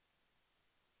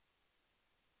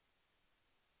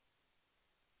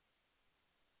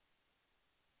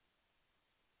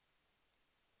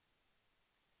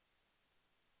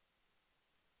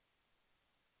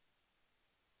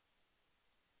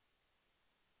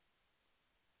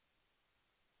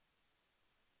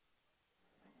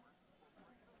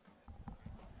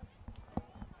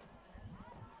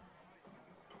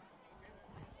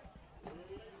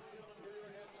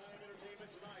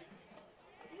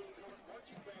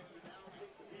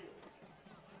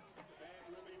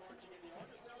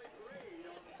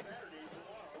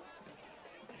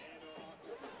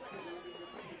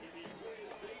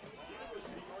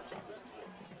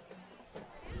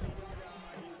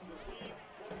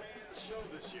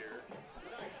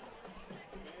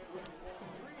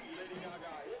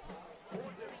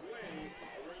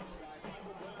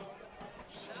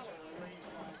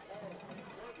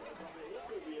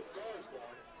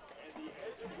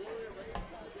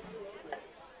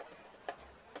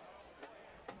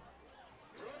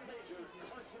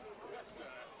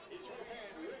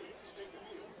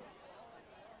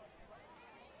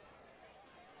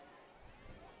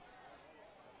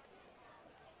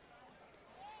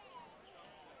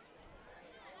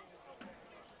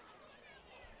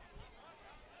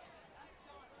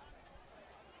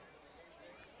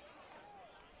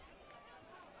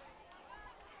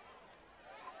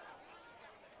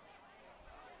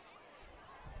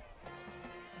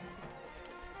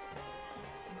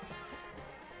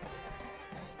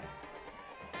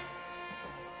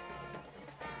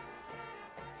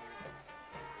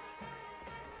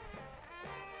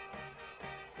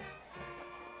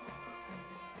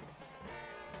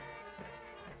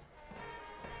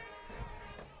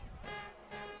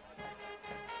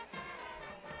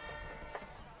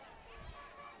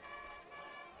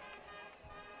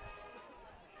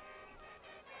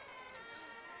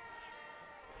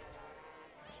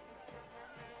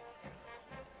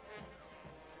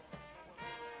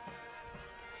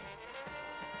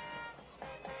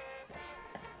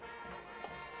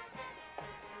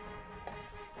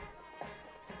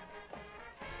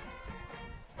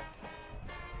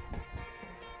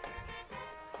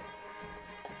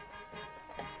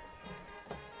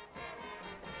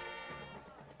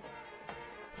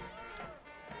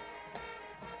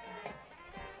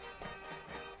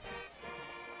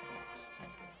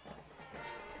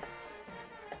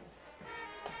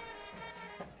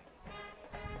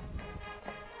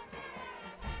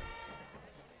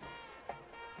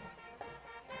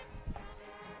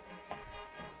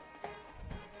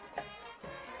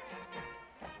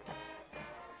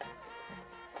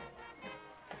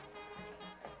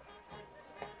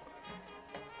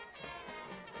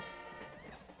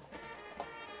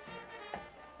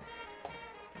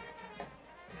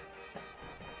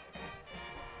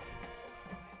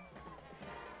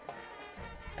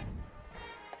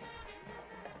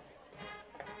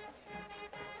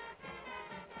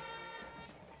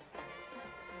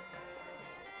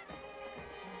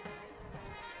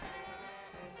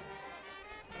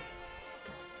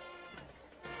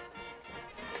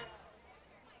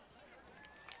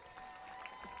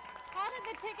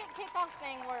 the ticket kickoff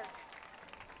thing work?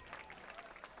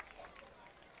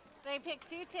 They picked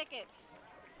 2 tickets.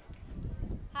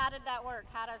 How did that work?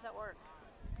 How does it work?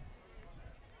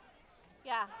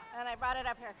 Yeah, and I brought it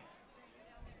up here.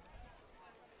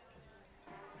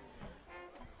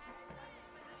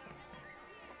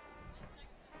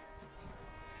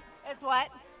 It's what?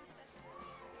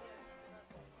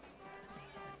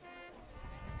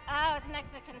 Oh, it's next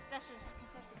to the concession.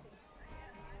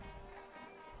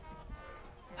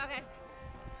 Okay.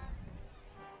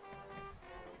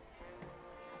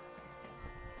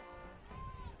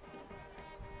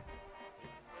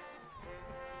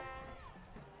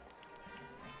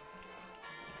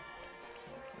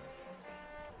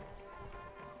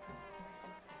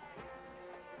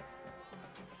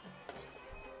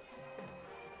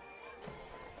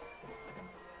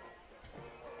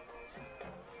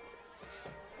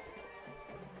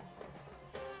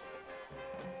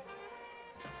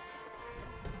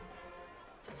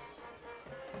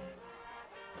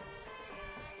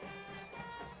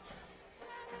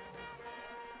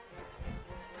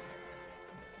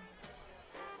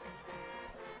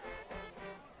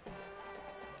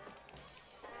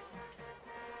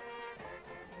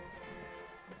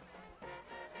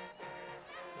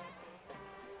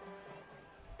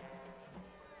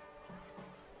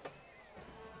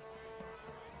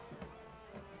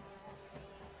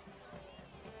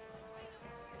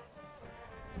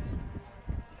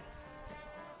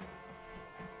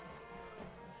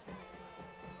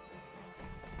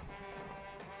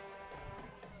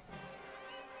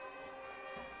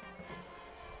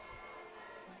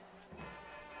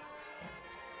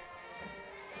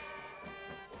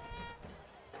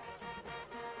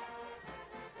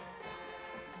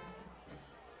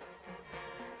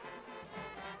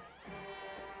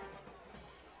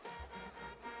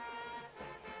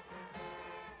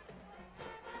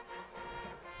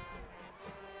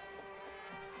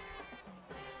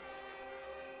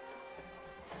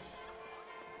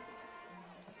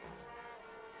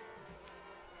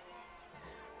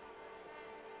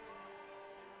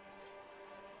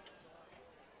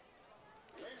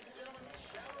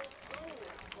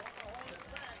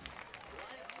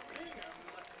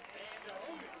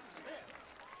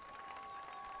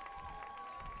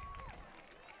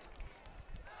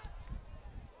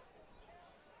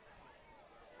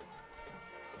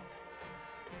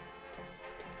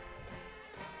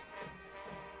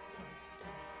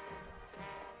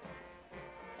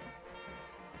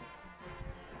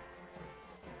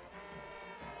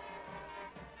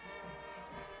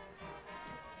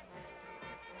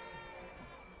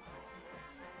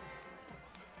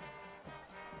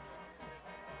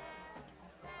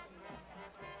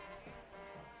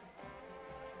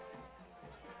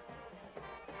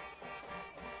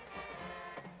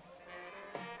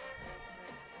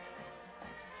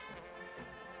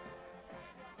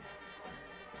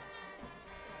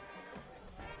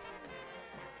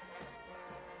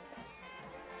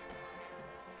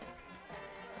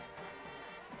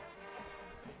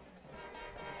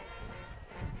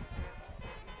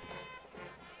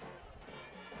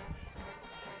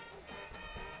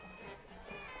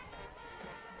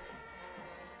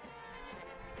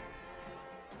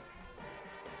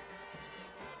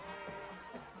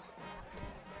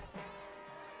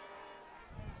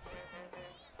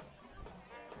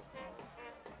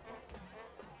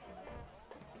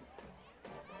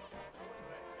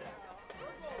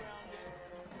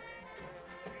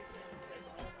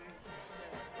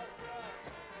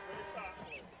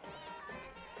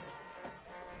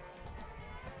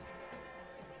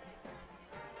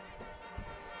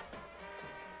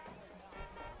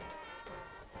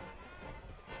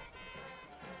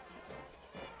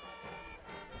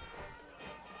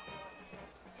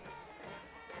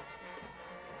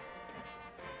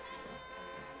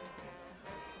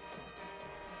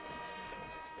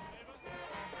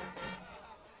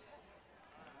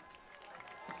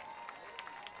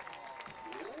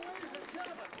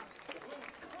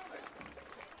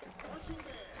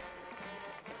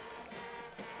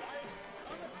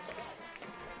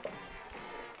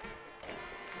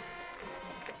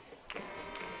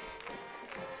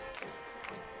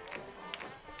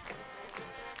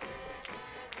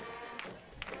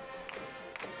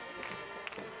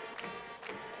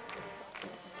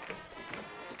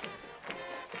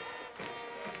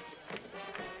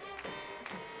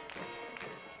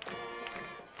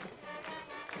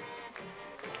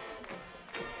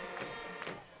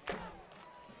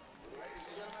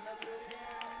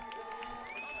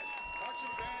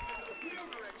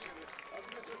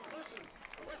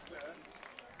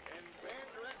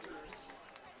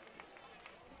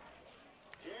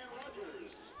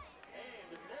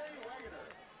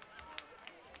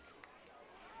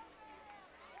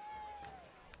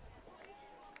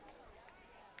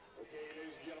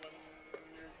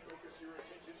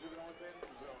 north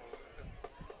end zone.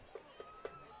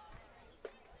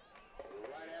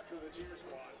 Right after the cheer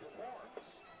squad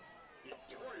performs,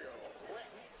 Victorio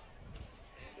Quick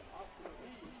and Austin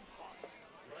Lee Haas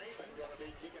Raymond going to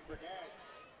be kicking for cash.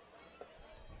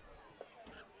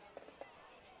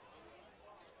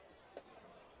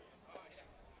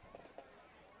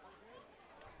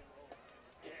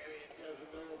 Caddy and Cousin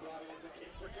Noah brought in the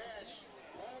kick for cash.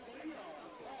 Paul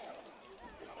Leon, Paul,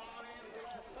 come on in for the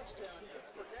last touchdown, kick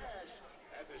for cash.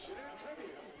 That's a Chanute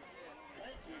tribute.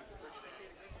 Thank you for bringing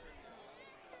that.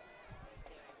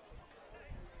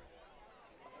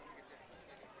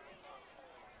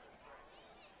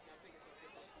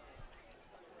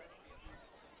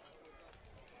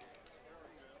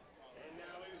 And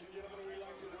now, ladies and gentlemen, we'd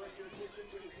like to direct your attention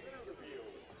to the center of the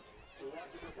field to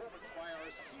watch a performance by our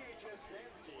CHS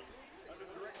dance team under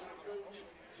the direction of Coach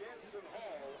Jansen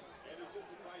Hall and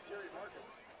assisted by Terry Markham.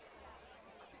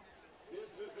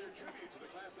 This is their tribute to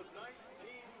the class of 1999.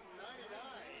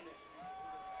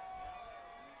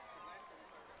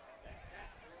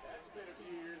 That's been a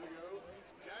few years ago.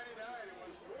 99, it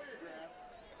was choreographed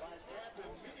by Captain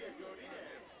Mia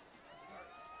Godinez.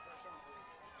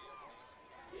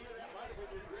 Either that might have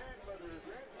been your grandmother or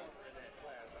grandfather in that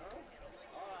class, huh?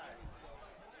 All right.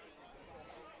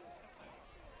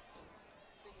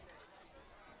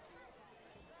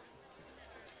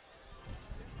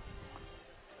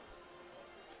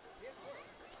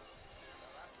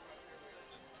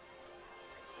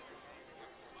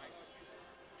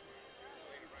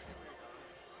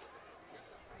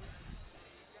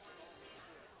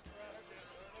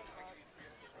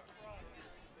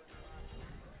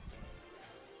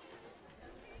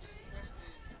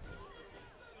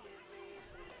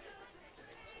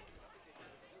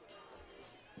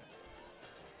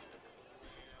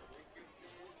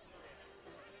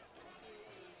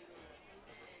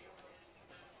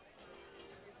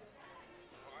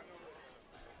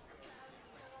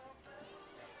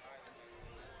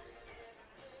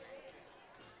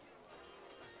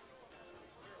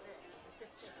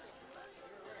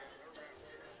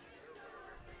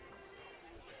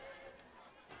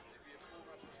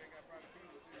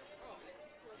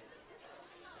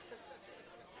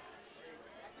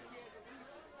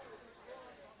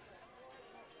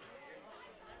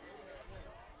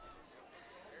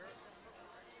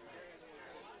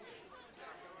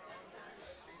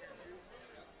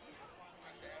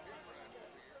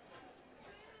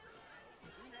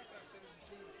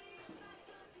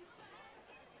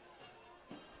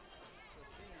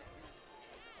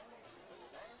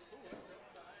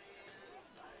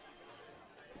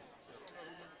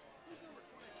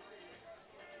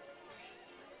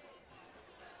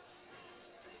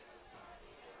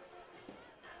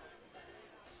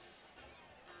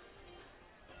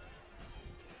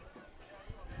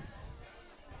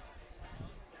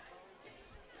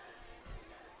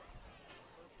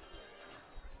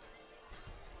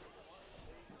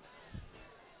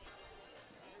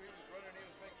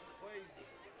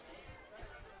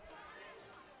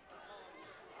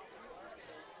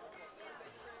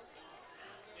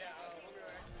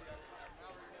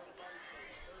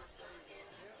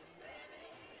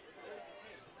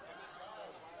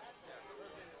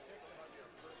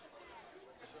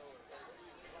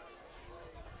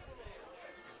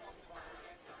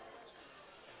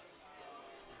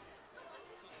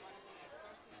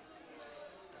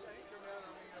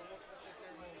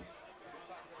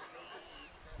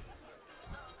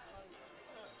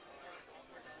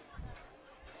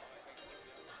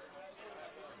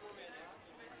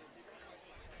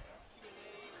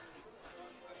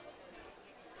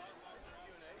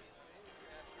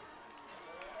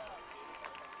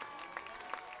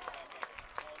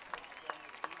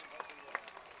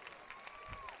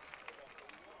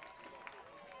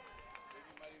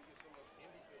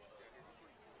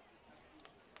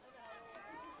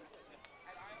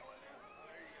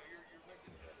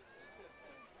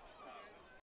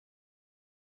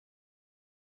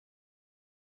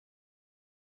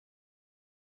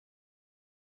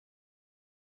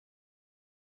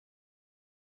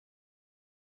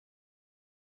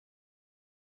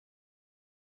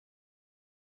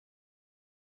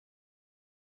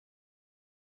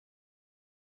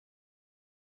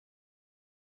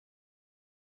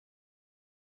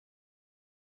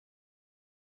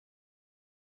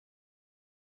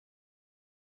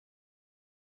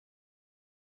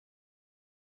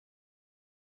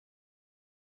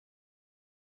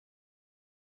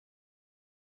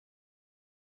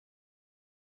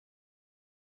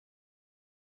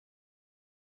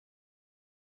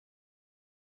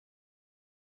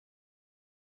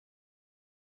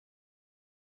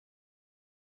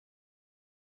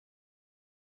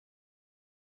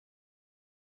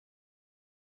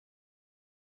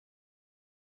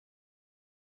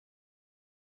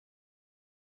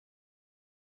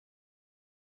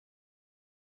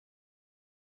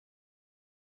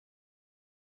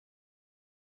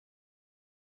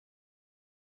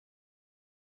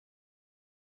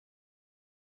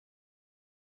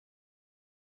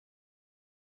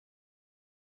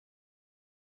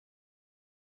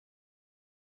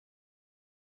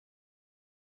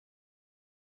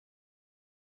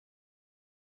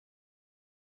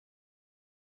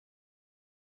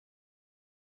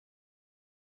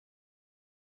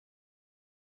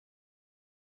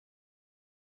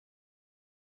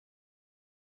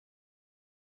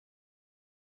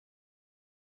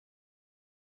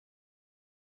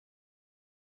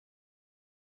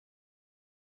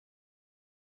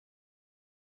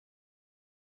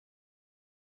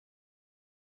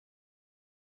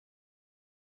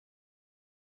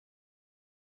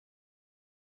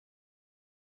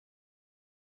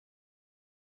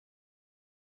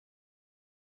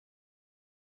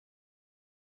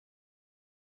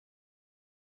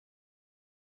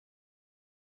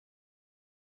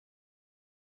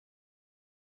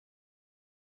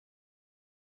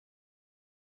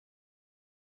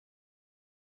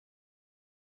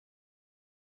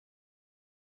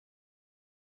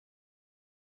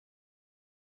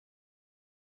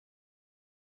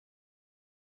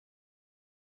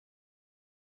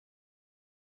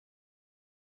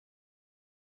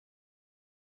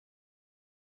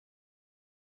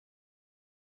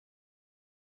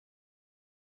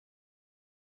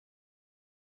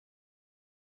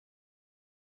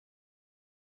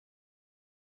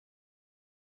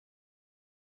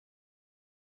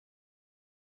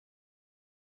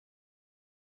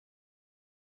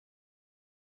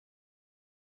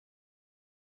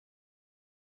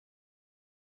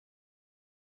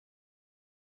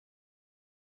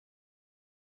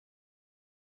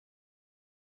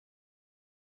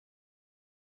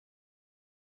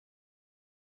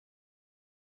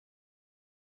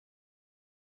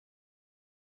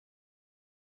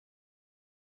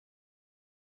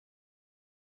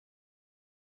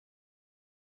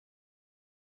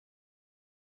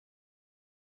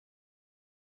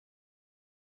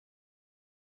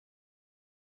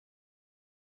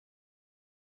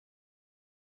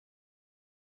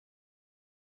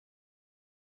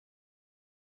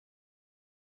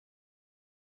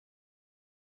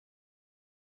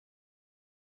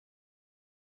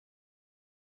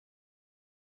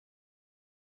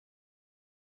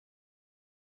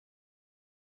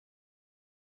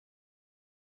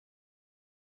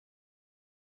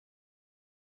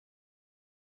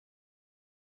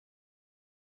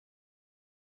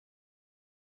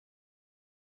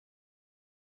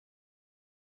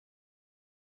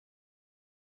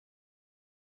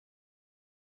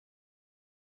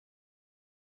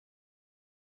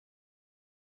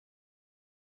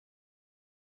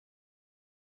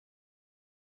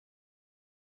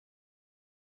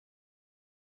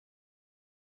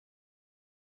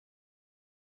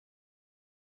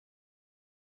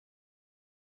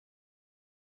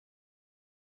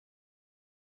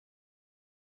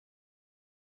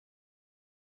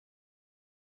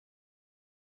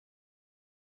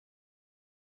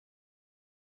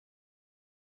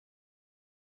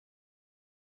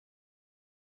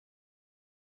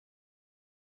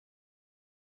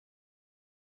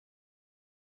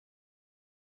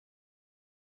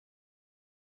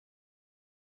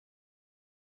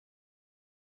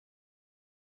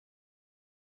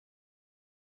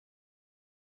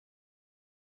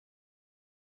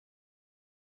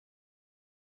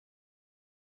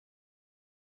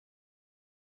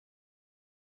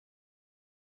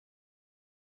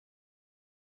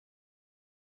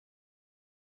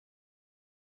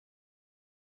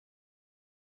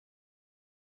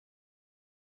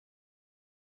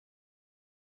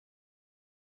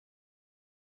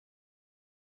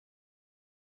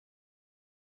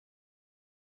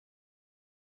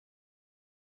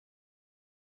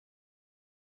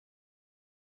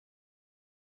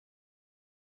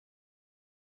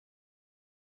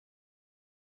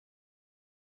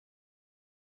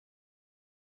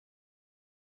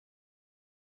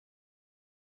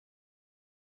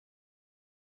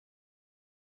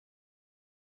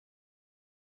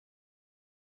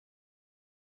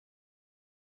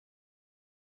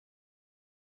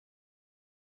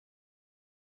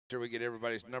 sure we get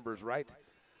everybody's numbers right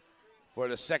for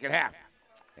the second half.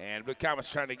 And Blue Comets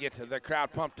trying to get the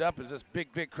crowd pumped up. Is this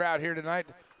big crowd here tonight?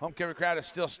 Homecoming crowd is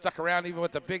still stuck around even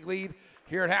with the big lead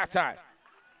here at halftime.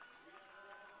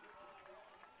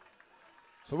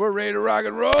 So we're ready to rock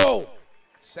and roll.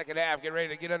 Second half, get ready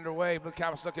to get underway. Blue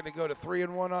Comets looking to go to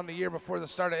 3-1 on the year before the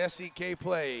start of SEK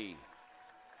play.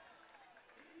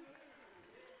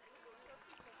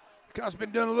 Comets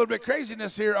been doing a little bit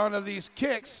craziness here on these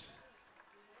kicks.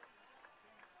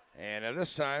 And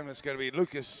this time it's going to be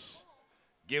Lucas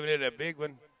giving it a big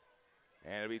one.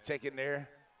 And it'll be taken there.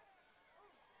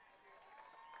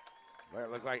 Might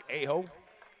look like Aho.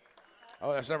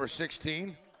 Oh, that's number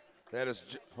 16. That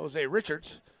is Jose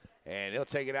Richards. And he'll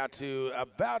take it out to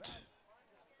about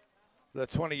the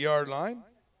 20-yard line.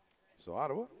 So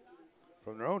Ottawa,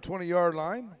 from their own 20-yard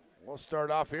line, we'll start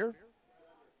off here.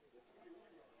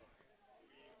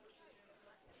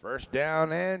 First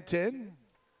down and 10.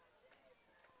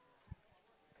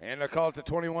 And they'll call it the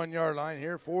 21-yard line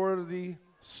here for the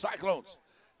Cyclones.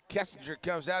 Kessinger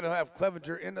comes out. He'll have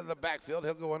Clevenger into the backfield.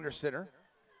 He'll go under center.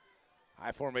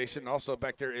 High formation. Also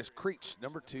back there is Creech,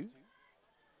 number 2.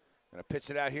 Going to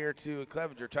pitch it out here to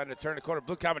Clevenger, trying to turn the corner.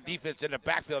 Blue Comet defense in the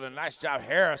backfield. And nice job.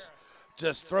 Harris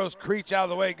just throws Creech out of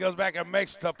the way. Goes back and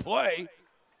makes the play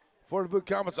for the Blue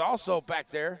Comets. Also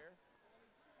back there,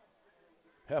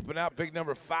 helping out big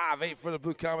number 5'8" for the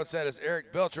Blue Comets. That is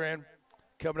Eric Beltran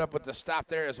coming up with the stop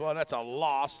there as well. That's a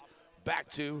loss back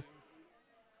to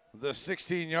the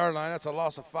 16-yard line. That's a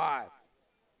loss of 5.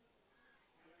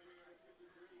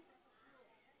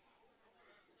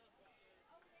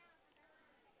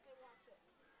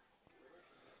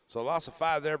 So loss of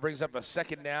 5 there brings up a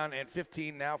second down and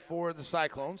 15 now for the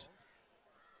Cyclones.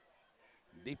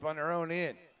 Deep on their own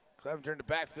end. Clevenger in the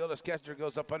backfield as Kessinger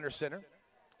goes up under center.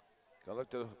 Go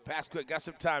look to pass quick, got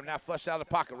some time. Now flushed out of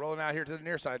the pocket, rolling out here to the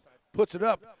near side. Puts it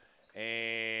up,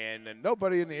 and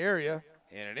nobody in the area,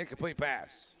 and an incomplete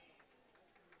pass.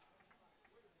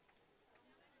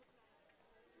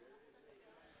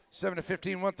 Seven to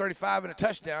 15, 135, and a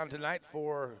touchdown tonight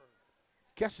for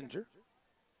Kessinger.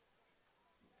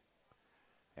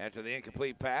 After the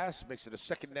incomplete pass, makes it a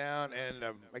second down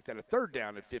and make that a third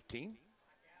down at 15.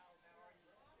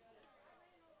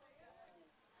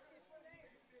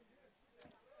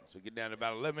 So we get down to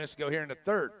about 11 minutes to go here in the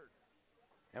third.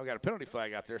 And we got a penalty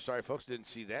flag out there. Sorry, folks, didn't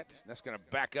see that. That's going to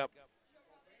back up.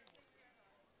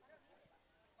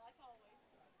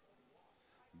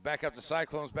 Back up the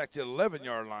Cyclones back to the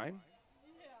 11-yard line.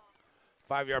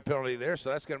 5-yard penalty there, so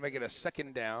that's going to make it a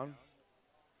second down.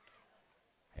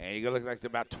 And you're going to look like they're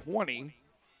about 20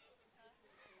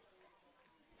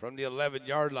 from the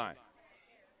 11-yard line.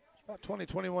 It's about 20,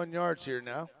 21 yards here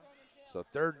now. So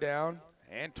third down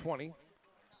and 20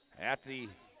 at the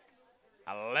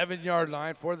 11-yard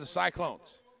line for the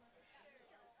Cyclones.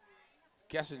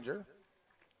 Kessinger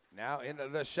now into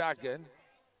the shotgun.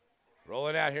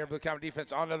 Rolling out here, Blue Comet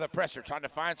defense onto the pressure, trying to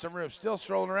find some room. Still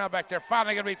strolling around back there.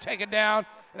 Finally going to be taken down,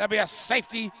 and that'll be a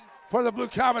safety for the Blue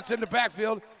Comets in the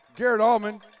backfield. Garrett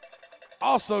Allman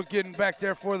also getting back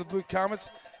there for the Blue Comets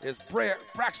is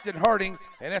Braxton Harding,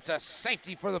 and it's a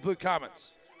safety for the Blue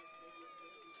Comets.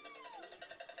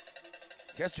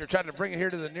 Kessinger trying to bring it here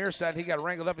to the near side. He got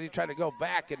wrangled up, and he tried to go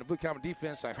back, and the Blue Comet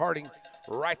defense, like Harding,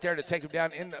 right there to take him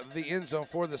down in the end zone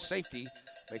for the safety.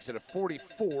 Makes it a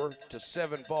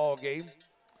 44-7 ball game.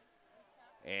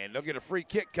 And they'll get a free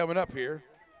kick coming up here.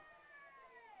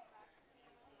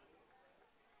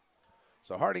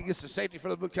 So Harding gets the safety for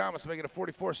the Blue Comets to make it a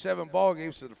 44-7 ball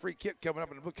game. So the free kick coming up,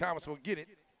 and the Blue Comets will get it.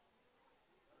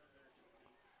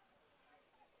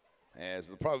 As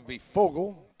it'll probably be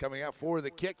Fogel coming out for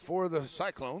the kick for the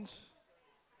Cyclones.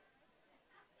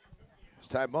 As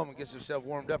Ty Bowman gets himself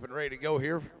warmed up and ready to go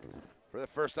here for the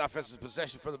first offensive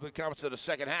possession for the Blue Comets of the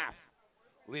second half.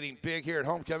 Leading big here at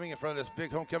homecoming in front of this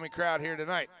big homecoming crowd here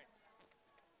tonight.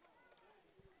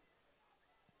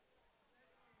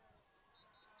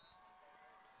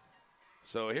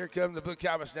 So here come the Blue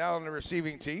Comets now on the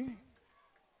receiving team.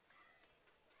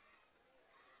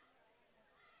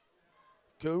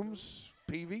 Coombs,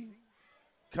 Peavy,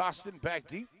 Costin back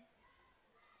deep.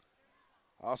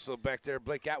 Also back there,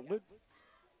 Blake Atwood.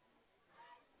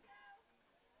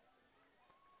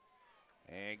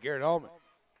 And Garrett Allman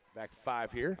back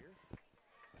 5 here.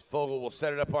 Fogel will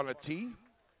set it up on a tee.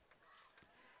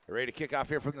 They're ready to kick off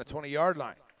here from the 20-yard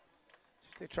line.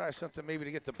 They try something maybe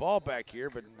to get the ball back here,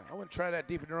 but I wouldn't try that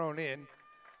deep in their own end.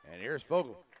 And here's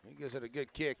Fogel. He gives it a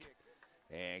good kick.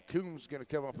 And Coombs going to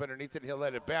come up underneath it. He'll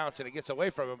let it bounce, and it gets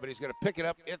away from him, but he's going to pick it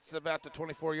up. It's about the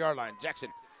 24-yard line. Jackson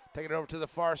taking it over to the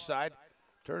far side.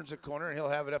 Turns the corner, and he'll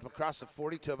have it up across the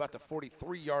 40 to about the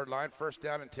 43-yard line. First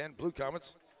down and 10, Blue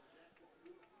Comets.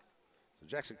 So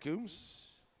Jackson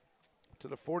Coombs to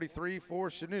the 43 for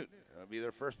Chanute. That'll be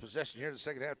their first possession here in the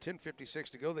second half. 10:56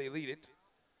 to go. They lead it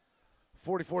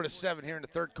 44-7 here in the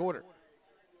third quarter.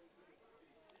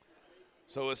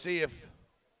 So we'll see if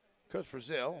Coach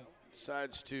Frizzell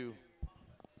decides to,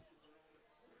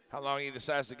 how long he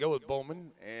decides to go with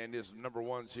Bowman and his number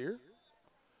ones here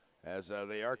as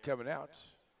they are coming out.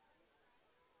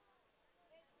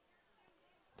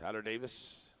 Tyler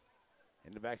Davis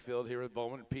in the backfield here with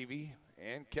Bowman, Peavy,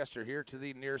 and Kester here to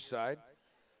the near side.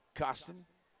 Costin,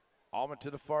 Allman to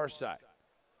the far side.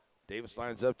 Davis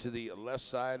lines up to the left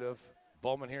side of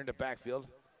Bowman here in the backfield.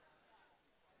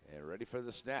 And ready for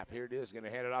the snap. Here it is. Going to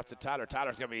hand it off to Tyler.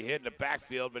 Tyler's going to be hit in the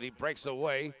backfield, but he breaks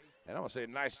away. And I want to say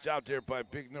nice job there by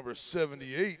big number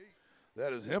 78.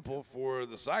 That is Hempel for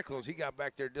the Cyclones. He got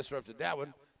back there, disrupted that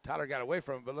one. Tyler got away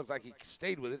from him, but it looked like he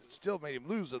stayed with it. Still made him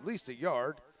lose at least a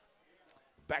yard.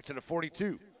 Back to the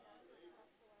 42.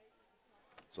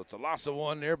 So it's a loss of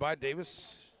 1 there by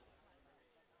Davis.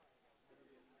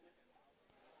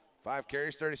 5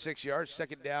 carries, 36 yards,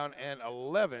 second down and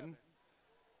 11.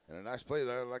 And a nice play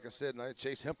there, like I said,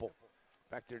 Chase Hempel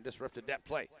back there and disrupted that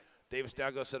play. Davis now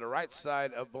goes to the right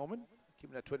side of Bowman,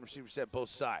 keeping that twin receiver set both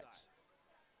sides.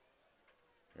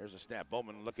 There's a snap.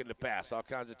 Bowman looking to pass all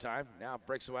kinds of time. Now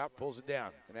breaks him out, pulls it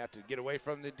down. Going to have to get away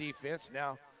from the defense.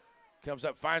 Now comes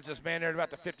up, finds this man there at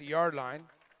about the 50-yard line.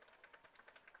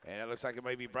 And it looks like it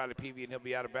may be Bradley Peavy, and he'll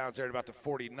be out of bounds there at about the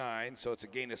 49. So it's a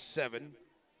gain of 7.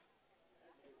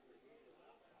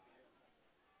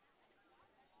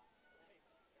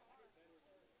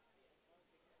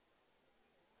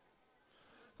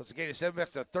 So it's a gain of 7.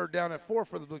 That's a third down and 4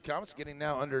 for the Blue Comets. Getting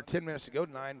now under 10 minutes to go,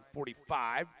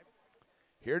 9:45.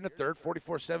 Here in the third,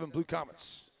 44-7 Blue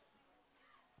Comets.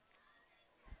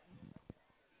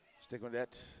 Stick with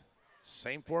that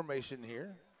same formation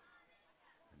here.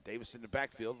 And Davis in the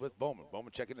backfield with Bowman.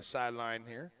 Bowman checking the sideline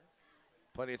here.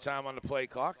 Plenty of time on the play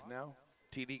clock. Now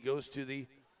TD goes to the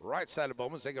right side of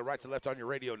Bowman. They go right to left on your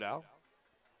radio now.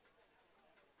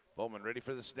 Bowman ready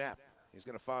for the snap. He's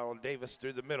going to follow Davis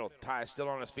through the middle. Ty still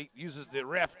on his feet, uses the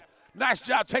ref. Nice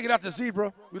job taking out the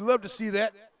zebra. We'd love to see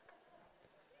that.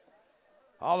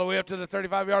 All the way up to the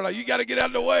 35-yard line. You got to get out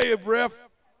of the way, ref.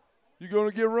 You're going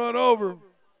to get run over.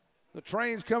 The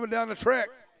train's coming down the track.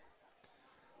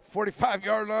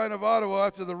 45-yard line of Ottawa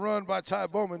after the run by Ty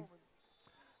Bowman.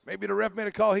 Maybe the ref made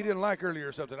a call he didn't like earlier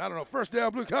or something. I don't know. First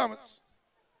down, Blue Comets.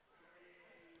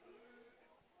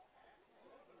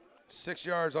 6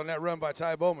 yards on that run by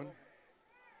Ty Bowman.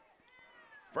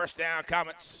 First down,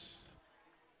 Comets.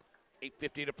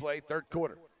 8:50 to play, third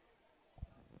quarter.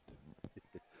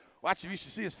 Watch him, you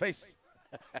should see his face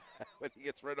when he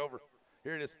gets run over.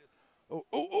 Here it is.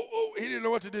 Oh, he didn't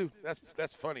know what to do.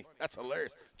 That's funny. That's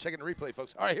hilarious. Checking the replay,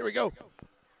 folks. All right, here we go.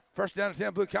 First down and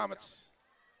 10, Blue Comets.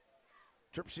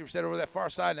 Trip receiver set over that far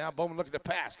side now. Bowman looking to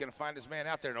pass. Going to find his man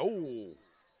out there. And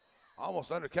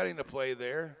almost undercutting the play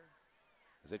there.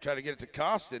 As they try to get it to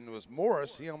Costin, it was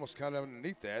Morris. He almost caught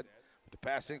underneath that. But the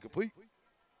pass incomplete.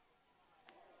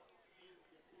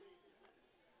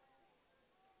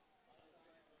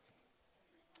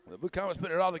 The Blue Comets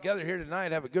putting it all together here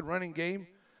tonight. Have a good running game.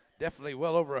 Definitely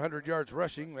well over 100 yards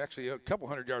rushing. Actually, a couple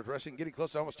hundred yards rushing. Getting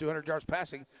close to almost 200 yards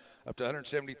passing. Up to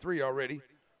 173 already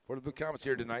for the Blue Comets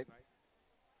here tonight.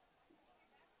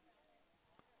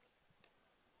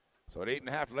 So at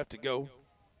 8.5 left to go.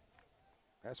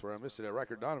 That's where I missed it at.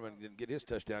 Riker Donovan didn't get his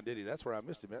touchdown, did he? That's where I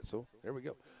missed him at. So there we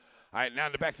go. All right, now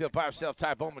in the backfield by himself,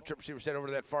 Ty Bowman. Trip receiver set over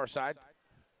to that far side.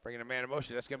 Bringing a man in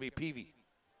motion. That's going to be Peavy.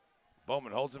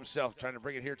 Bowman holds himself, trying to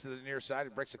bring it here to the near side.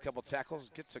 He breaks a couple tackles,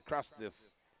 gets across the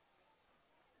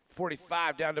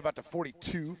 45 down to about the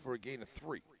 42 for a gain of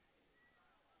 3.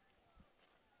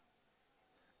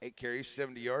 8 carries,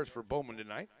 70 yards for Bowman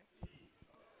tonight.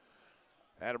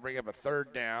 That'll bring up a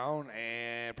third down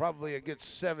and probably a good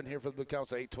 7 here for the Blue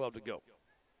Comets. 8:12 to go.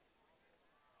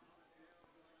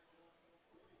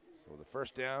 So the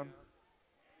first down,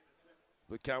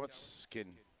 Blue Comets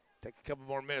can take a couple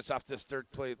more minutes off this third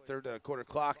quarter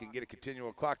clock and get a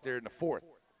continual clock there in the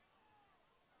fourth.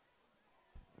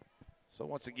 So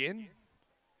once again,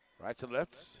 right to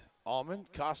left, Allman,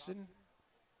 Costin,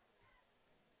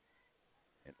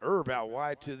 and Erb out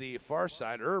wide to the far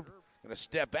side. Erb going to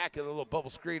step back at a little bubble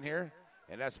screen here,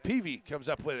 and that's Peavy comes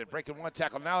up with it, breaking one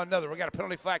tackle, now another. We got a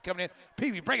penalty flag coming in.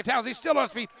 Peavy breaking tackles. He's still on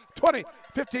his feet. 20,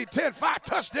 15, 10, 5,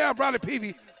 touchdown, Bradley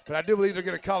Peavy. But I do believe they're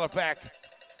going to call it back.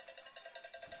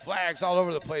 Flags all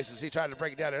over the place as he tried to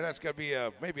break it down, and that's going to be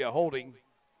maybe a holding.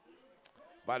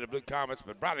 by the Blue Comets,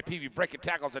 but Bradley Peavy breaking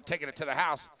tackles and taking it to the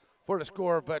house for the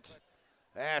score, but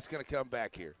that's going to come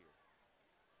back here.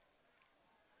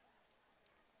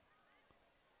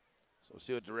 So we'll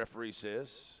see what the referee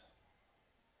says.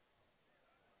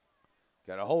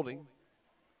 Got a holding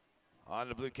on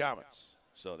the Blue Comets.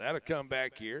 So that'll come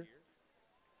back here.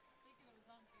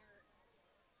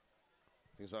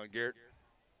 I think it's on Garrett.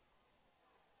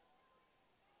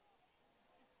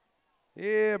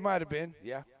 Yeah, it might have been.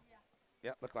 Yeah.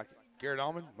 Yeah, looked like it. Garrett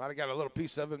Allman might have got a little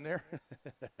piece of him there.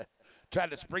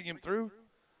 Tried to spring him through.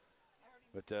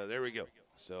 But there we go.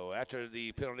 So after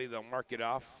the penalty, they'll mark it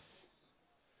off.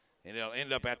 And it'll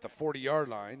end up at the 40-yard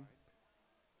line.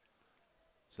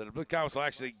 So the Blue Comets will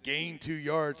actually gain 2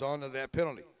 yards onto that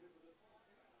penalty.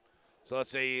 So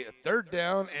it's a 3rd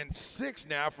down and 6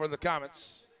 now for the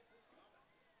Comets.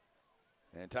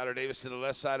 And Tyler Davis to the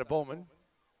left side of Bowman.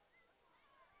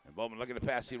 And Bowman looking to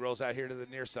pass. He rolls out here to the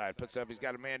near side. Puts up. He's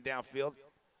got a man downfield.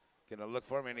 Going to look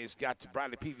for him. And he's got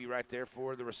Bradley Peavy right there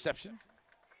for the reception.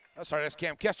 Oh, sorry, that's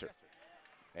Cam Kester.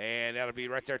 And that'll be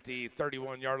right there at the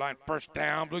 31-yard line. 1st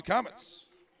down, Blue Comets.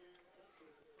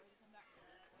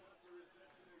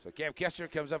 So Cam Kester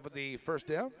comes up with the 1st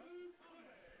down.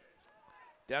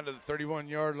 Down to the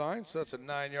 31-yard line. So that's a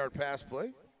 9-yard pass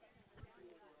play.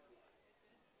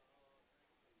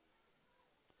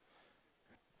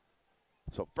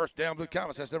 So 1st down, Blue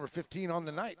Comets. That's number 15 on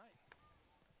the night.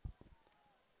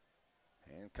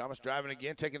 And Comets driving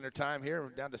again, taking their time here. We're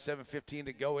down to 7:15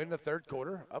 to go in the 3rd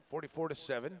quarter. Up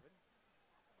 44-7.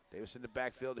 Davis in the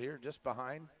backfield here, just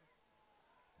behind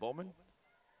Bowman.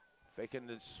 Faking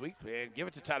the sweep and give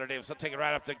it to Tyler Davis. He'll take it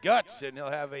right up the guts, and he'll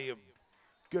have a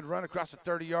good run across the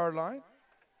 30-yard line.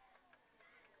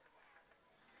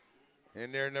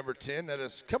 And there, number 10, that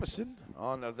is Cumberson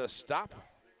on the stop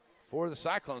for the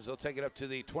Cyclones. They'll take it up to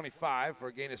the 25 for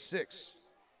a gain of 6.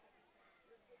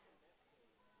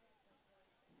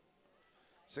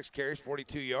 6 carries,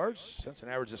 42 yards. That's an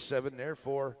average of 7 there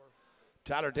for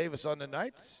Tyler Davis on the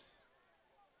night.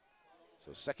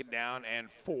 So 2nd down and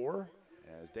 4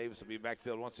 as Davis will be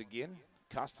backfield once again.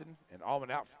 Costin and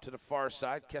Allman out to the far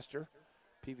side. Kester,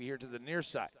 Peavy here to the near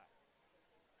side.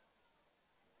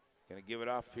 Going to give it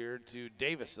off here to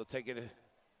Davis. They'll take it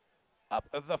up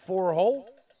of the 4 hole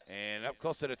and up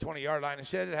close to the 20-yard line.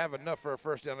 Instead, they have enough for a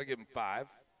 1st down. They'll give him 5.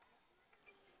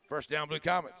 1st down, Blue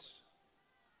Comets.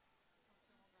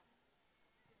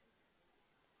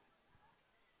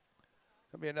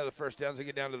 That'll be another 1st down as they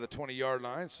get down to the 20-yard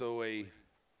line. So a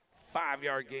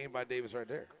 5-yard gain by Davis right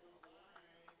there.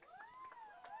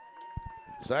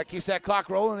 So that keeps that clock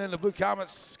rolling, and the Blue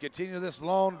Comets continue this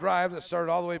long drive that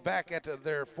started all the way back at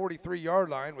their 43-yard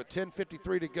line with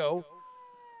 10:53 to go.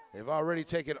 They've already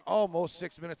taken almost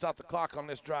 6 minutes off the clock on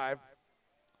this drive.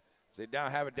 They now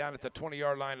have it down at the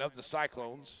 20-yard line of the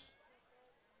Cyclones.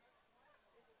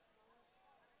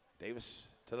 Davis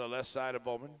to the left side of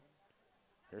Bowman.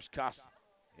 Here's Costa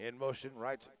in motion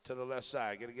right to the left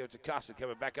side. Going to give it to Costa,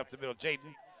 coming back up the middle.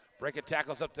 Jaden breaking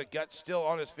tackles up the gut, still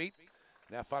on his feet.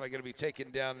 Now finally going to be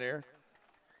taken down there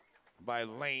by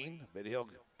Lane, but he'll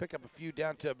pick up a few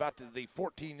down to about the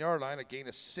 14-yard line, a gain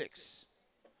of 6.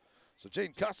 So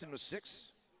Jaden Costin was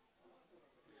 6.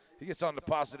 He gets on the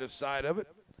positive side of it.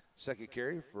 2nd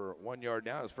carry for 1 yard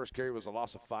down. His 1st carry was a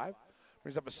loss of 5.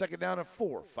 Brings up a 2nd down and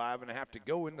 4. 5.5 to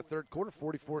go in the 3rd quarter.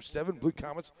 44-7. Blue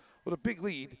Comets with a big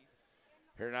lead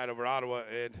here tonight over Ottawa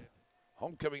and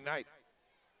homecoming night.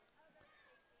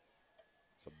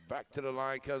 So back to the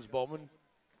line comes Bowman.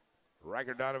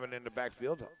 Riker Donovan in the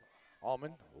backfield.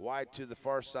 Allman wide to the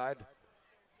far side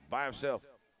by himself.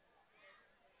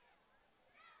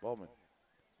 Bowman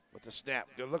with the snap.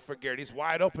 Good look for Garrett. He's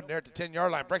wide open there at the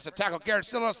 10-yard line. Breaks the tackle. Garrett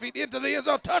still on his feet into the end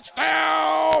zone.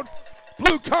 Touchdown!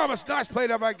 Blue Comets. Nice play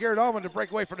down by Garrett Allman to break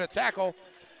away from the tackle.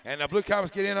 And the Blue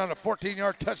Comets get in on a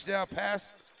 14-yard touchdown pass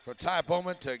from Ty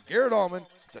Bowman to Garrett Allman.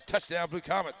 It's a touchdown, Blue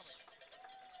Comets.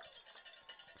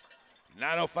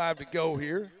 9:05 to go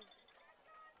here.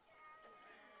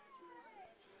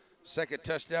 2nd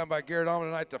touchdown by Garrett Allman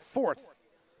tonight, the 4th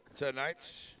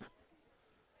tonight.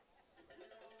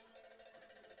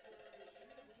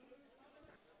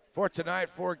 Fourth tonight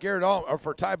for Garrett Allman, or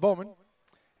for Ty Bowman.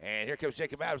 And here comes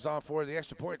Jacob Adams on for the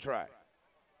extra point try.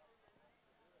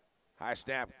 High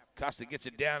snap. Costa gets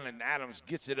it down, and Adams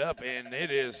gets it up, and it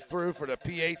is through for the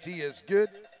PAT is good.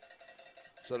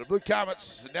 So the Blue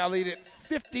Comets now lead it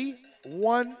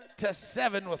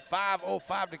 51-7 with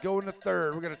 5:05 to go in the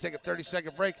 3rd. We're going to take a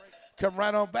 30-second break, come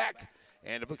right on back.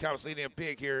 And the Blue Comets leading it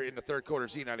big here in the 3rd quarter,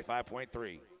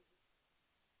 Z95.3.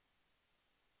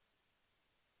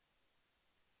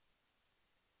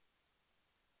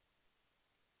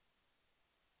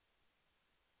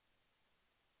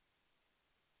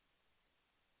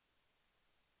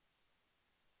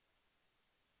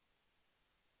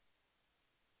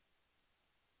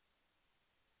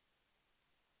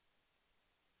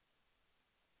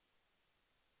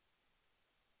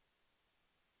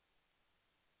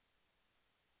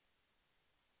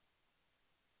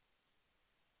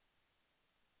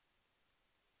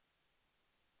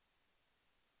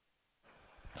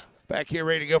 Back here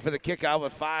ready to go for the kickoff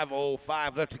with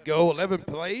 5:05 left to go. 11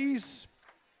 plays.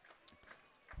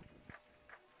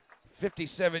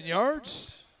 57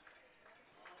 yards.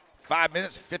 5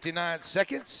 minutes, 59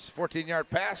 seconds. 14-yard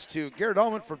pass to Garrett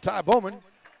Ullman from Ty Bowman.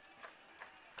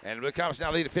 And the Comets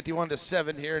now lead at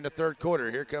 51-7 here in the third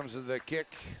quarter. Here comes the kick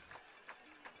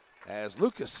as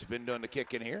Lucas has been doing the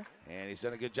kick in here, and he's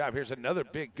done a good job. Here's another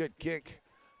big, good kick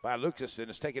by Lucas, and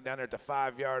it's taken down there at the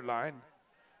 5-yard line.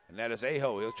 And that is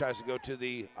Aho. He tries to go to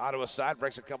the Ottawa side,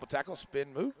 breaks a couple tackles,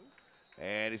 spin move,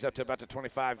 and he's up to about the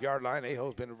 25-yard line.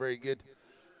 Aho's been a very good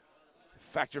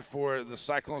factor for the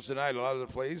Cyclones tonight. A lot of the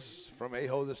plays from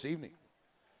Aho this evening.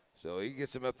 So he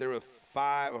gets him up there with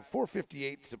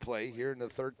 4:58 to play here in the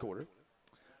third quarter.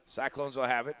 Cyclones will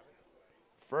have it.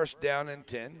 First down and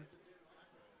 10.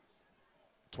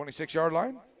 26-yard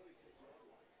line.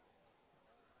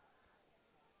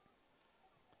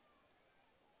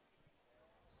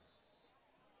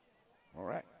 All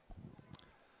right.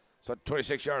 So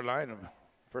 26-yard line.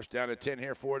 First down and 10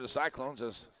 here for the Cyclones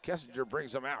as Kessinger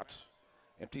brings them out.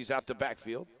 Empties out the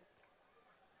backfield.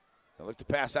 They'll look to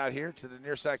pass out here to the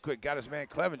near side quick. Got his man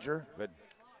Clevenger, but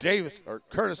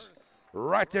Curtis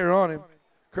right there on him.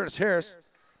 Curtis Harris,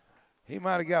 he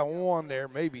might have got one there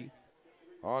maybe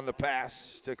on the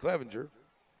pass to Clevenger.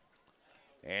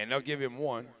 And they'll give him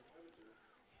one.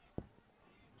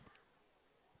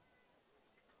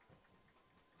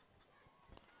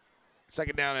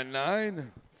 Second down and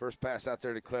 9. First pass out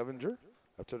there to Clevenger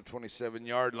up to the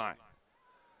 27-yard line.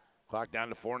 Clock down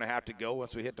to 4.5 to go.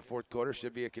 Once we hit the fourth quarter,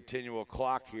 should be a continual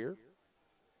clock here.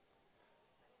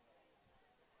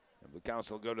 And the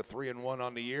Council will go to 3-1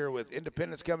 on the year with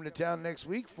Independence coming to town next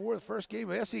week for the first game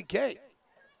of SEK.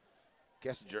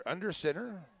 Kessinger under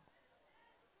center.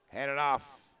 Hand it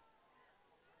off.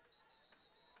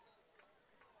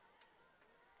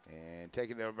 And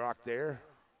taking the rock there.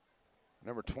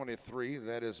 Number 23,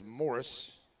 that is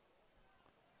Morris.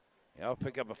 And I'll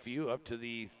pick up a few up to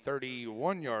the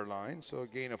 31-yard line, so a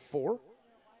gain of 4.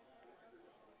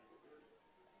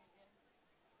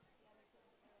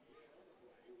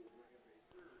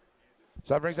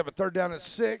 So that brings up a third down and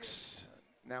 6.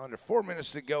 Now under 4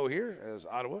 minutes to go here as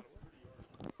Ottawa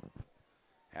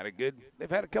they've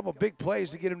had a couple big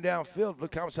plays to get him downfield. Blue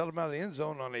Comets held him out of the end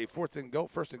zone on a first and goal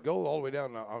all the way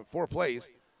down on 4 plays.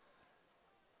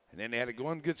 And then they had a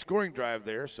one good scoring drive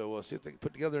there, so we'll see if they can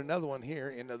put together another one here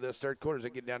into this third quarter as they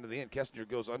get down to the end. Kessinger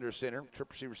goes under center. Trip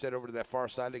receiver set over to that far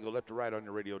side. They go left to right on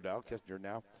your radio dial. Kessinger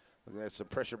now looking at some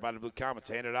pressure by the Blue Comets.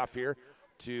 Handed off here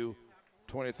to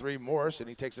 23 Morris, and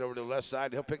he takes it over to the left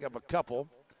side. He'll pick up a couple.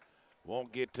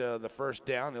 Won't get the first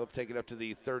down. He'll take it up to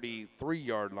the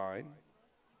 33-yard line.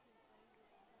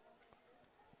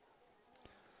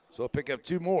 So he'll pick up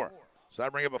 2 more. So I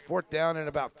bring up a fourth down and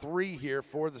about 3 here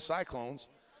for the Cyclones.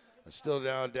 It's still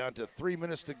down to 3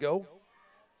 minutes to go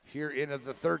here into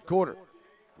the third quarter.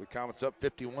 The Comets up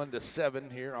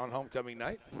 51-7 here on homecoming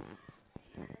night.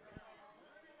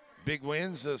 Big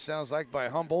wins, sounds like, by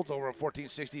Humboldt over on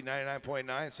 1460,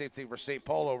 99.9. Same thing for St.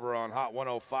 Paul over on Hot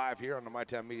 105 here on the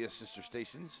MyTown Media sister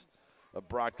stations. A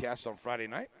broadcast on Friday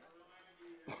night.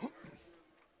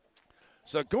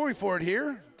 So going for it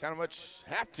here, kind of much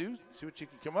have to see what you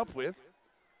can come up with.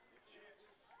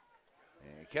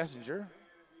 And Kessinger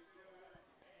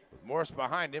with Morris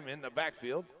behind him in the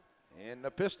backfield and the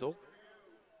pistol.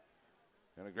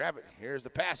 Gonna grab it. Here's the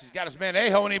pass. He's got his man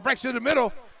Aho, and he breaks through the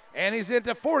middle, and he's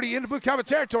into 40, into Blue Comet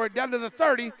territory, down to the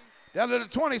 30, down to the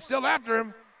 20, still after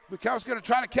him. Blue Comet's gonna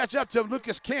try to catch up to him.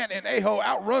 Lucas can't, and Aho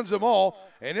outruns them all,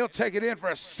 and he'll take it in for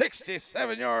a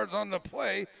 67 yards on the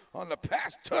play, on the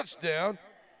pass touchdown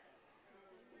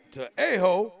to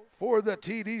Aho for the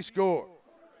TD score.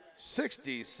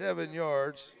 67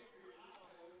 yards.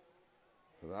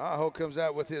 Aho comes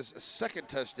out with his second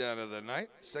touchdown of the night.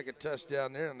 Second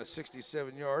touchdown there on the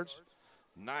 67 yards.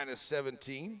 9 of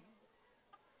 17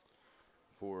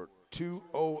 for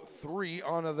 203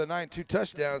 on of the 9. 2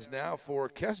 touchdowns now for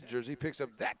Kessinger. He picks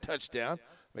up that touchdown,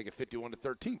 make it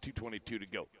 51-13, 2:22 to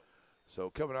go.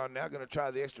 So coming on now, going to try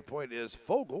the extra point is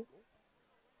Fogle.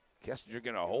 Kessinger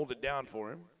going to hold it down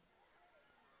for him.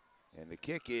 And the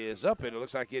kick is up, and it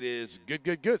looks like it is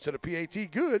good. So the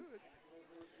PAT good.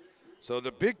 So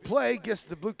the big play gets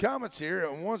the Blue Comets here,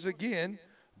 and once again,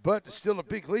 but still a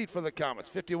big lead for the Comets.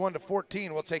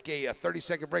 51-14. We'll take a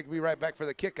 30-second break. We'll be right back for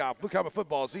the kickoff. Blue Comet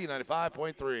Football,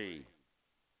 Z95.3.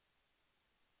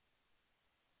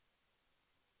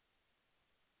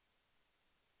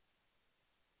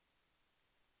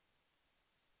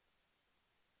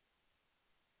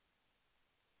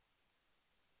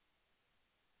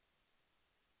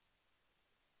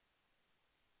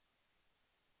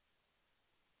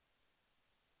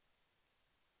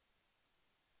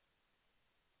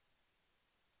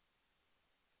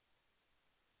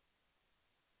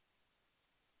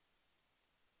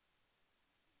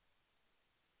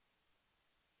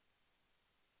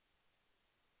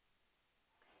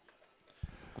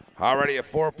 Already a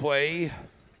 4-play,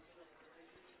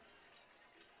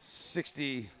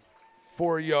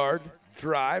 64-yard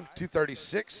drive,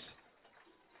 236.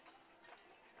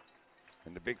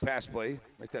 And the big pass play,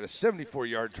 make that a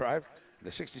 74-yard drive. And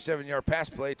the 67-yard pass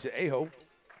play to Aho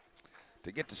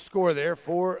to get the score there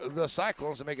for the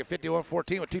Cyclones to make it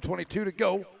 51-14 with 2:22 to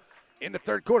go in the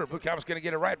third quarter. Blue Comets going to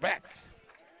get it right back.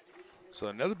 So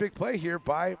another big play here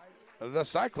by the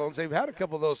Cyclones. They've had a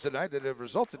couple of those tonight that have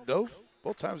resulted in those,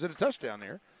 both times in a touchdown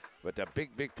there. But that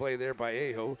big play there by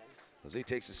Aho as he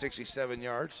takes the 67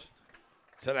 yards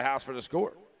to the house for the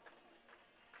score.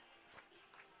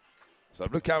 So the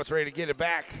Blue Comets ready to get it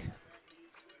back.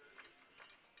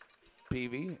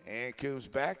 Peavy and Coombs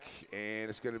back, and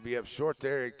it's going to be up short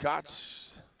there. And caught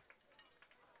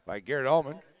by Garrett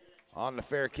Allman on the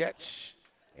fair catch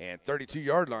and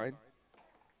 32-yard line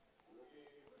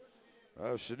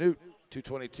of Chanute.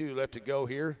 2:22 left to go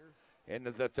here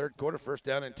into the third quarter. First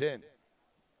down and 10.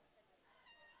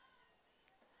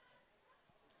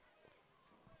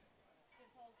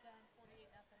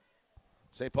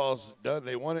 St. Paul's done.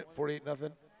 They won it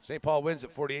 48-0. St. Paul wins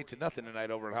at 48-0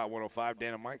 tonight over at Hot 105.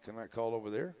 Dan and Mike on that call over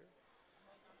there.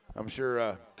 I'm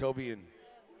sure Kobe and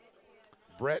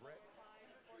Brett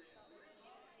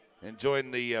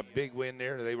enjoying the big win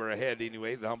there. They were ahead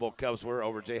anyway. The Humboldt Cubs were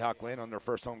over Jayhawk Land on their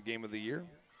first home game of the year.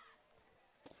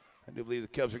 I do believe the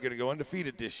Cubs are going to go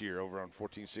undefeated this year over on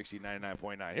 1460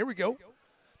 99.9. Here we go.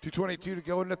 2:22 to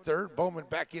go in the third. Bowman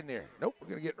back in there. Nope, we're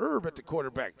going to get Erb at the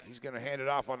quarterback. He's going to hand it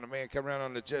off on the man coming around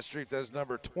on the jet street. That's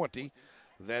number 20.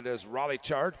 That is Raleigh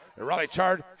Chard. And Raleigh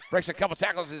Chard breaks a couple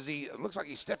tackles as he looks like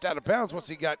he stepped out of bounds once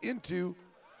he got into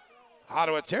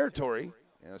Ottawa territory.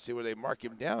 And let's see where they mark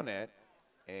him down at.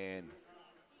 And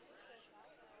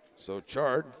so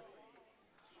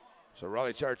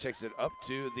Raleigh Chard takes it up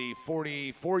to the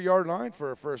 44-yard line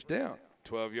for a first down.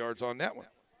 12 yards on that one.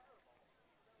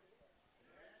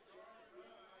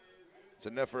 It's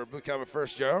enough for a Blue Comet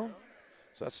first down.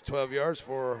 So that's 12 yards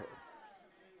for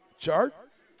Chard.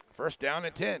 First down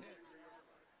and 10.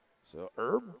 So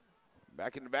Erb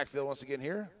back in the backfield once again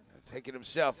here. Taking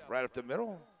himself right up the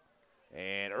middle.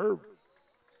 And Erb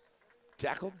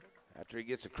tackled after he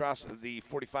gets across the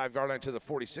 45-yard line to the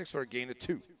 46 for a gain of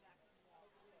 2.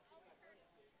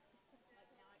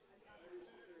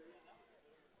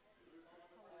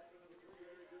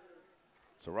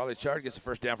 So Raleigh Chard gets the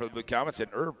first down for the Blue Comets,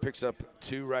 and Erb picks up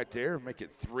 2 right there, make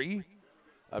it 3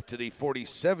 up to the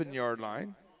 47-yard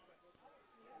line.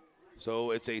 So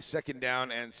it's a second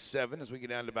down and 7 as we get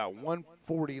down to about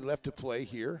 1:40 left to play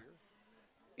here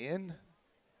in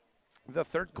the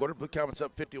third quarter. Blue Comets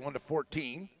up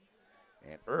 51-14,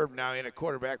 and Erb now in at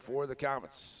quarterback for the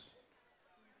Comets.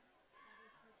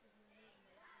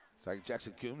 It's like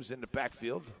Jackson Coombs in the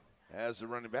backfield as the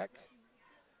running back.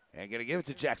 And going to give it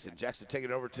to Jackson. Jackson taking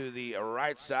it over to the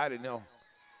right side, and he'll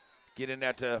get in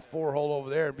that 4-hole over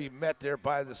there and be met there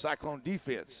by the Cyclone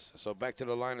defense. So back to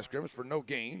the line of scrimmage for no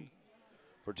gain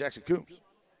for Jackson Coombs.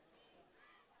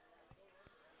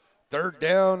 Third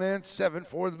down and 7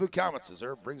 for the Blue Comets as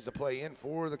Erb brings the play in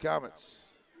for the Comets.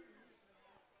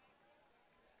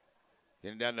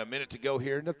 Getting down to a minute to go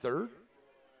here in the third.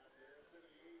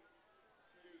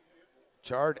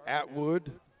 Chard,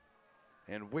 Atwood,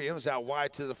 and Williams out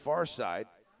wide to the far side.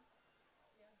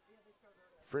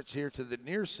 Fritz here to the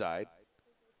near side.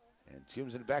 And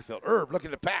Coombs in the backfield. Erb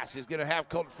looking to pass. He's going to have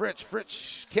Colton Fritz.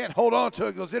 Fritz can't hold on to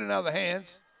it. Goes in and out of the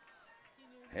hands.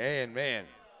 And, man.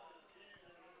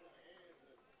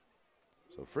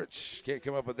 So Fritz can't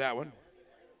come up with that one.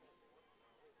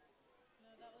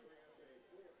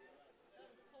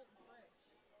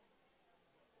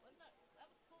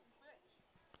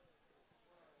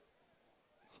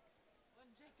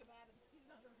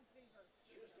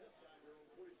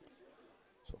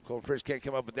 So Colton Fritz can't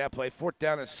come up with that play. 4th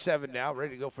down and 7 now,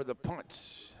 ready to go for the punt.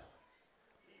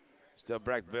 Still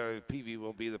Blackberry Peavy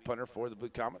will be the punter for the Blue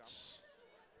Comets.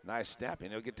 Nice snap,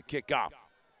 and he'll get the kick off.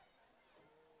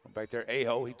 Back there,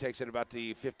 Aho, he takes it about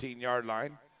the 15-yard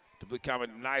line. The Blue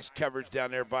Comet, nice coverage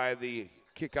down there by the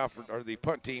kickoff or the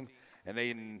punt team, and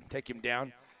they take him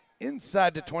down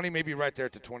inside the 20, maybe right there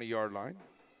at the 20-yard line.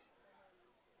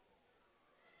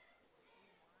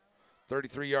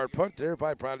 33-yard punt there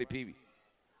by Bradley Peavy.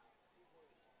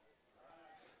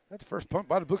 That's the first punt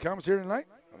by the Blue Comets here tonight?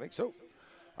 I think so.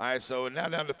 All right, so now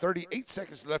down to 38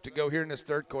 seconds left to go here in this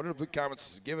third quarter. The Blue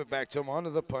Comets give it back to them onto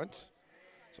the punt.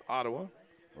 So Ottawa,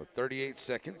 with 38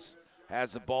 seconds,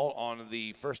 has the ball on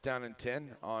the first down and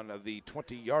 10 on the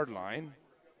 20-yard line.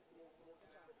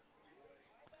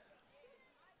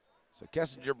 So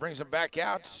Kessinger brings him back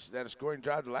out. That a scoring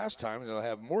drive the last time. They'll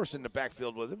have Morris in the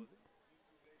backfield with him.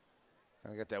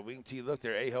 Kind of got that wing T look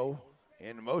there. Aho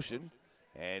in motion.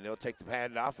 And they'll take the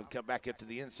pad off and come back up to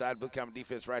the inside. Blue Comet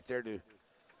defense right there to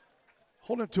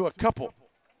hold him to a couple.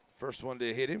 First one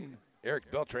to hit him,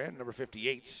 Eric Beltran, number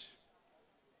 58.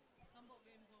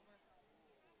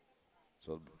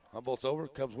 So Humboldt's over,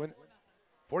 Cubs win.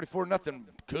 44-0,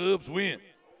 Cubs win.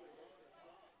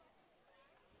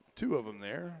 Two of them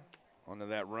there onto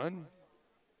that run.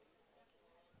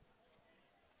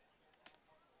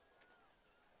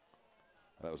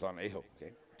 That was on Aho,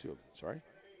 okay, two of them, sorry.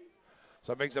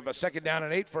 So it makes up a 2nd down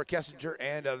and 8 for Kessinger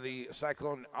and the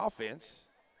Cyclone offense.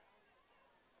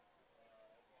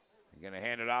 You're going to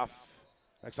hand it off.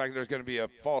 Looks like there's going to be a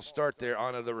false start there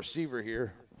onto the receiver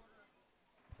here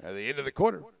at the end of the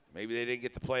quarter. Maybe they didn't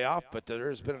get the play off, but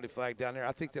there is a penalty flag down there.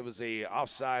 I think there was a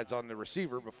offsides on the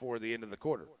receiver before the end of the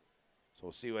quarter. So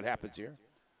we'll see what happens here.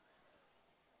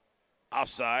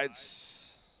 Offsides.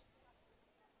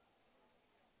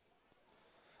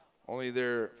 Only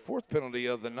their 4th penalty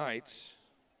of the night,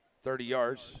 30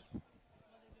 yards.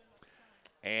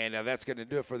 And that's going to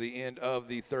do it for the end of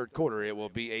the 3rd quarter. It will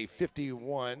be a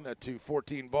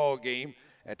 51-14 ball game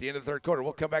at the end of the 3rd quarter.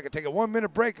 We'll come back and take a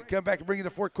 1-minute break and come back and bring you the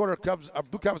 4th quarter.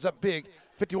 Blue Comets up big,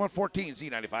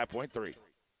 51-14, Z95.3.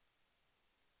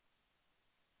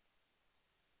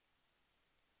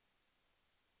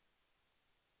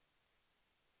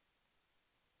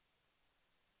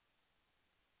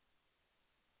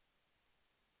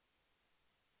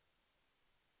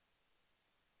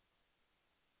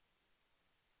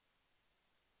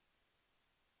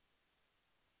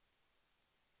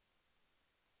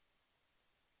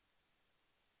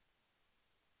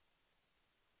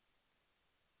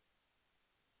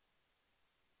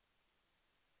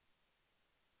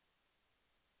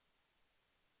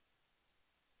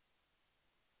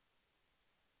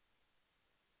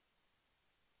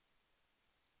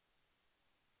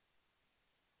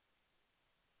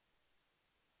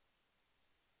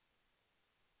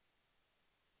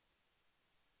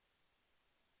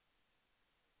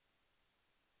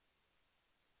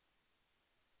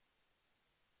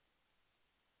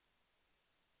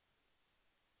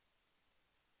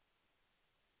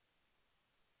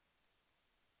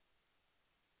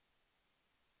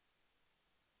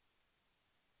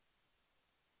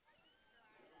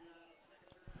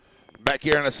 Back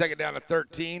here on a 2nd down and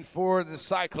 13 for the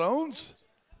Cyclones.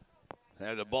 They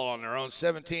have the ball on their own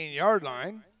 17-yard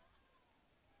line.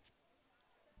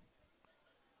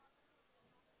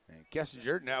 And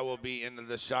Kessinger now will be into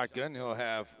the shotgun. He'll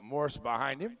have Morris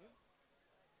behind him.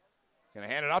 Going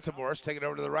to hand it out to Morris, take it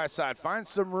over to the right side. Find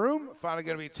some room. Finally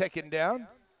going to be taken down.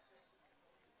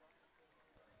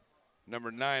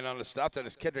 Number 9 on the stop. That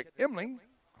is Kendrick Emling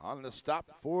on the stop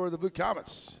for the Blue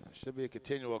Comets. Should be a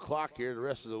continual clock here the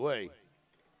rest of the way.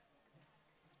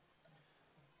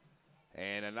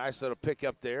 And a nice little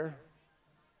pickup there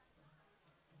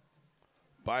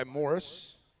by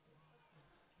Morris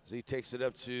as he takes it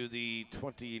up to the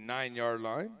 29-yard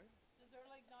line.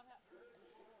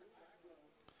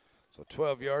 So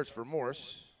 12 yards for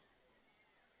Morris.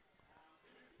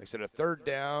 Makes it a 3rd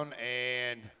down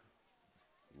and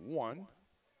 1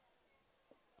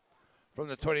 from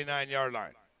the 29-yard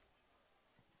line.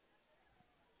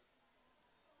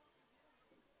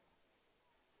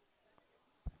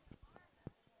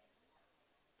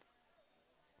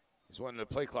 He's wanting the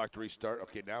play clock to restart.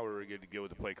 Okay, now we're good to go with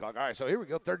the play clock. All right, so here we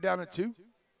go. 3rd down and 2.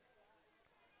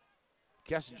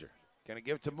 Kessinger going to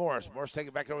give it to Morris. Morris taking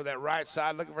it back over that right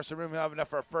side, looking for some room. He'll have enough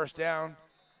for a 1st down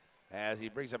as he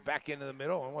brings it back into the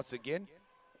middle. And once again,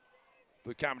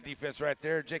 Blue Comet defense right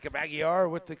there. Jacob Aguiar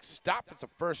with the stop. It's a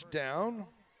 1st down.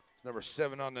 It's number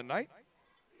 7 on the night.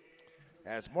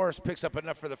 As Morris picks up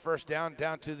enough for the 1st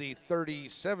down to the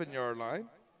 37-yard line.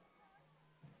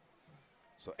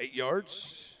 So 8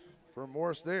 yards for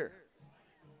Morris there.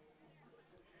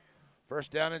 1st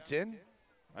down and 10.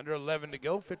 Under 11 to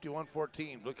go.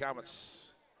 51-14. Blue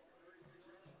Comets.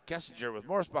 Kessinger with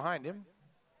Morris behind him.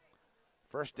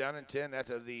 1st down and 10 at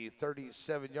the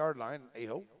 37-yard line.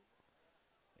 Aho.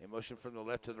 In motion from the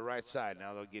left to the right side.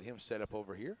 Now they'll get him set up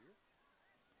over here.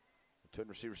 The twin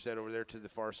receiver set over there to the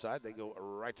far side. They go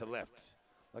right to left.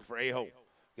 Look for Aho.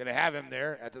 Going to have him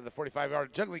there at the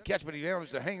 45-yard juggling catch, but he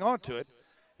managed to hang on to it.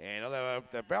 And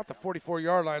about the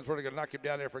 44-yard line is where they're going to knock him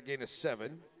down there for a gain of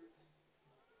 7.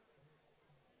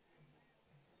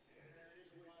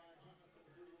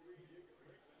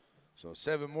 So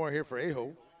 7 more here for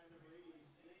Aho.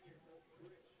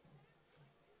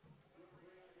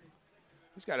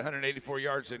 He's got 184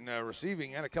 yards in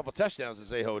receiving and a couple touchdowns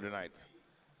as Aho tonight.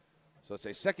 So it's a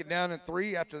 2nd down and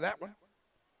 3 after that one.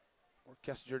 Or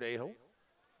Kessinger to Aho.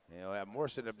 And he'll have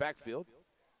Morris in the backfield.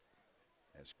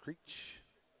 as Creech.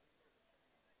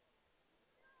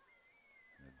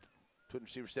 Twin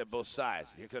receiver set both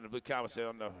sides. Here come the Blue Comets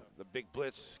on the big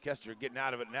blitz. Kester getting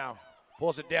out of it now.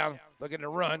 Pulls it down, looking to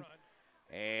run.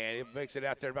 And it makes it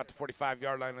out there about the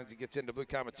 45-yard line as he gets into Blue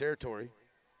Comet territory.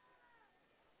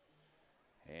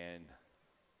 And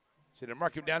so they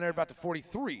mark him down there about the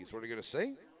 43 is what they're going to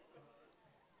say.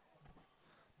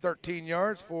 13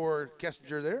 yards for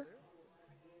Kessinger there.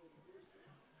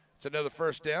 It's another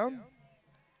first down.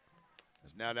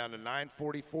 It's now down to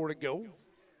 9:44 to go.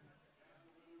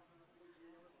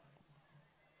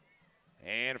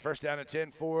 And a first down and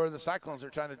 10 for the Cyclones. They're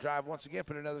trying to drive once again,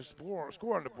 put another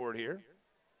score on the board here.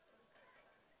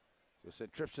 So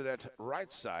send trips to that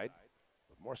right side.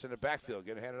 With Morris in the backfield,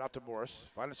 getting handed out to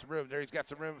Morris. Finding some room there. He's got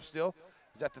some room still.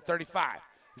 He's at the 35.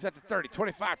 He's at the 30,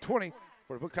 25, 20.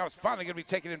 For the Blue Comets finally going to be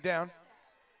taking him down.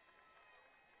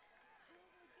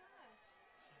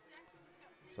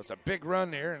 So it's a big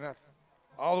run there, and that's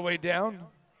all the way down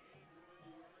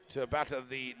to about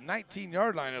the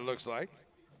 19-yard line, it looks like,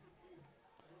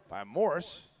 by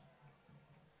Morris.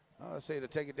 Let's say to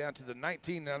take it down to the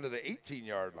 19, down to the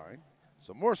 18-yard line.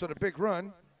 So Morris with a big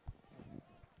run.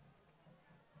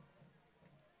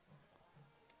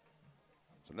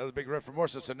 It's another big run for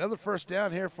Morris. It's another first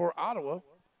down here for Ottawa.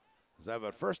 As I have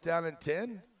a first down and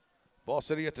 10. Ball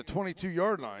sitting at the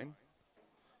 22-yard line.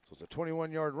 So it's a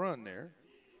 21-yard run there.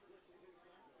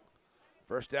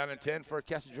 First down and 10 for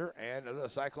Kessinger and the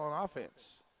Cyclone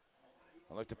offense.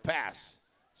 I like to pass.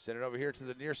 Send it over here to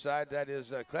the near side. That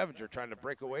is Clevenger trying to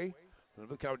break away from the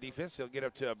Blue Comet defense. He'll get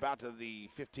up to about to the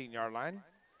 15-yard line.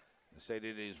 They say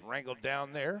that he's wrangled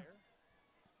down there.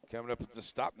 Coming up at the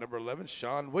stop, number 11,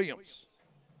 Sean Williams.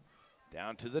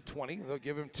 Down to the 20. They'll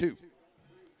give him 2.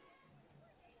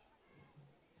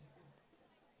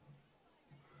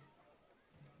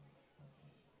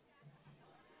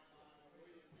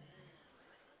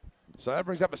 So that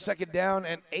brings up a second down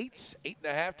and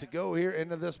 8.5 to go here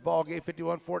into this ball game.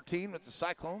 51-14 with the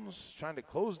Cyclones trying to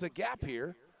close the gap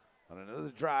here on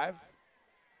another drive.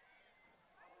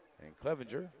 And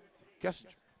Clevenger,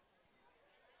 Kessinger,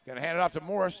 going to hand it off to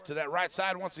Morris to that right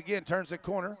side once again. Turns the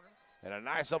corner, and a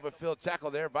nice open field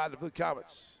tackle there by the Blue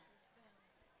Comets.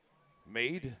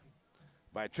 Made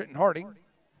by Trenton Harding,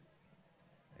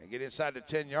 and get inside the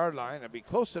 10-yard line and be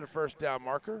close to the first down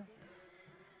marker.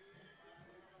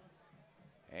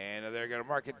 And they're going to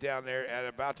mark it down there at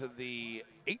about to the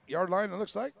 8-yard line, it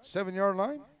looks like, 7-yard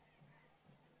line.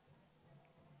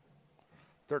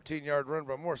 13-yard run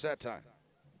by Morris that time.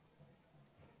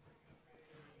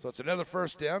 So it's another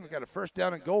first down. We've got a first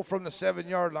down and goal from the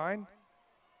 7-yard line.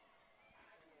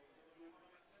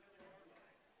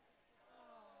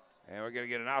 And we're going to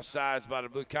get an outsides by the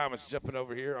Blue Comets jumping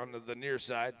over here on the near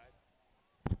side.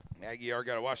 Aguiar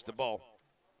got to watch the ball.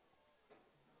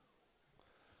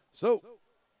 So,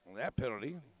 that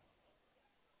penalty.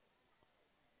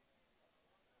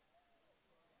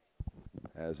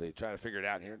 As they try to figure it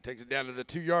out here. Takes it down to the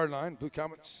 2-yard line. Blue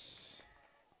Comets,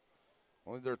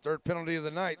 only their third penalty of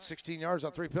the night. 16 yards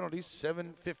on 3 penalties.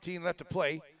 7:15 left to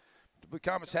play. The Blue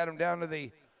Comets had them down to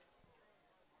the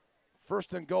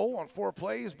first and goal on 4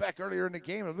 plays back earlier in the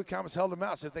game. And the Blue Comets held them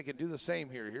out. See if they can do the same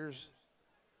here. Here's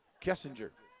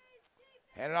Kessinger.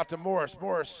 Hand it off to Morris.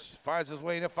 Morris finds his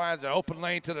way in, finds an open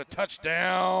lane to the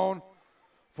touchdown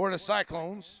for the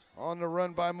Cyclones on the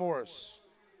run by Morris.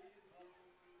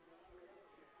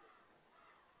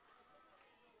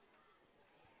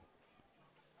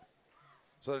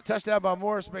 So the touchdown by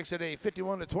Morris makes it a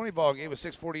 51-20 ball game with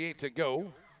 6:48 to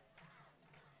go.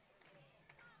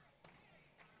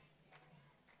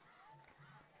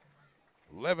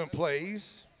 Eleven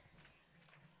plays.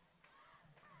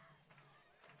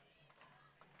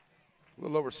 A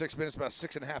little over 6 minutes, about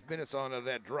 6.5 minutes on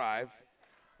that drive.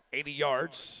 80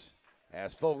 yards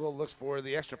as Fogel looks for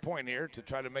the extra point here to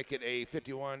try to make it a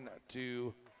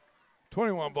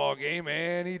 51-21 ball game,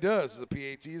 and he does. The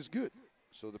PAT is good.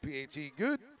 So the PAT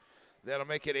good. That'll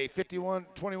make it a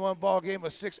 51-21 ball game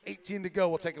with 6:18 to go.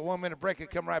 We'll take a 1-minute break and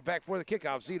come right back for the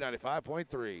kickoff.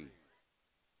 Z95.3.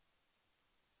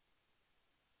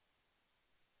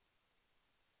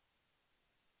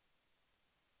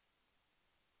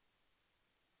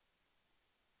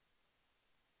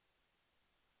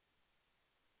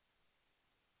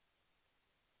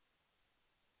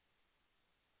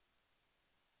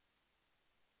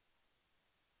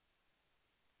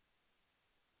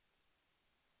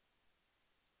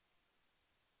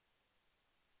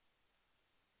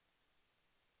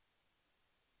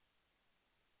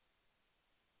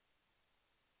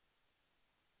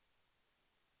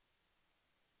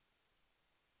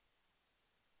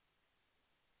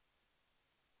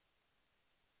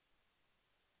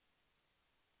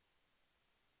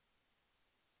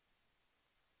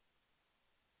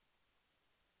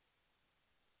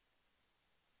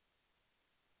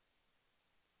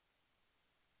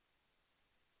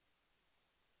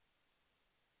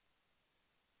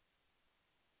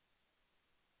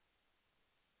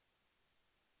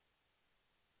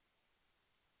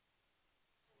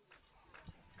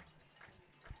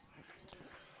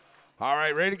 All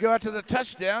right, ready to go out to the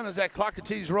touchdown as that clock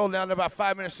continues to roll down to about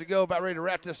 5 minutes to go. About ready to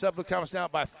wrap this up. Blue Comets down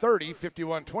by 30,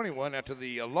 51-21 after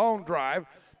the long drive.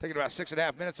 Taking about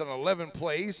 6.5 minutes on 11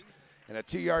 plays and a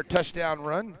 2-yard touchdown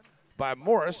run by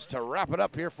Morris to wrap it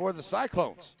up here for the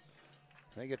Cyclones.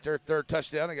 They get their third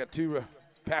touchdown. They got 2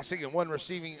 passing and 1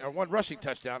 rushing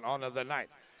touchdown on the night.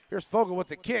 Here's Fogel with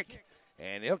the kick,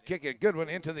 and he'll kick a good one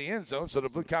into the end zone. So the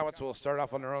Blue Comets will start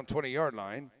off on their own 20-yard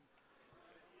line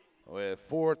with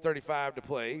 4:35 to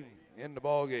play in the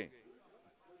ball game.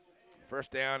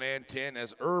 First down and 10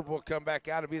 as Herb will come back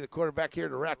out and be the quarterback here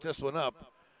to wrap this one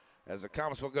up. As the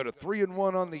Comets will go to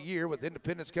 3-1 on the year with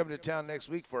Independence coming to town next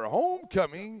week for a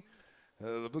homecoming.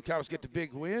 The Blue Comets get the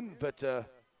big win, but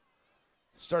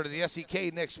start of the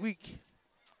SEK next week.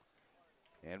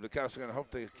 And Blue Comets are going to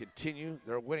hope to continue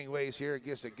their winning ways here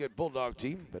against a good Bulldog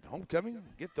team. But homecoming,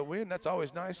 get the win, that's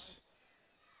always nice.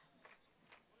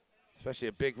 Especially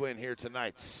a big win here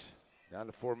tonight. Down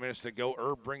to 4 minutes to go.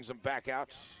 Herb brings them back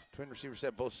out. Twin receiver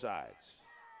set both sides.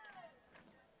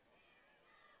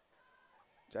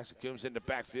 Jackson Coombs in the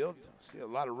backfield. See a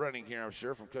lot of running here, I'm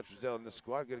sure, from Coach Riddell in this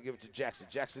squad. Going to give it to Jackson.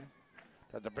 Jackson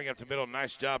tried to bring up the middle.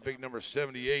 Nice job, big number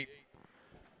 78.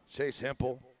 Chase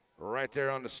Hempel right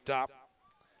there on the stop.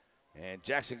 And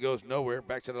Jackson goes nowhere.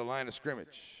 Back to the line of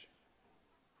scrimmage.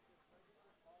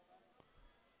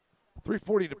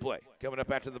 3:40 to play. Coming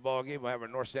up after the ball game, we'll have our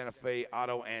North Santa Fe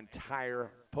Auto and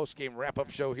Tire post-game wrap-up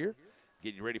show here.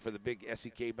 Getting you ready for the big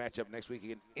SEK matchup next week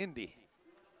against Indy.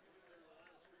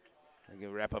 I'm going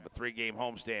to wrap up a 3-game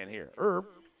homestand here. Herb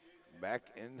back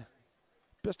in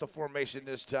pistol formation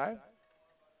this time.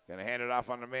 Going to hand it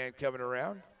off on the man coming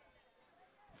around.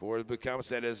 For the Blue Comets,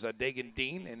 that is Dagan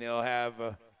Dean, and they'll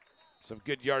have some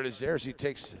good yardage there as he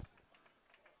takes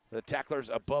the tacklers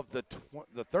above the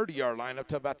 30-yard line up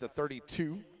to about the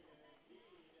 32.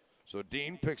 So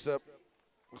Dean picks up,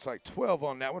 looks like 12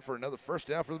 on that one for another first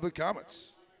down for the Blue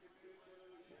Comets.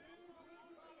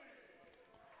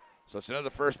 So it's another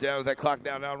first down as that clock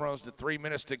down now runs to 3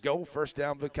 minutes to go. First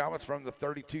down Blue Comets from the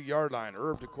 32-yard line.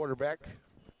 Herb, the quarterback.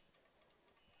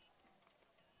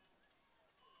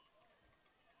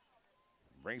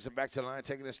 Brings him back to the line,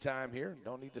 taking his time here.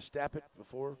 Don't need to snap it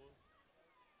before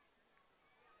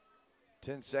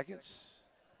 10 seconds,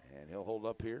 and he'll hold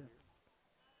up here.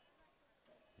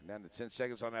 And down to 10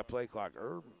 seconds on that play clock.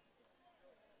 Herb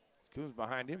Coombs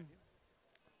behind him.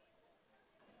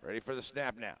 Ready for the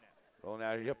snap now. Rolling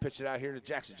out here. He'll pitch it out here to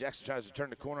Jackson. Jackson tries to turn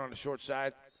the corner on the short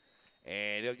side,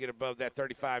 and he'll get above that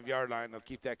 35-yard line. They'll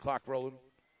keep that clock rolling.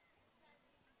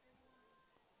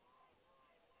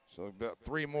 So about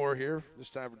 3 more here. This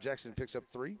time Jackson picks up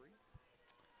 3.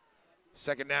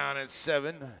 Second down and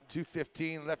 7,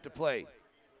 2:15 left to play.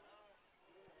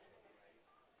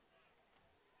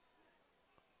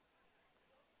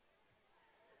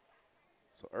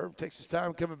 So Herb takes his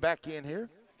time coming back in here,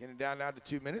 getting down now to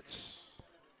 2 minutes.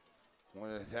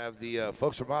 Want to have the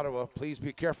folks from Ottawa, please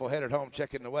be careful, head at home,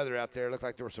 checking the weather out there. Looked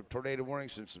like there were some tornado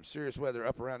warnings and some serious weather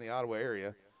up around the Ottawa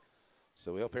area.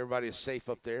 So we hope everybody is safe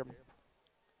up there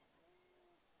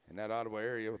in that Ottawa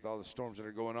area with all the storms that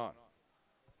are going on.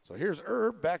 So here's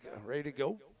Herb back, ready to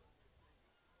go.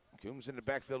 Coombs in the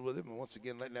backfield with him, and once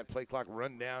again letting that play clock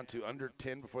run down to under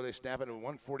 10 before they snap it, and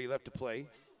 1:40 left to play.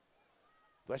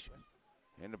 Bless you.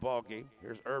 In the ball game.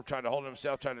 Here's Herb trying to hold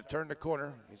himself, trying to turn the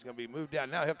corner. He's going to be moved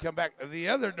down. Now he'll come back the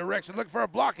other direction, looking for a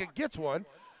block, and gets one.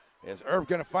 Is Herb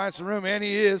going to find some room? And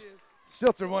he is.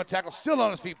 Still through one tackle, still on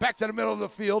his feet, back to the middle of the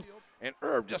field. And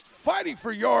Herb just fighting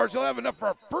for yards. He'll have enough for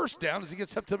a first down as he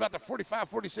gets up to about the 45,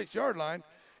 46-yard line.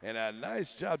 And a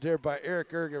nice job there by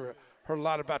Eric Erg. Heard a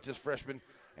lot about this freshman,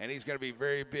 and he's going to be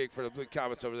very big for the Blue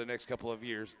Comets over the next couple of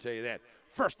years, I'll tell you that.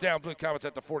 First down, Blue Comets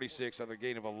at the 46 on a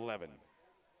gain of 11.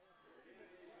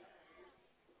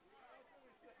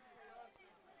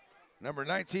 Number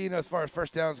 19, as far as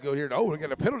first downs go here. Oh, we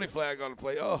got a penalty flag on the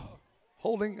play. Oh,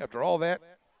 holding after all that.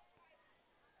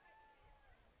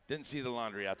 Didn't see the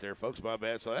laundry out there, folks. My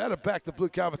bad. So that'll back the Blue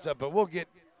Comets up, but we'll get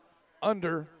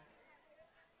under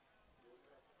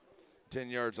 10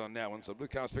 yards on that one. So Blue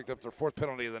Comets picked up their 4th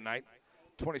penalty of the night.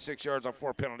 26 yards on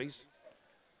 4 penalties.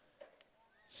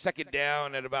 Second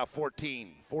down at about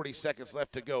 14. 40 seconds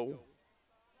left to go.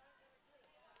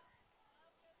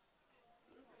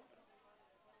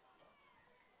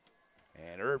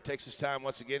 And Herb takes his time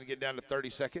once again to get down to 30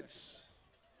 seconds.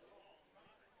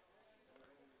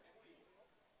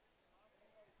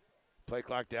 Play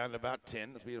clock down to about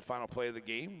 10. This will be the final play of the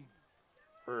game.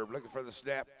 Herb looking for the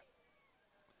snap.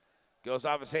 Goes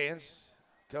off his hands.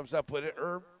 Comes up with it.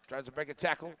 Herb tries to break a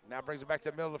tackle. Now brings it back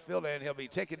to the middle of the field, and he'll be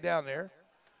taken down there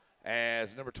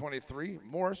as number 23,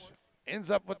 Morris,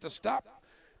 ends up with the stop.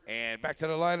 And back to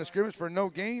the line of scrimmage for no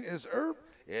gain is Herb,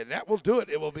 and that will do it.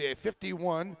 It will be a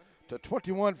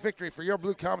 51-21 victory for your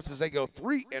Blue Comets as they go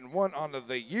 3-1 on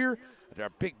the year. Their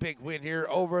big win here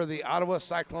over the Ottawa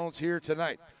Cyclones here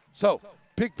tonight. So,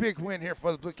 big win here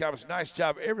for the Blue Comets. Nice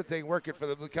job, everything working for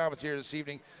the Blue Comets here this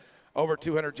evening. Over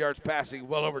 200 yards passing,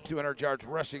 well over 200 yards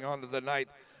rushing onto the night.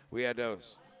 We had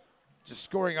those just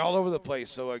scoring all over the place.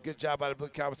 So a good job by the Blue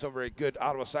Comets over a good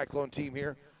Ottawa Cyclone team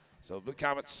here. So Blue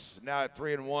Comets now at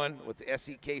 3-1 with the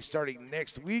SEK starting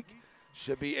next week.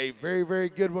 Should be a very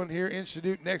good one here in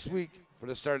Chanute next week for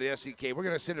the start of the SEK. We're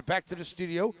going to send it back to the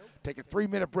studio, take a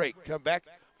 3-minute break, come back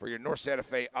for your North Santa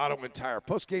Fe Auto and Tire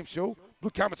post-game show. Blue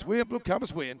Comets win,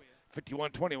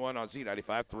 51-21 on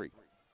Z95.3.